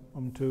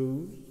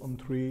 Om2,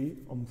 Om3,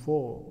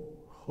 Om4.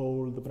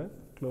 Hold the breath,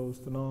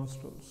 close the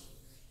nostrils.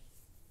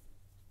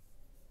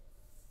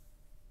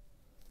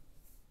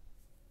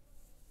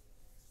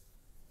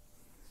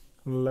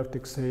 Left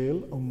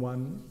exhale,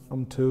 Om1,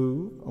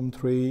 Om2,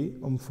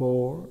 Om3,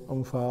 Om4,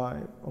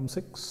 Om5,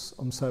 Om6,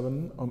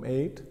 Om7,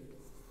 Om8.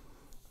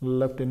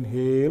 Left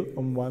inhale,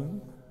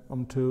 Om1,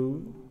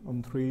 Om2,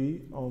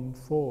 Om3,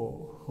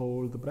 Om4.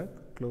 Hold the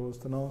breath, close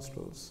the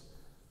nostrils.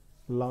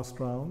 Last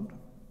round.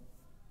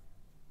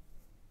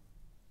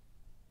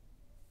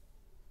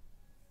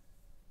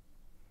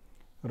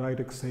 Right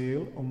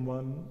exhale,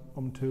 Om1,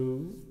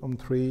 Om2,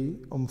 Om3,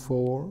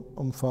 Om4,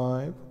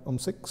 Om5,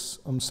 Om6,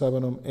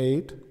 Om7,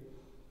 Om8.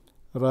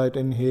 Right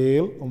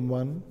inhale,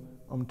 Om1,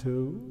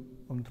 Om2,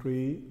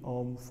 Om3,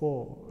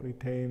 Om4.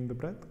 Retain the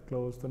breath,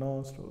 close the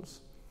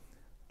nostrils.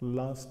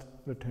 Last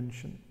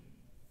retention.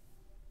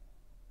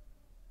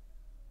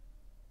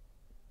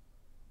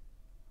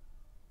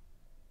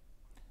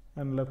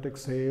 And left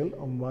exhale,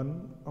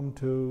 Om1,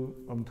 Om2,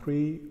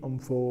 Om3,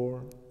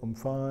 Om4,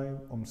 Om5,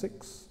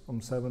 Om6,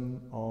 Om7,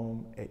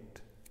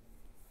 Om8.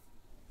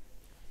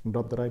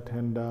 Drop the right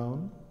hand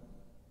down,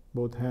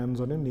 both hands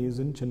on your knees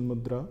in Chin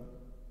Mudra.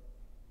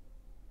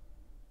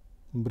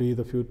 Breathe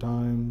a few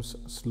times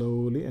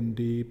slowly and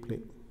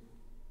deeply.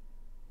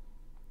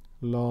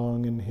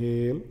 Long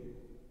inhale,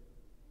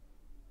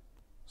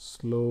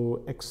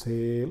 slow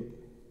exhale.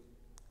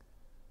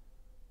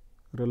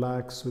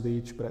 Relax with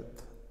each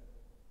breath.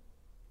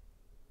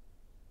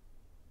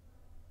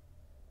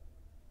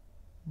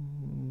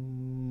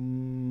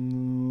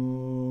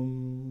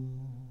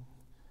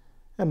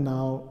 And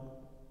now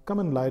come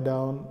and lie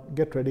down,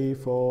 get ready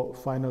for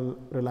final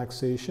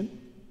relaxation.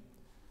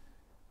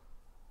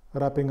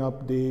 Wrapping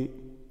up the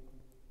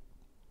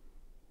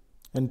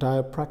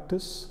entire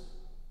practice.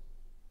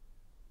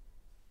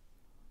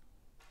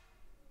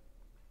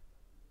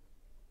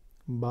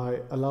 By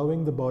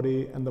allowing the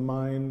body and the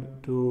mind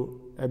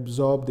to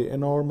absorb the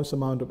enormous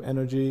amount of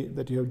energy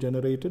that you have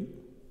generated.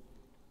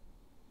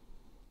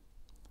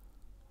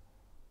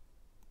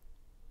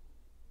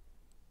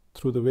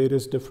 Through the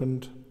various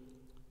different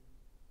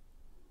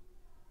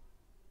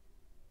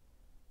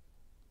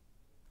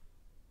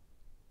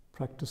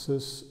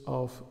practices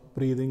of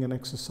breathing and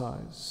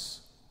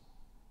exercise.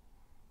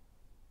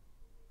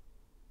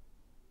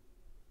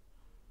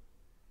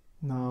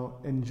 Now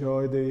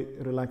enjoy the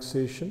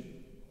relaxation.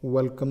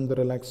 Welcome the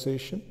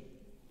relaxation.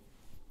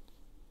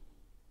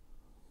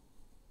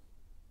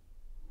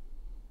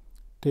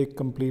 Take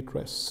complete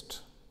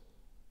rest.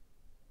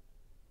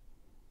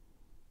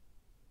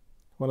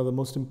 One of the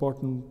most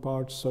important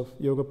parts of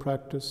yoga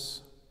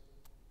practice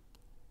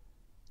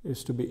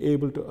is to be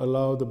able to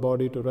allow the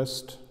body to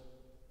rest,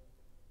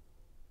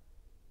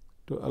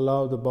 to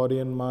allow the body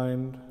and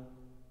mind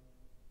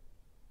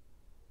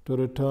to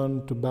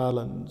return to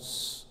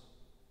balance.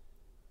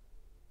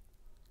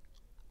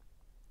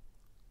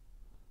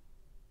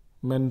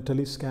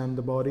 Mentally scan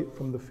the body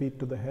from the feet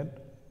to the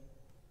head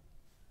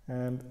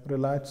and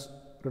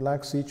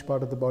relax each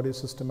part of the body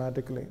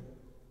systematically.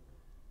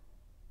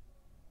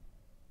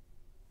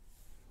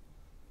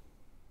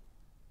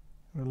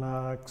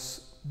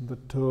 Relax the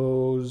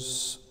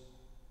toes.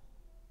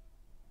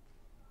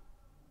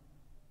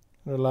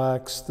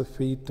 Relax the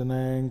feet and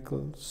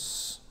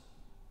ankles.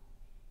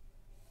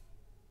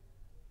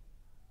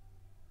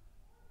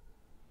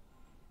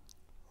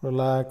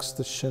 Relax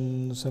the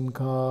shins and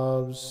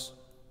calves.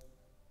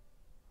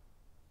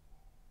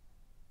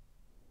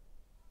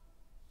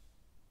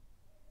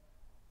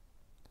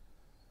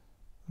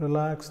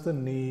 Relax the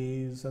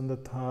knees and the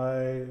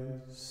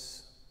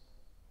thighs.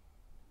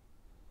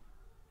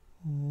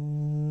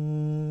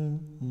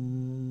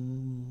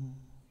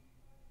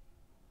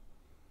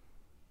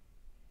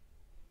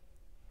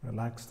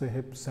 Relax the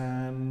hips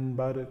and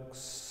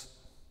buttocks.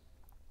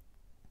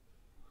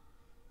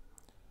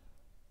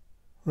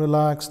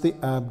 Relax the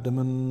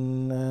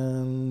abdomen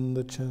and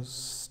the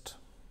chest.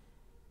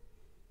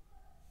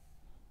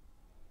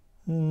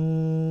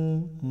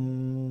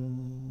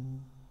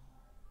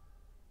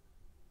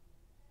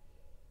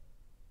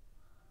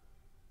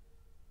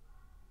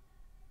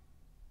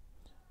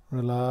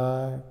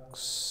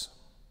 Relax.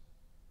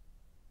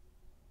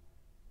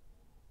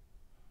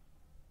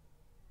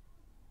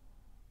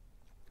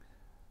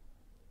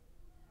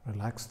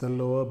 Relax the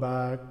lower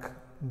back,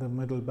 the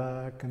middle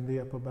back, and the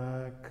upper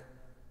back.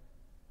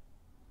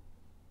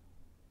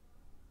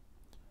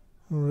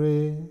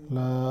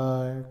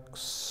 Relax.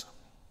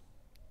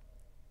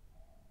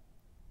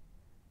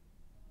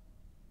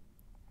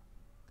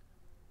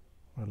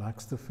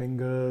 Relax the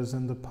fingers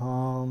and the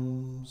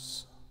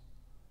palms,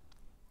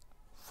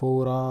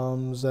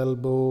 forearms,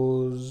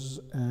 elbows,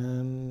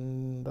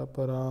 and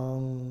upper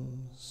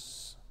arms.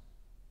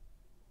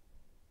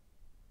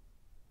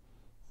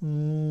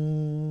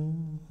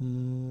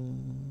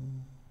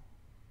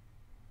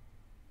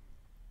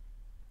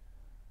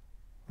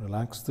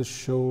 Relax the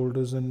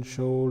shoulders and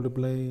shoulder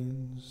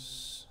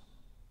blades.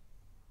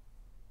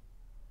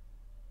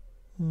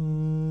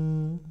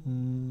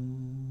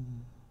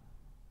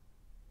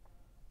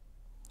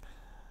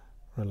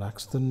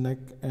 Relax the neck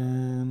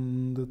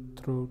and the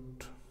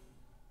throat.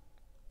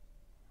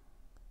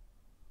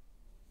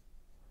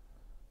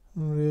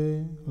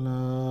 Relax.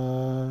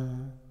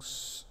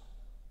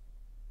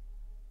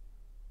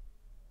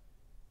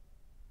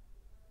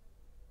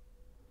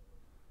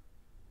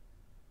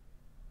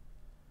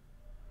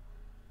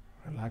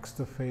 Relax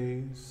the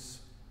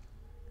face,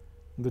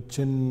 the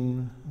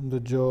chin, the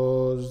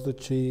jaws, the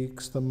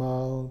cheeks, the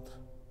mouth,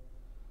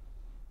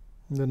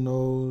 the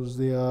nose,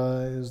 the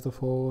eyes, the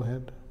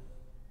forehead.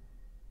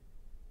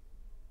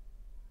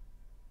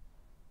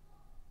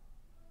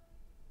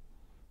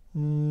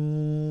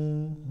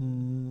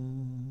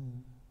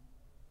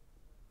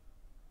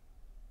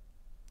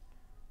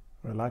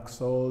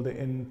 Relax all the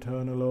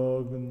internal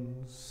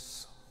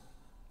organs.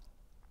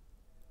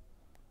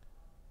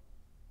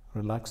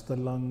 Relax the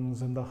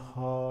lungs and the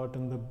heart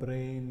and the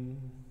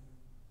brain.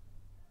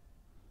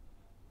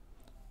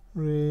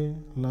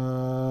 Relax.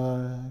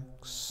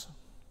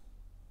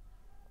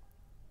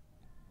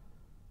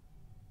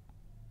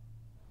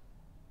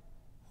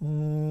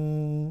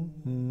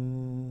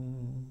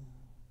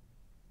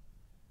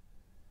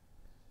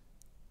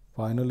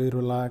 Finally,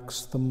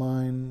 relax the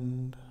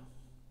mind.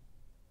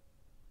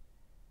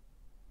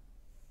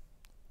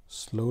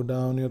 Slow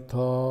down your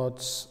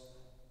thoughts.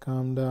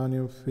 Calm down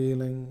your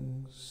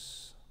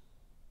feelings.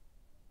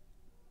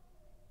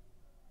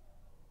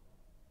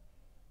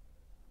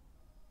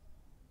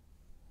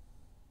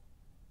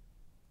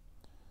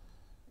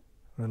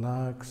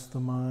 Relax the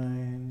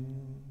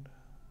mind.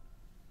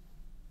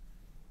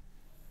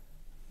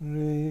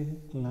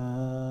 Relax.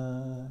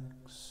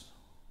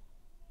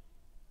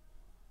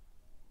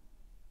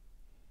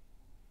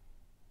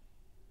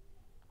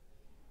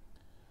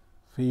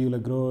 Feel a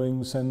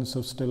growing sense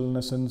of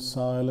stillness and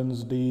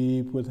silence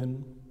deep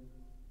within.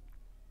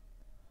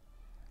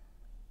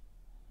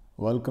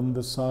 Welcome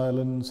the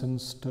silence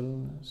and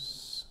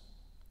stillness.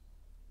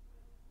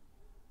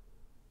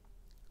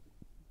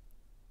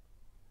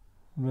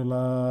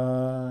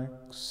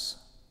 Relax.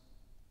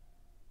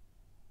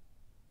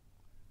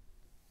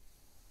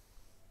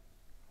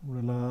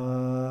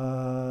 Relax.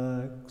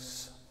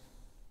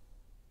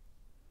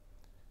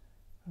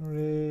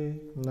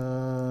 Relax.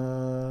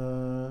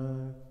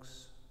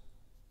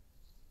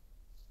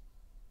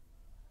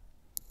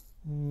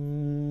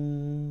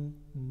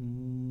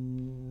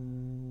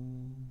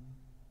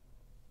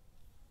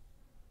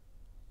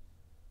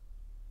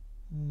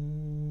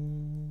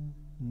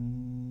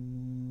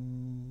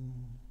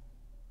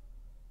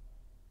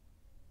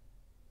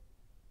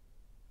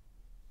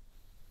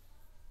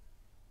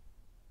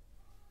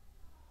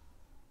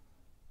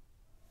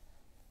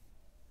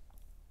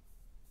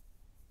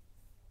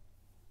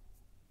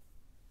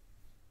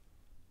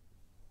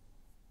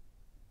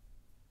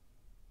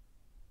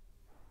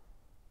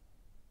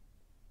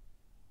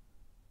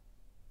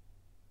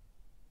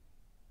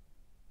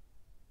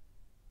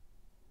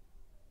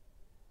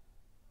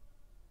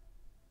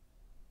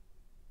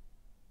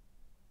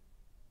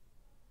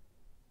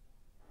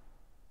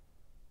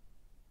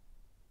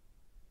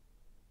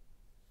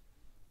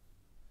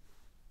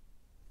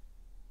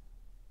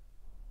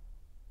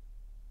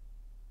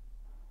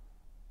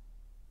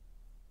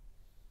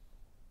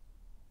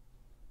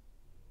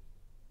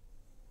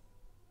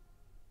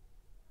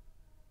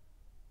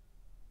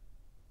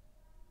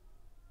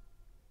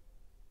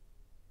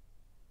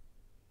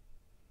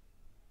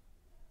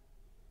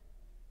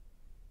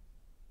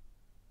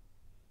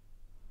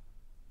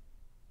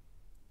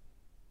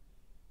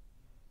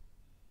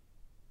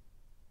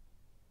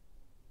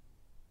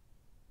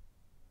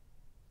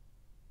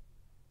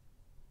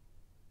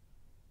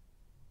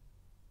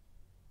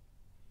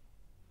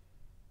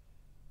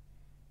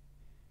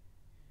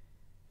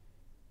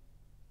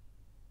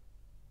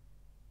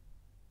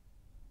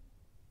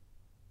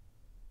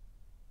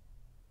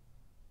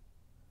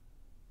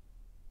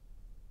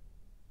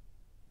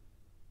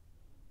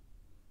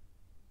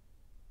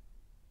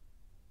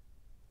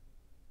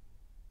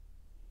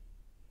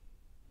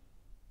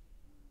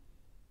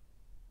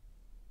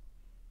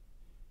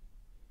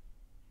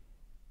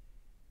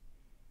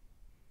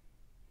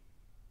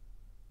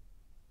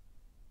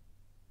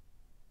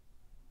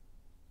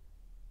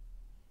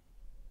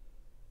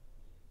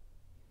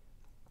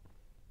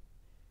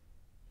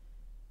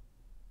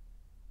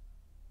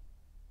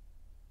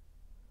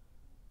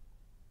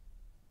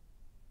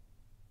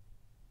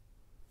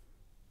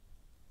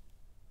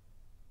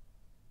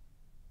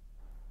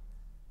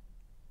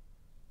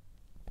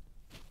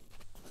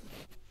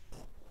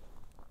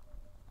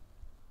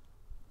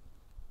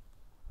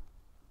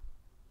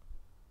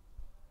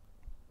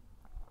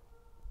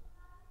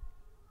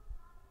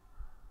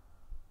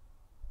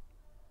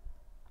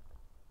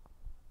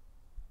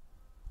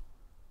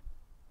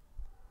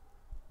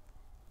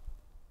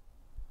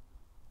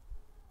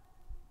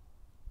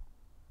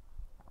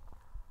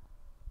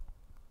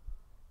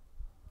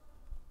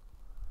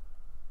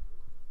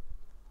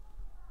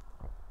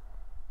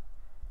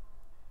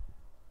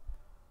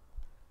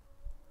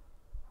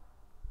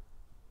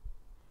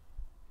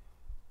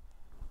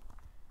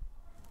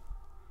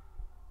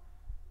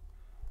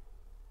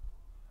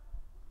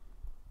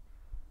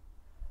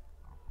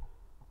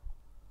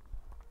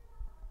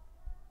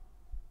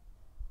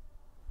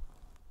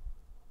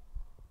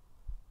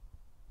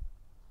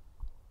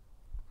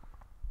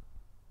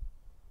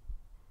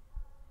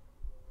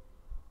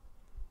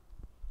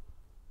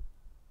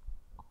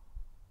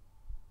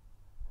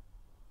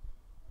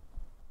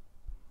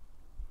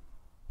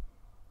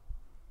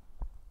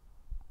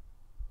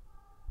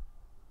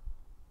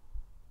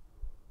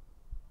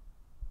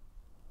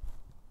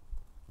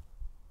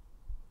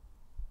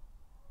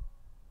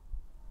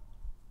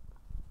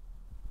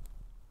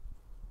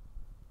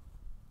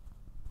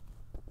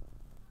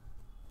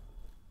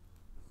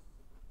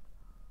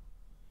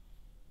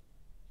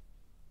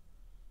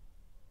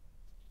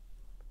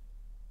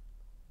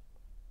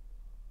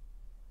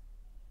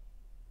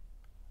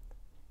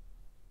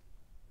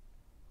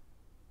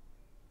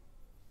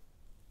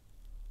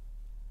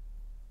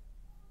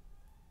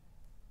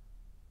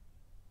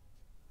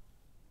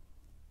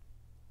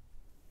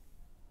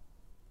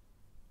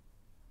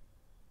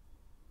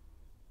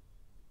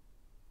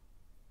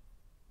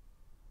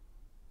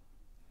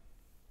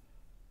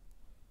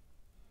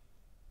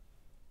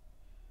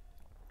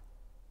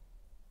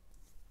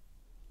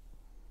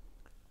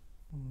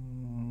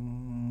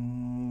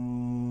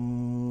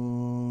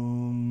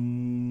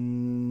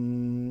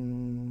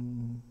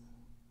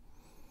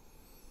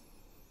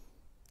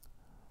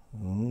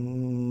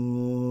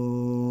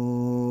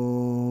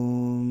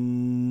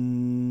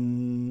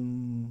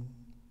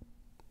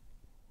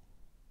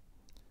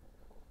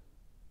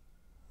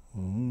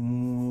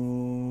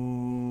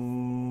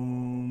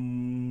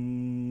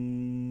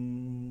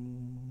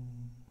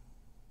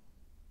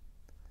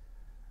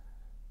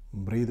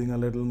 Breathing a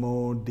little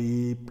more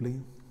deeply.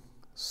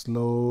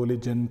 Slowly,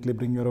 gently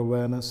bring your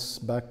awareness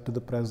back to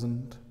the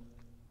present.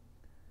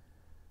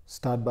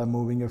 Start by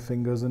moving your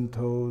fingers and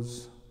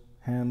toes,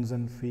 hands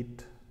and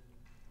feet.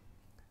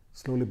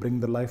 Slowly bring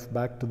the life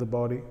back to the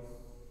body.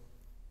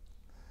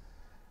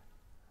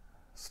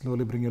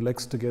 Slowly bring your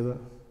legs together.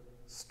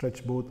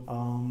 Stretch both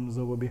arms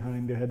over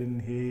behind your head.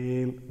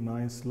 Inhale,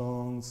 nice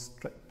long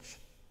stretch.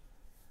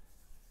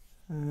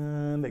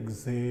 And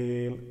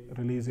exhale,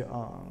 release your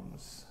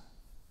arms.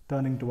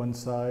 Turning to one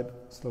side,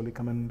 slowly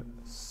come and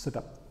sit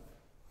up.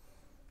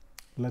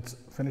 Let's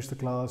finish the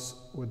class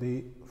with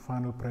the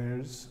final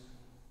prayers.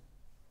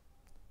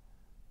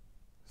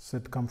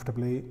 Sit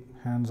comfortably,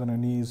 hands on your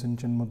knees in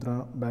Chin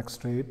Mudra, back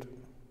straight.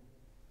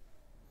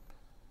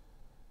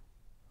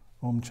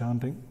 Om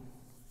chanting.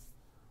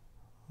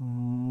 Om.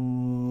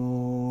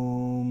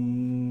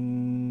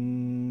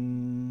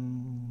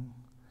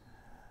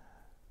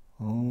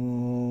 Om.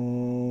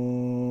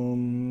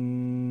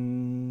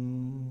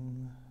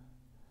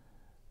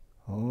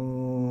 Om.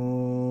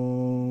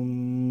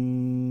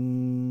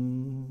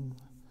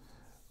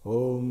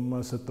 Om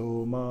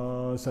asato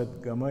ma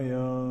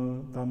sadgamaya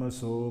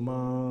tamaso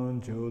ma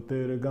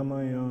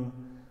jyotirgamaya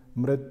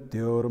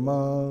mrityorma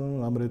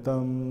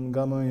amritam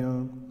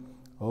gamaya.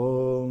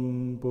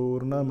 Om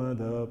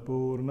Purnamada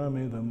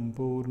Purnamidam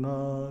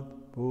Purnat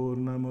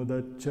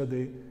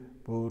Purnamudachyate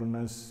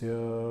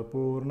Purnasya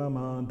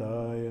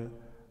Purnamadaya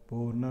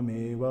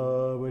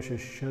Purnameva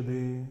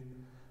Vashishyate.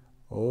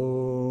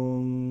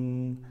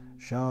 Om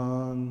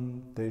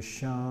Shanti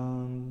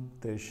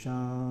Shanti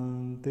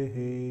Shanti.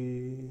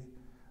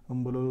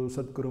 Om Bolo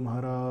Satguru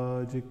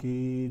Maharaj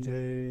Ki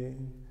Jai.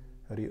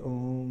 Hari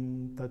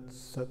Om Tat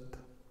Sat.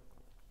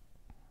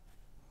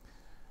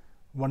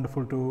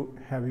 Wonderful to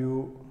have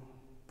you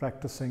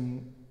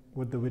practicing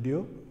with the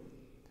video.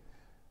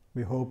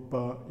 We hope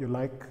you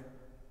like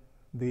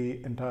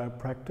the entire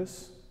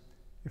practice.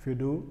 If you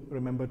do,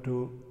 remember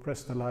to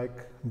press the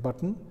like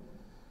button.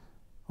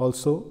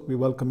 Also, we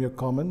welcome your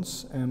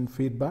comments and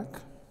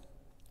feedback.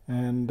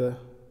 And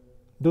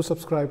do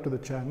subscribe to the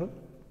channel.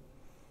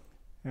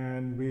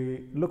 And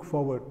we look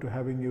forward to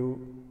having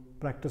you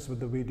practice with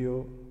the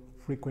video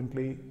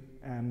frequently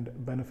and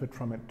benefit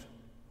from it.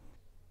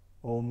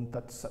 Om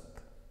Tat Sat.